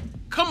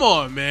 Come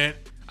on, man.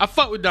 I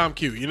fuck with Dom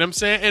Q. You know what I'm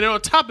saying? And then on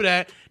top of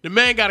that, the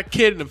man got a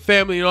kid and a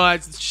family and all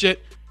that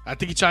shit. I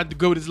think he tried to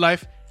go with his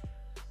life.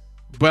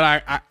 But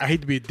I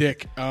hate to be a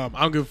dick. I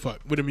don't give a fuck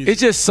with the music. It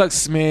just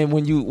sucks, man,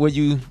 when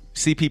you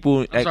see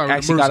people that sorry,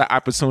 actually got an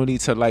opportunity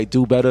to like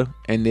do better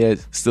and they're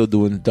still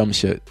doing dumb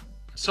shit.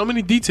 So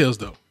many details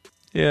though.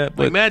 Yeah,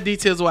 but Like mad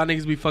details why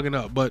niggas be fucking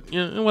up. But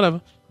you know,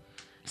 whatever.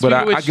 But Speaking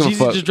I of which, give a Jeezy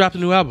fuck. just dropped a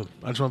new album.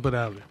 I just want to put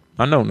that out there.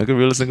 I know, nigga,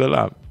 real listen, good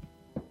live.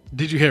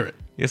 Did you hear it?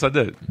 Yes, I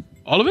did.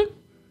 All of it?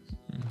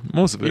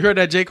 Most of it. You heard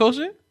that J. Cole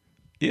shit?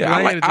 Yeah, I I,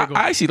 ain't heard J. Cole.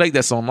 I actually like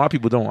that song. A lot of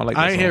people don't. I like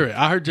that I song. ain't hear it.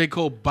 I heard J.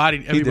 Cole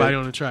bodied everybody did.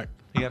 on the track.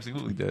 He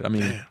absolutely did. I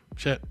mean, Damn,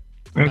 shit.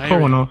 Man, I Cole hear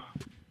went it. off.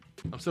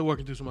 I'm still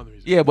working through some other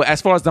music. yeah, but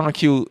as far as Don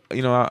Q,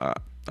 you know, I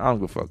don't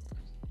give a fuck.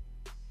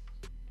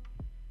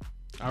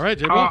 All right,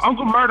 J. Boss.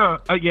 Uncle Murder.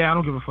 Yeah, I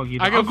don't give a fuck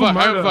either. I give a Uncle fuck.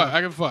 I give a Murder, fuck.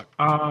 I give a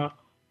fuck.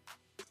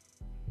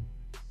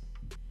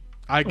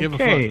 I give a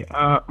Okay,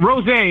 fuck.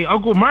 Rose,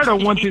 Uncle Murder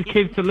wants his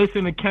kids to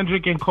listen to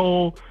Kendrick and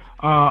Cole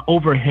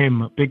over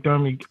him. Big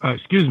Therm,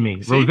 excuse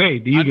me. See? Rose, do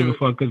you I give knew a it.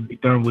 fuck? Because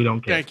Big Therm, we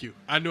don't care. Thank you.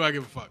 I knew I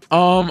give a fuck.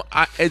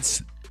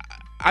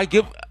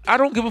 I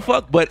don't give a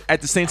fuck, but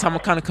at the same time, I'm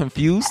kind of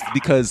confused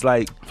because,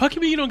 like, Fuck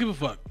you mean you don't give a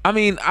fuck? I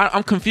mean,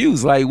 I'm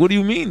confused. Like, what do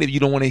you mean if you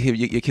don't want to hear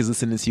your kids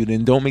listening to you?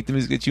 Then don't make the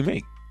music that you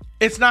make.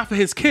 It's not for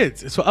his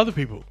kids. It's for other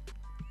people.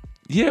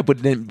 Yeah,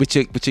 but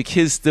your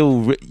kids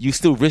still you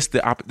still risk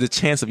the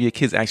chance of your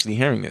kids actually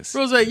hearing this.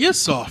 Rose, you're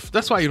soft.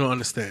 That's why you don't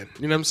understand.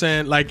 You know what I'm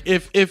saying? Like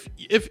if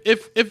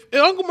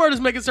Uncle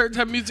Murder's making certain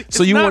type of music,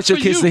 So it's you not want your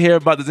for kids you. to hear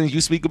about the things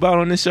you speak about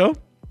on this show?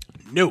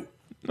 No,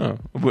 No.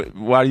 But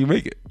why do you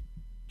make it?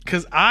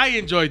 because I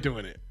enjoy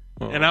doing it,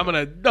 and I'm an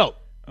adult.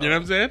 You know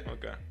what I'm saying?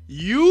 Okay.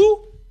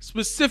 You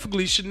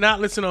specifically should not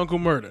listen to Uncle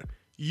Murder.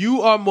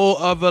 You are more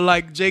of a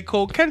like J.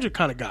 Cole Kendrick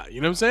kind of guy. You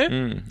know what I'm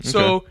saying?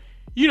 So,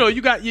 you know,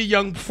 you got your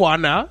young boy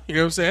now. You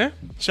know what I'm saying?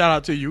 Shout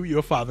out to you. You're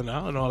a father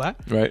now and all that.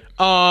 Right.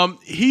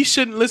 He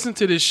shouldn't listen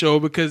to this show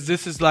because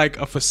this is like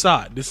a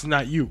facade. This is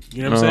not you.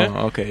 You know what I'm saying?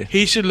 Okay.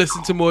 He should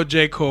listen to more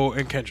J. Cole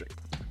and Kendrick.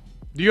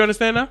 Do you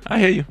understand now? I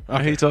hear you.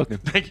 I hear you talking.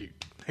 Thank you.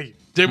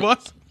 J.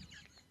 Boss?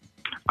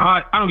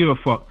 I don't give a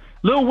fuck.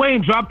 Lil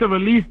Wayne dropped the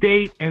release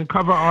date and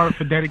cover art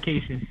for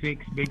Dedication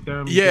 6. Big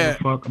Therm, you Yeah.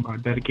 give a fuck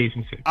about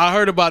Dedication 6. I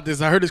heard about this.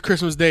 I heard it's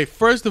Christmas Day.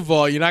 First of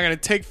all, you're not going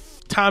to take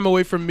time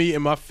away from me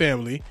and my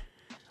family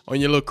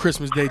on your little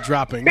Christmas Day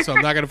dropping, so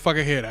I'm not going to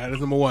fucking hear that. That's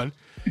number one.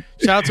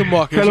 Shout out to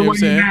Marcus, you Tell know him what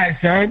I'm what you saying? mad,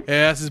 son.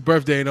 Yeah, that's his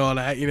birthday and all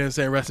that. You know what I'm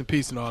saying? Rest in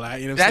peace and all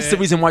that. You know what I'm That's saying? the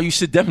reason why you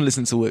should definitely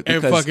listen to it.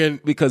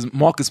 And Because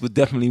Marcus would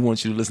definitely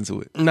want you to listen to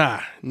it. Nah,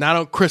 not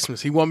on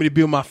Christmas. He want me to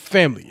be with my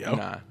family, yo. Nah. You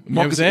know what I'm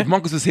Marcus, saying? if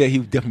Marcus was here, he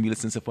would definitely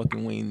listen to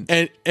fucking Wayne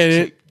And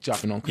it,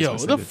 dropping on yo,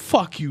 Christmas. the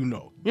fuck you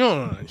know? You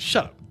don't know.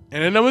 Shut up.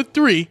 And then number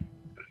 3,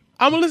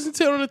 I'm going to listen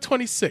to it on the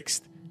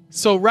 26th.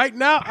 So right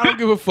now, I don't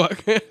give a fuck.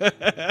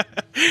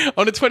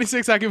 On the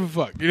 26th, I give a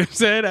fuck. You know what I'm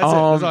saying? That's it. That's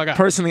all I got.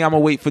 Personally, I'm gonna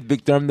wait for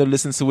Big Therm to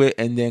listen to it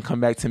and then come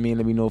back to me and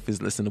let me know if it's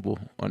listenable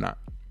or not.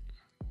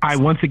 I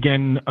once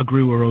again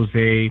agree with Rose.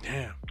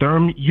 Damn.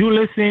 Therm, you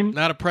listen.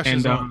 Not a pressure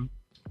and zone.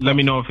 let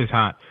me know if it's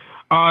hot.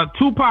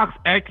 Tupac's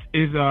ex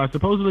is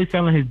supposedly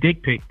selling his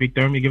dick pic. Big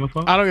Therm, you give a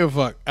fuck? I don't give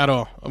a fuck at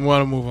all. I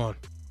want to move on.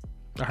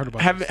 I heard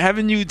about this.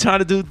 Haven't you tried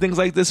to do things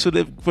like this for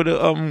the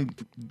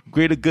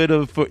greater good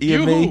of for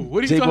EMA? You who?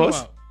 What are you talking J-Boss?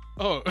 about?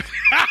 Oh.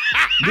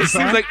 This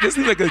seems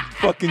like a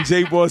fucking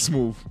J Boss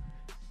move.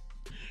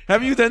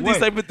 Haven't you done these What?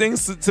 type of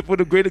things for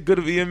the greater good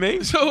of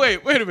EMA? So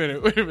wait a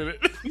minute. What are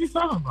you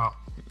talking about?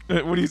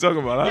 What are you talking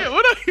about? Huh? Yeah,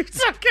 what are you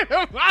talking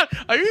about?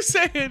 Are you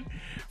saying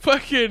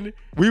fucking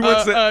We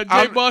went to-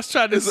 J Boss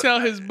tried to sell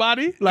his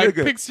body, like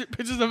Nigga.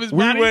 pictures of his We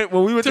body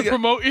went to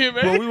promote him,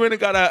 man. When we went and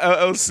got our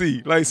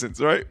LLC license,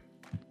 right?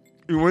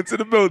 We went to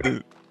the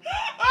building.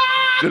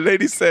 The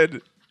lady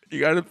said, "You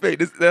gotta pay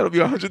this. That'll be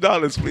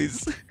 $100,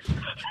 please."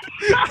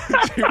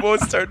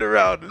 J-Boss turned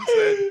around and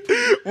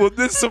said, "Will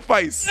this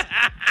suffice?"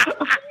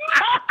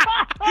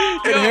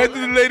 And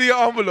handed the lady an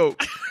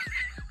envelope.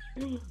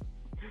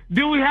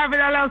 Do we have an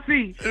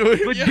LLC?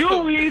 But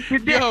do we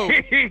today? Yo,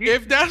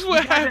 if that's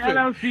what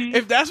happened,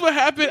 if that's what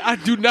happened, I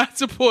do not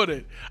support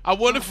it. I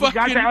want to got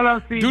fucking the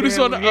LLC, do this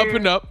man. on the We're up here.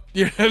 and up.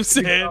 You know what I'm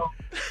saying?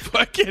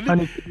 Fucking,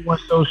 151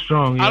 so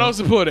strong. I yo. don't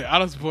support it. I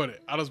don't support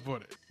it. I don't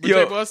support it. But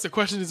Yo. J Boss, the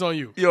question is on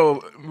you.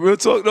 Yo, real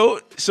talk though,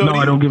 shorty. No,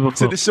 I don't give a To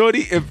fuck. the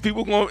shorty,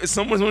 if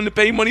someone's willing to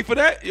pay money for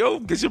that, yo,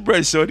 get your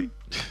bread, shorty.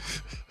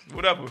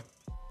 Whatever.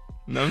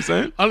 You know what I'm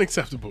saying?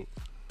 Unacceptable.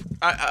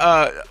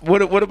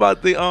 What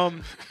about the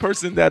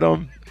person that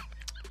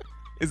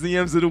is the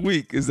yams of the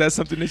week? Is that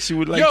something that you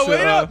would like Yo, to?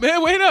 wait up,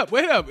 man. Wait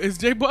up. Is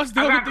J Boss I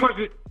doing got a the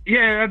question.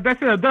 Yeah,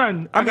 that's it.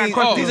 Done. I got mean,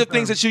 questions, these are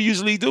things that you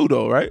usually do,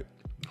 though, right?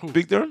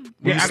 Big Therm? When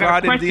Yeah, you I slide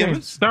got in a question.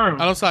 DMs? Therm.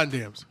 I don't sign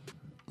DMs.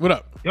 What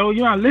up? Yo,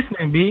 you're not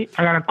listening, B.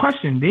 I got a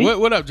question, B.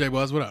 What up, J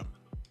Boss? What up?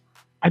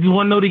 I just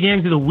want to know the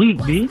games of the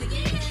week, B.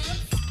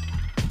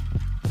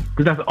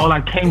 Because that's all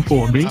I came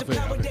for, B.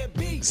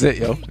 That's it,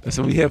 yo. That's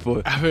what we here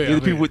for. I feel you, Give I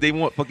the people feel what they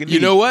want. Fucking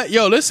You know what?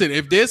 Yo, listen,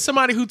 if there's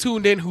somebody who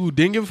tuned in who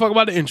didn't give a fuck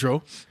about the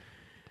intro,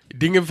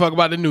 didn't give a fuck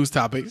about the news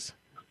topics,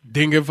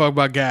 didn't give a fuck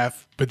about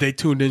Gaff, but they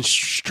tuned in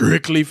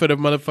strictly for the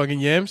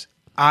motherfucking yams,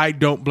 I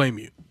don't blame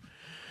you.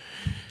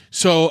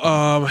 So,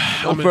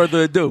 No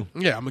further ado.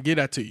 yeah, I'm gonna get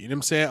that to you. You know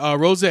what I'm saying?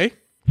 Rose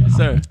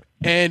Sir.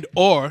 and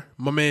or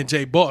my man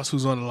J Boss,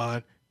 who's on the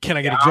line. Can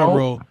I get a drum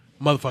roll,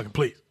 motherfucking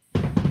please?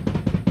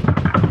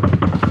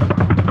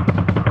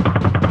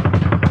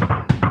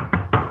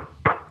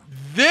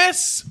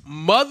 This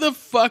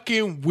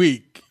motherfucking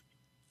week,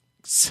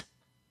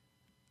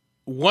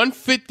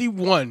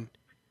 151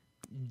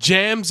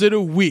 jams of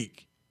the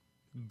week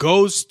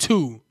goes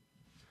to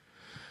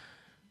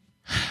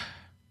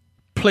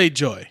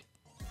Playjoy.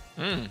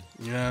 You know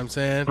what I'm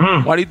saying?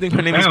 Why do you think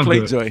her name is Sounds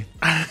Playjoy?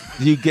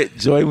 Do you get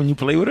joy when you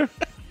play with her?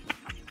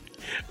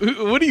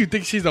 What do you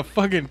think? She's a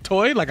fucking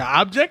toy, like an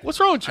object? What's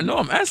wrong with I you? know,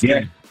 I'm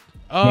asking.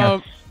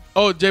 Yeah.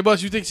 Oh, J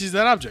Boss, you think she's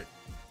that object?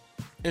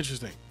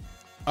 Interesting.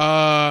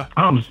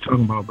 I'm just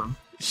talking about, bro.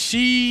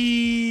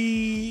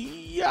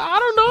 She, I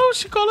don't know.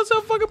 She called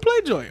herself fucking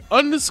Playjoy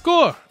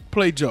 _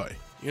 Playjoy.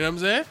 You know what I'm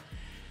saying?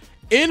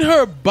 In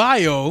her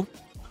bio,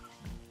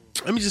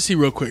 let me just see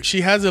real quick.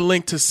 She has a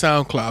link to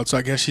SoundCloud, so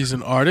I guess she's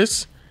an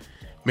artist.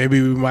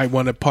 Maybe we might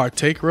want to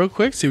partake real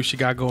quick, see what she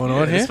got going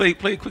on here. Let's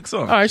play a quick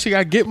song. All right, she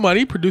got Get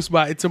Money, produced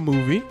by It's a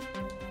Movie.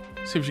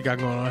 See what she got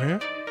going on here.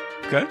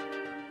 Okay.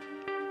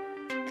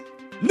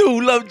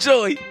 New Love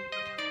Joy.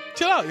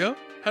 Chill out, yo.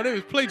 Her name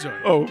is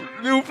Playjoy. Oh,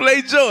 new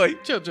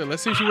Playjoy. Chill.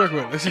 Let's see what she work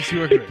with.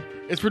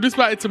 It's produced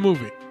by It's a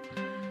Movie.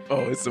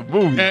 Oh, it's a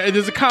movie. And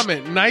there's a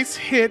comment. Nice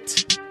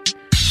hit.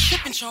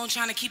 Control,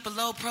 trying to keep a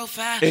low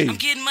profile. Hey. I'm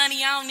getting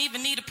money, I don't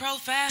even need a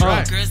profile.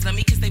 Right. Girls love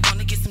me cause they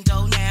wanna get some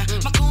dough now.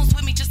 My goons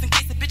with me just in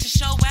case the bitches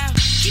show out.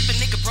 Keep a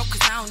nigga broke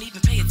cause I don't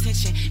even pay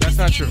attention. That's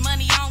not getting true.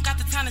 money, I don't got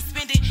the time to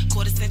spend it.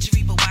 Quarter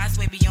century, but wise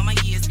way beyond my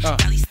years.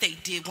 Valley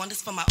State did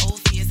wonders for my old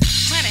fears.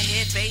 Plan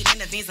ahead, fade,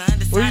 and the veins are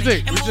undecided. What do you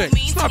think? And What do you move think?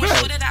 means It's not to bad.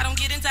 ensure that I don't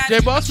get indicted. Jay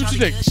Boss, what you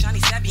think? Shiny,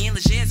 Savvy, and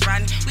Leger's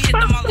riding. We hit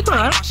them all the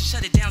time. I should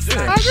shut it down.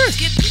 I agree.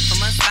 Skip it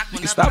from us, stock when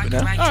can stop it now.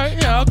 All right,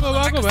 yeah, I'll go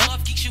back.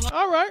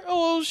 All right.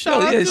 Oh, well,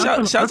 shout out.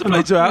 Shout out to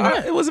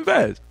Playjoy. It wasn't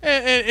bad.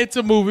 And It's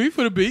a Movie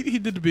for the beat. He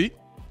did the beat.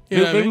 You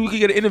know what I Maybe mean? we could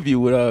get an interview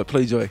with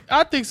Playjoy.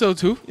 I think so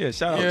too. Yeah,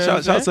 shout You know out. what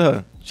I'm Shout out to saying?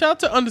 her.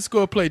 Shout out to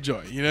 _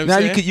 Playjoy. You know what Now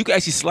I'm saying? you can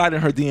actually slide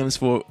in her DMs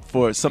for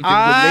something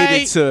I-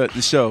 related to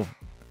the show.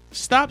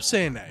 Stop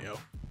saying that, yo.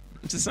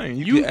 I'm just saying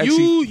you You- can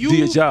actually you- do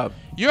your job.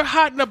 You're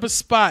hotting up a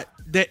spot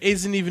that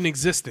isn't even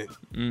existent.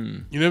 You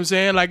know what I'm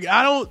saying? Like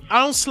I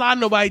don't slide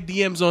nobody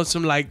DMs on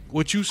some like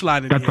what you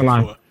sliding That's a DMs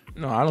lie. for.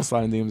 No, I don't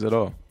slide in DMs at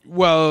all.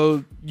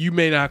 Well, you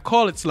may not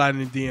call it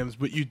sliding in DMs,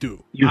 but you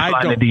do. You I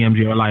slide don't. the DMs,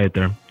 you're a liar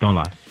there. Don't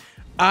lie.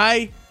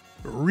 I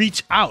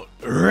reach out,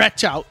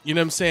 you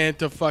know what I'm saying,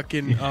 to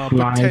fucking Slide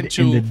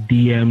potential. in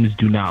the DMs.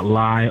 Do not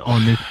lie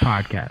on this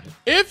podcast.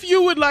 If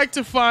you would like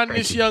to find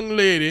this young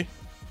lady,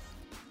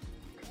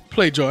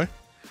 Playjoy,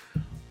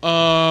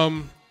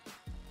 pardon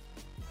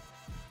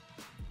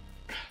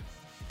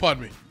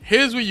me,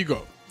 here's where you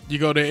go. You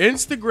go to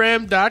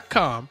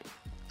Instagram.com/_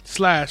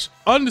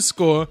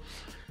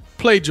 Playjoy.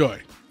 Playjoy.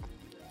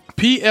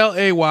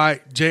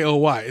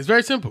 It's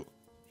very simple.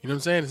 You know what I'm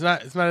saying? It's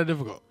not that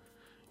difficult.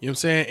 You know what I'm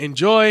saying?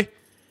 Enjoy,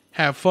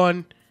 have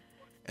fun,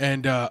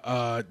 and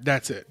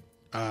that's it.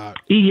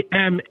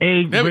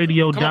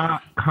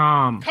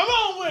 EMAradio.com. Come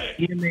on with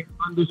it.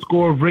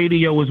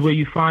 EMA_radio is where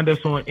you find us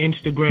on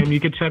Instagram. You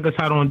can check us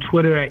out on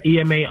Twitter at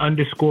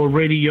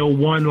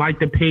EMA_radio1. Like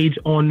the page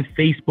on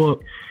Facebook.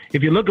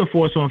 If you're looking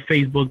for us on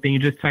Facebook, then you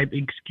just type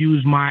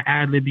Excuse My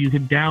Adlib. You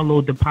can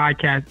download the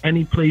podcast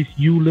any place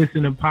you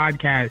listen to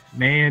podcasts,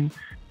 man.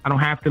 I don't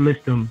have to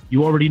list them.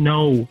 You already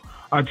know.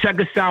 Check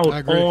us out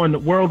on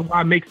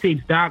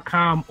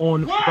worldwidemixtapes.com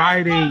on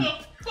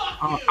Friday.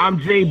 I'm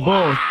Jay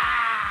Boss,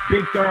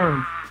 Big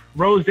Therm,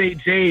 Rose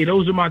J.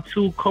 Those are my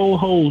two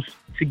co-hosts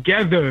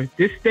together.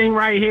 This thing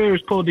right here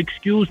is called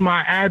Excuse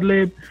My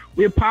Ad-Lib.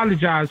 We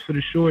apologize for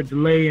the short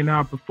delay in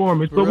our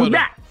performance, but we're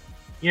back.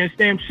 You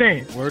understand what I'm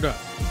saying? Word up.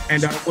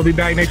 And we'll be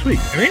back next week.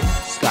 I mean?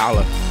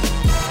 Scholar.